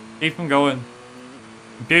 Keep them going.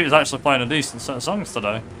 Computer's actually playing a decent set of songs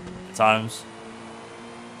today. At times.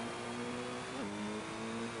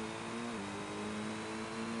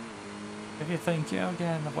 If you think you're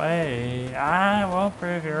getting away, I won't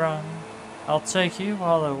prove you wrong. I'll take you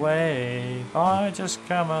all the way. Boy, just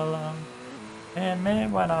come along. Admit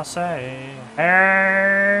when I say,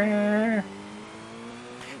 hey,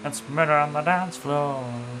 it's murder on the dance floor.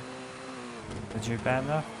 Did you bend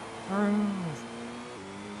the groove?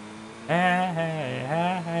 Hey, hey,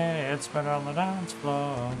 hey, hey, it's murder on the dance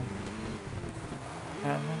floor.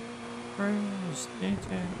 And the grooves need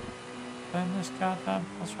to bend this goddamn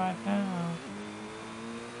house right now.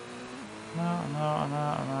 No.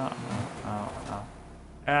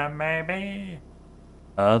 And maybe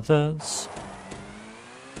others.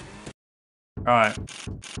 Right.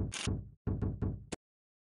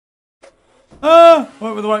 Ah!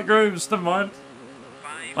 Went with the white grooves, never mind.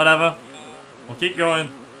 Whatever. We'll keep going.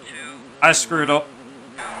 I screwed up.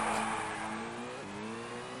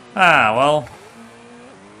 Ah, well.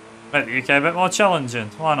 Make the UK a bit more challenging.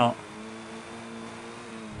 Why not?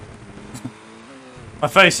 My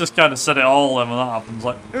face just kind of said it all then when that happens.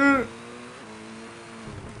 Like,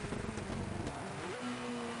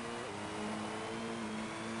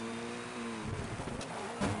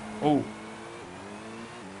 oh.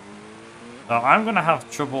 So I'm gonna have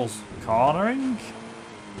troubles cornering.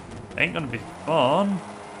 Ain't gonna be fun.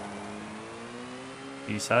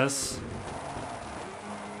 He says.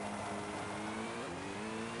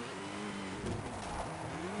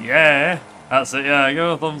 Yeah, that's it. Yeah, give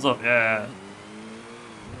a thumbs up. Yeah.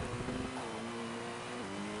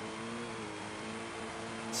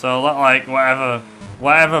 So that, like,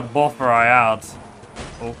 whatever buffer I had.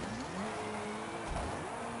 Oh.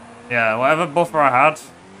 Yeah, whatever buffer I had,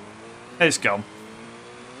 it's gone.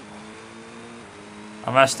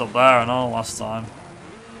 I messed up there and all last time.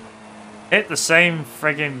 Hit the same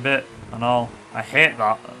frigging bit and all. I hate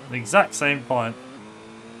that. The exact same point.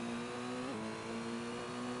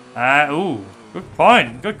 Ooh, good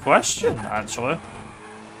point. Good question, actually.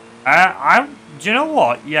 Do you know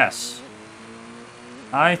what? Yes.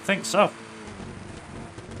 I think so.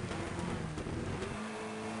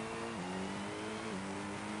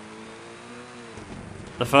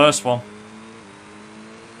 The first one.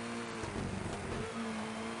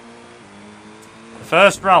 The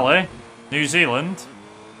first rally, New Zealand.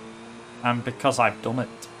 And because I've done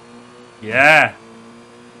it. Yeah.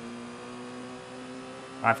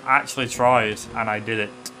 I've actually tried and I did it.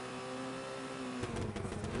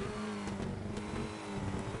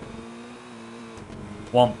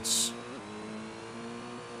 Once.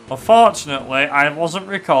 Unfortunately, I wasn't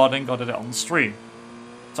recording, I did it on stream.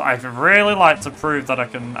 So I'd really like to prove that I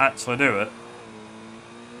can actually do it.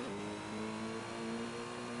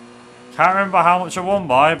 Can't remember how much I won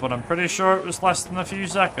by, but I'm pretty sure it was less than a few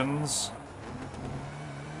seconds.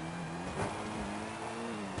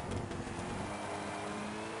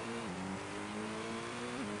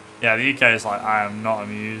 Yeah, the UK is like, I am not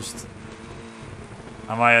amused.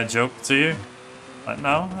 Am I a joke to you? Like,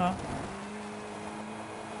 no.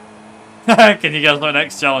 Can you guys know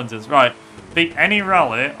next challenges? Right. Beat any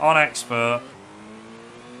rally on expert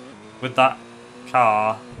with that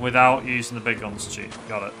car without using the big guns cheat.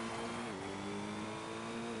 Got it.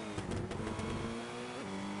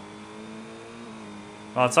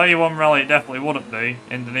 Well, I'll tell you one rally it definitely wouldn't be.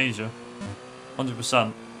 Indonesia.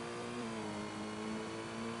 100%.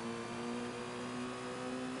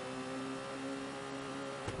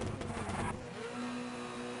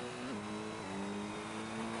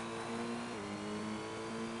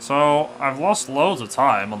 So, I've lost loads of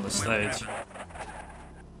time on this stage.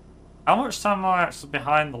 How much time am I actually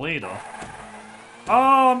behind the leader?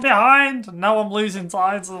 Oh, I'm behind! Now I'm losing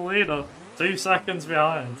time to the leader. 2 seconds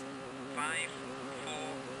behind. 5, 4,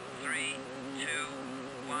 3, 2,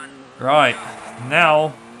 1. Right,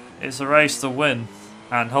 now it's a race to win.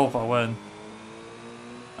 And hope I win.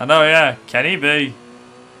 I know, yeah, Kenny B.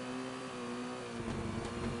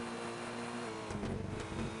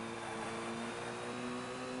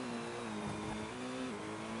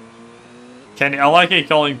 Kenny, I like it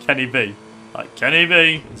calling him Kenny B. Like, Kenny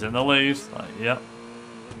B is in the lead. Like, yep.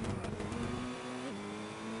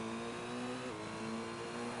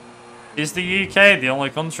 Is the UK the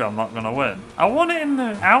only country I'm not going to win? I won it in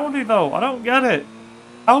the Audi though. I don't get it.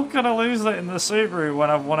 How can I lose it in the Subaru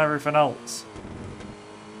when I've won everything else?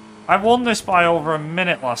 I won this by over a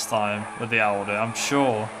minute last time with the Audi, I'm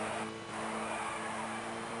sure.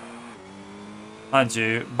 Mind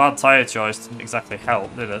you, bad tyre choice didn't exactly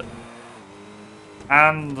help, did it?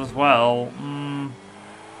 And as well,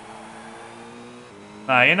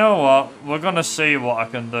 nah, you know what? We're gonna see what I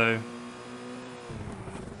can do.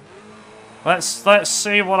 Let's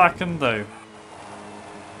see what I can do.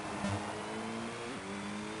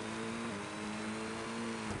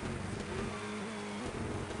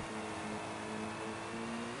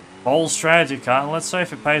 Bold strategy, Cat. Let's see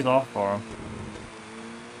if it pays off for him.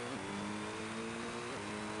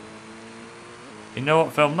 You know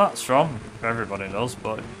what film that's from? Everybody does,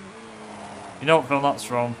 but you know what film that's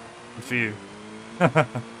from? A few.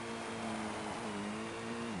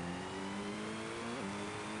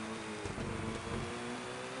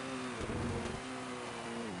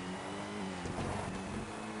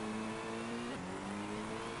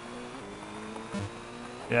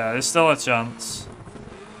 Yeah, there's still a chance.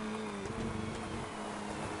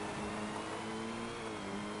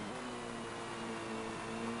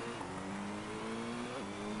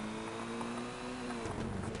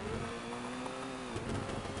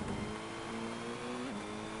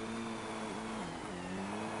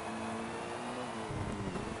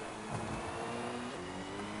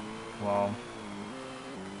 Wow.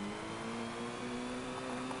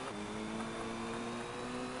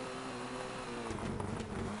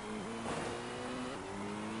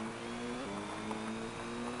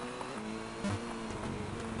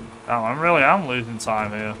 Damn, I am losing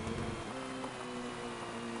time here.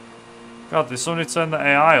 God, did somebody turn the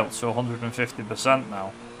AI up to 150%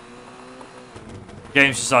 now?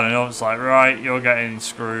 Game's just starting up, it's like, right, you're getting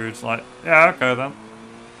screwed. Like, yeah, okay then.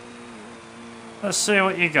 Let's see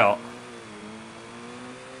what you got.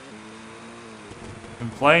 Been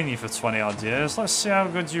playing you for 20 odd years. Let's see how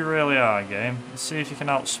good you really are, game. Let's see if you can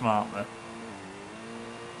outsmart me.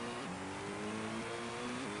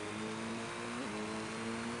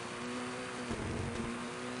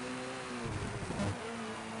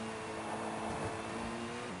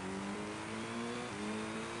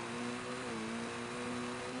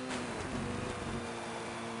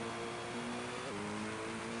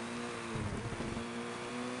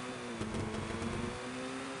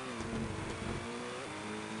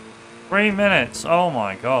 Three minutes. Oh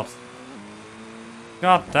my god.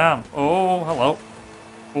 God damn. Oh, hello.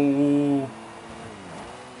 Oh.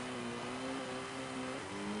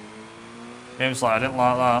 Game's like, I didn't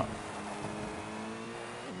like that.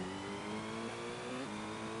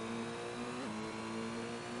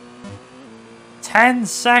 "10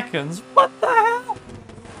 seconds? What the hell?"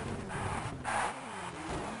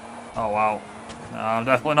 Oh wow. No, I'm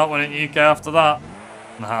definitely not winning UK after that.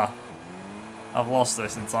 Nah. I've lost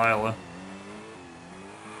this entirely.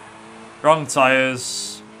 Wrong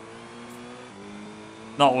tyres.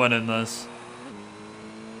 Not winning this.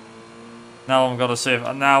 Now I'm gonna see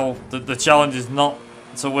if now the challenge is not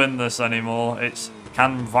to win this anymore. It's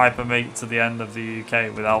can Viper make it to the end of the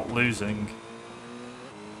UK without losing.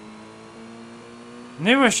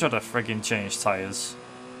 Knew I should have friggin' changed tyres.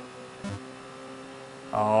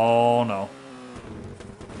 Oh no.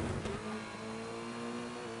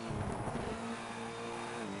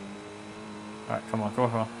 Alright, come on, come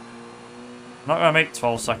on. I'm not gonna make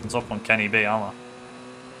 12 seconds up on Kenny B, am I?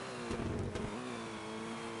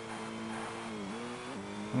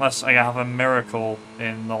 Unless I have a miracle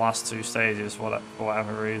in the last two stages, for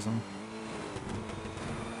whatever reason.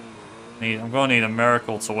 I'm gonna need a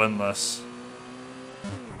miracle to win this.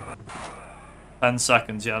 10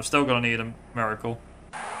 seconds, yeah, I'm still gonna need a miracle.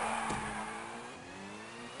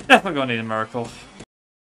 Definitely gonna need a miracle.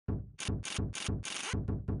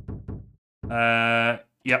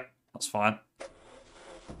 Yep, that's fine.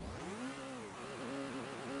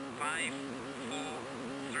 5, 4,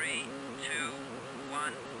 3, 2,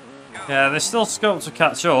 1, go. Yeah, there's still scope to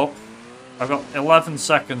catch up. I've got 11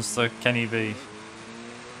 seconds to Kenny B.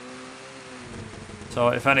 So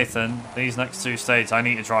if anything, these next two stages I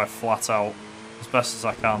need to drive flat out as best as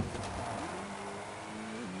I can.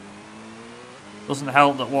 Doesn't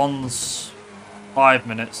help that one's 5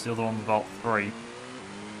 minutes, the other one's about 3.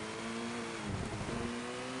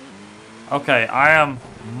 Okay, I am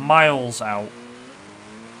miles out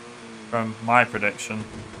from my prediction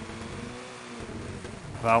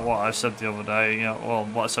about what I said the other day. You know, well,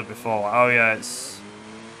 what I said before. Like, oh yeah, it's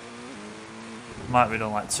might be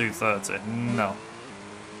done like 2:30. No,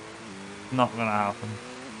 not gonna happen.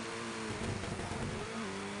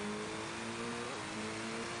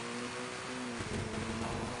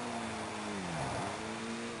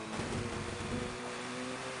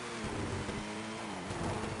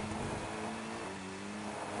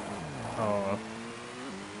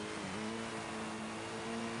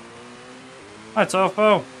 Hi,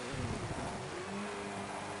 Tofu.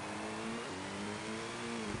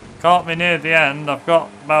 Caught me near the end. I've got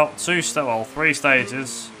about 3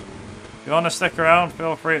 stages. If you want to stick around,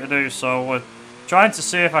 feel free to do so. We're trying to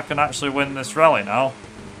see if I can actually win this rally now.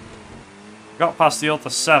 Got past the other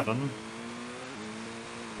 7.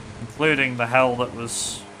 Including the hell that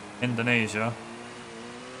was Indonesia.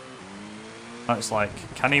 It's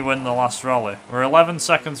like, can he win the last rally? We're 11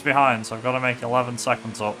 seconds behind, so I've got to make 11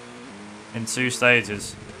 seconds up in 2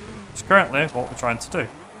 stages. It's currently what we're trying to do.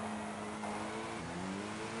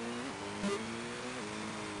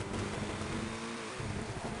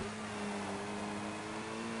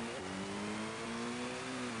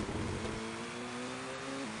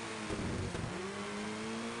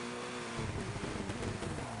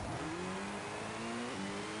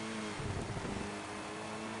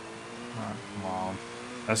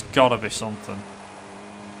 There's gotta be something.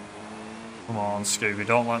 Come on, Scooby,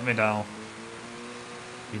 don't let me down.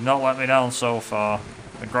 You've not let me down so far.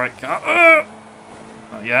 A great car.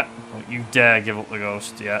 Not yet. Don't you dare give up the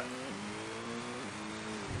ghost yet.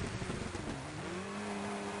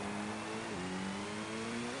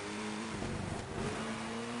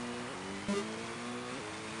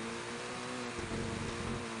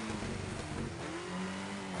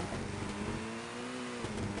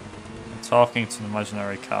 Talking to an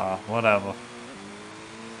imaginary car, whatever.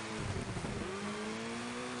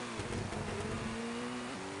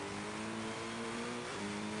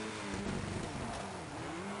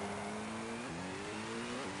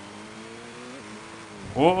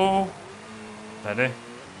 Whoa! Steady.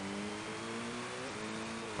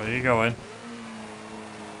 Where are you going?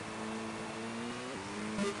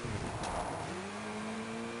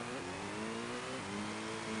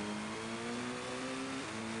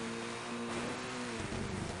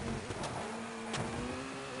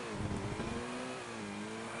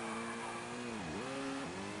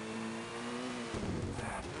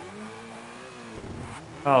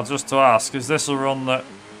 Well, just to ask, is this a run that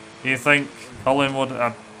you think Colin would...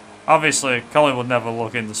 obviously, Colin would never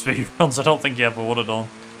look into speed runs. I don't think he ever would have done.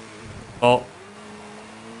 But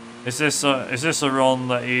is this a run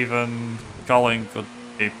that even Colin could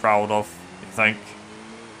be proud of, you think?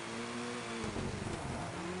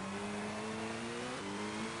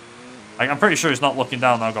 Like, I'm pretty sure he's not looking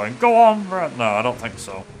down now going, go on, bro. No, I don't think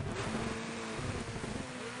so.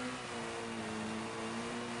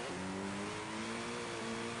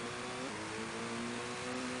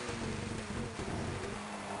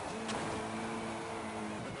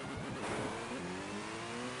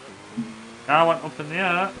 I went up in the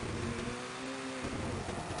air.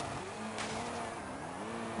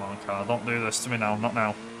 Come on, car, don't do this to me now, not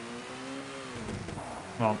now.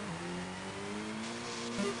 Come on.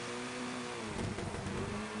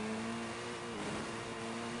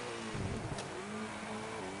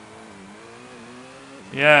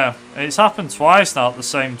 Yeah, it's happened twice now at the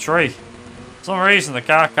same tree. For some reason the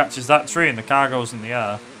car catches that tree and the car goes in the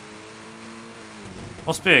air.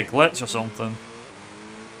 Must be a glitch or something.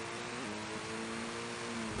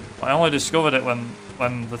 I only discovered it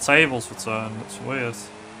when the tables were turned. It's weird.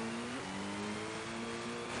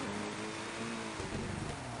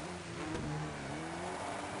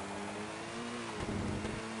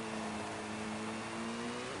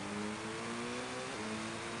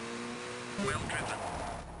 Well driven.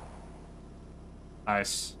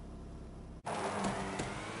 Nice.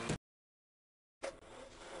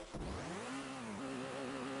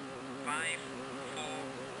 Five, four,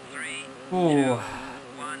 three, Ooh.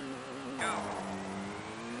 1, go.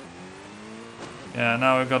 Yeah,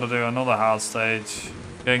 now we've got to do another hard stage.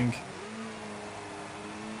 King.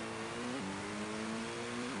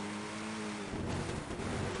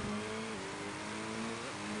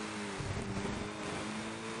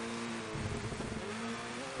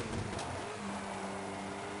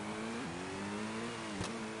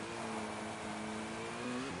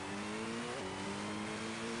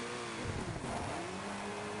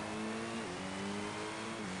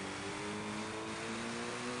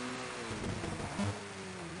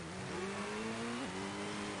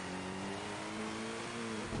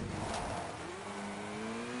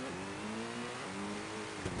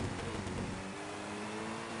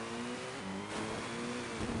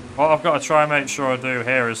 What I've got to try and make sure I do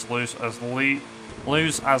here is lose as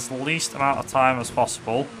least amount of time as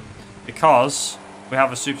possible, because we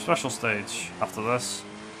have a super special stage after this,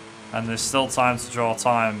 and there's still time to draw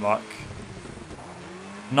time back.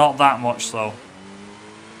 Not that much though.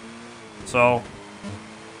 So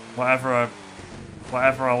whatever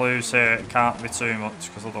I lose here, it can't be too much,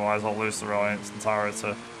 because otherwise I'll lose the rally in its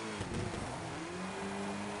entirety.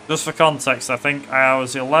 Just for context, I think I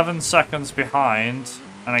was 11 seconds behind,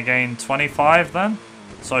 and I gained 25 then.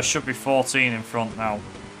 So I should be 14 in front now.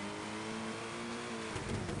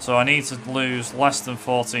 So I need to lose less than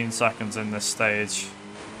 14 seconds in this stage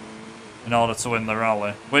in order to win the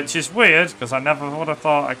rally. Which is weird, because I never would have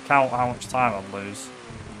thought I'd count how much time I'd lose.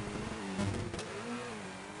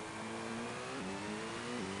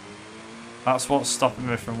 That's what's stopping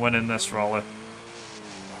me from winning this rally.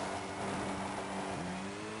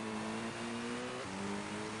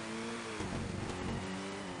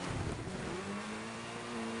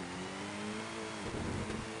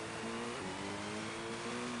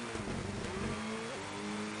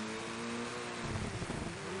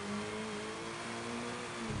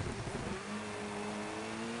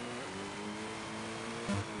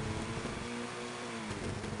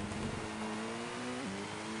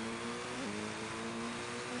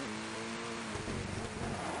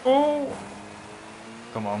 Oh!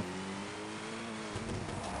 Come on.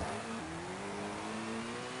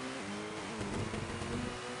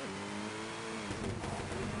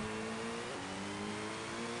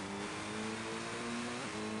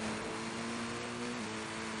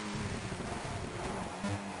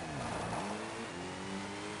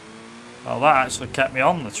 Well, that actually kept me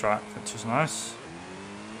on the track, which is nice.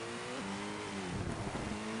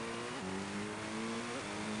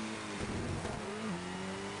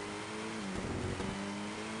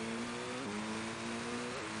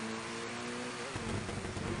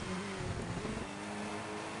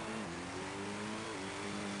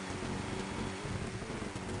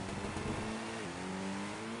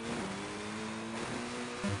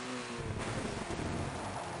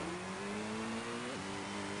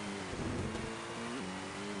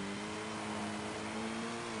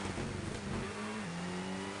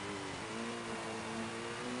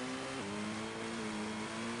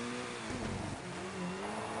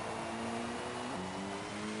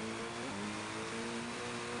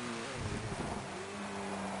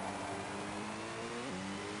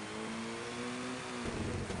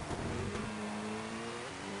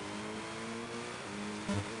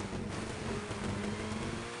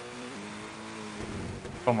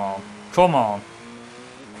 Come on. Come on.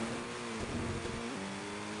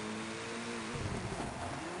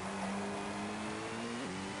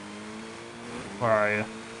 Where are you?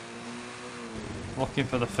 Looking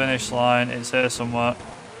for the finish line. It's here somewhere.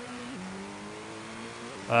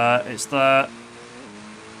 It's there.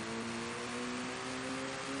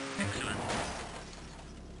 Excellent.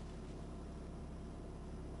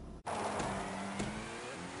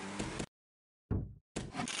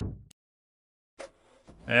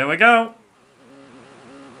 Here we go.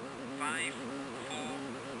 5, 4,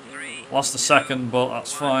 3. Lost a second, but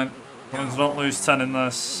that's fine. As long as I don't lose 10 in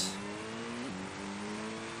this.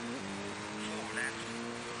 4 left.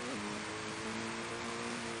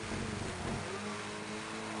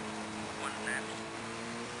 1 left.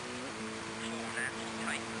 4 left.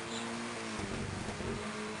 Tightens.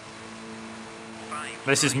 5.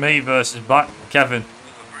 This is me versus Kevin.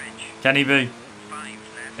 Over bridge. Kenny B. 5 left.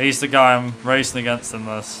 He's the guy I'm racing against in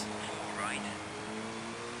this. 4 right.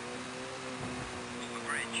 Over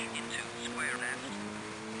bridge into square left.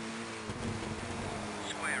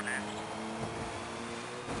 Square left.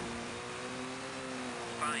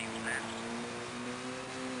 5 left.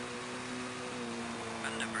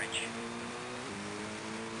 Under bridge.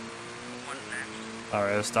 1 left. There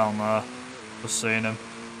he is down there. Just seeing him.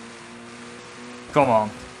 Come on. Long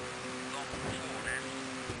 4 left.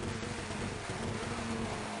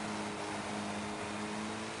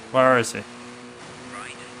 Where is he?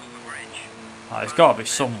 Right over bridge. Ah, he's got to be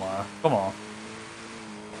somewhere. Come on.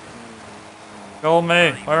 Go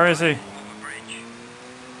me. Where is he? Over bridge.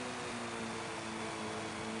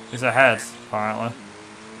 He's ahead, apparently.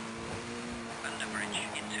 Under bridge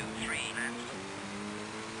into 3 left.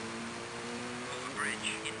 Over bridge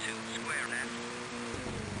into square left.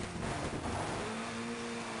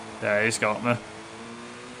 Yeah, he's got me.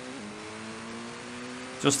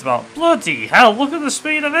 Just about. Bloody hell, look at the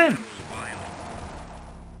speed of him! Wild.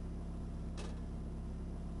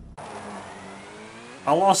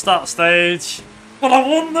 I lost that stage, but I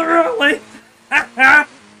won the rally!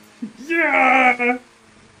 Yeah!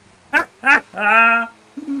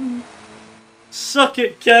 Suck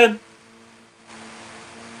it, Ken!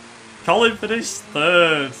 Colin finished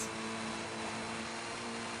third.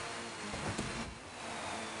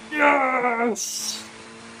 Yes!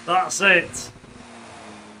 That's it.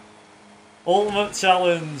 Ultimate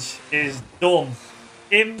Challenge is done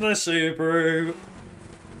in the Subaru.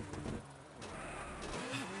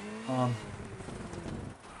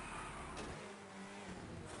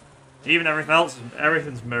 Even everything else,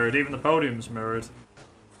 everything's mirrored. Even the podium's mirrored.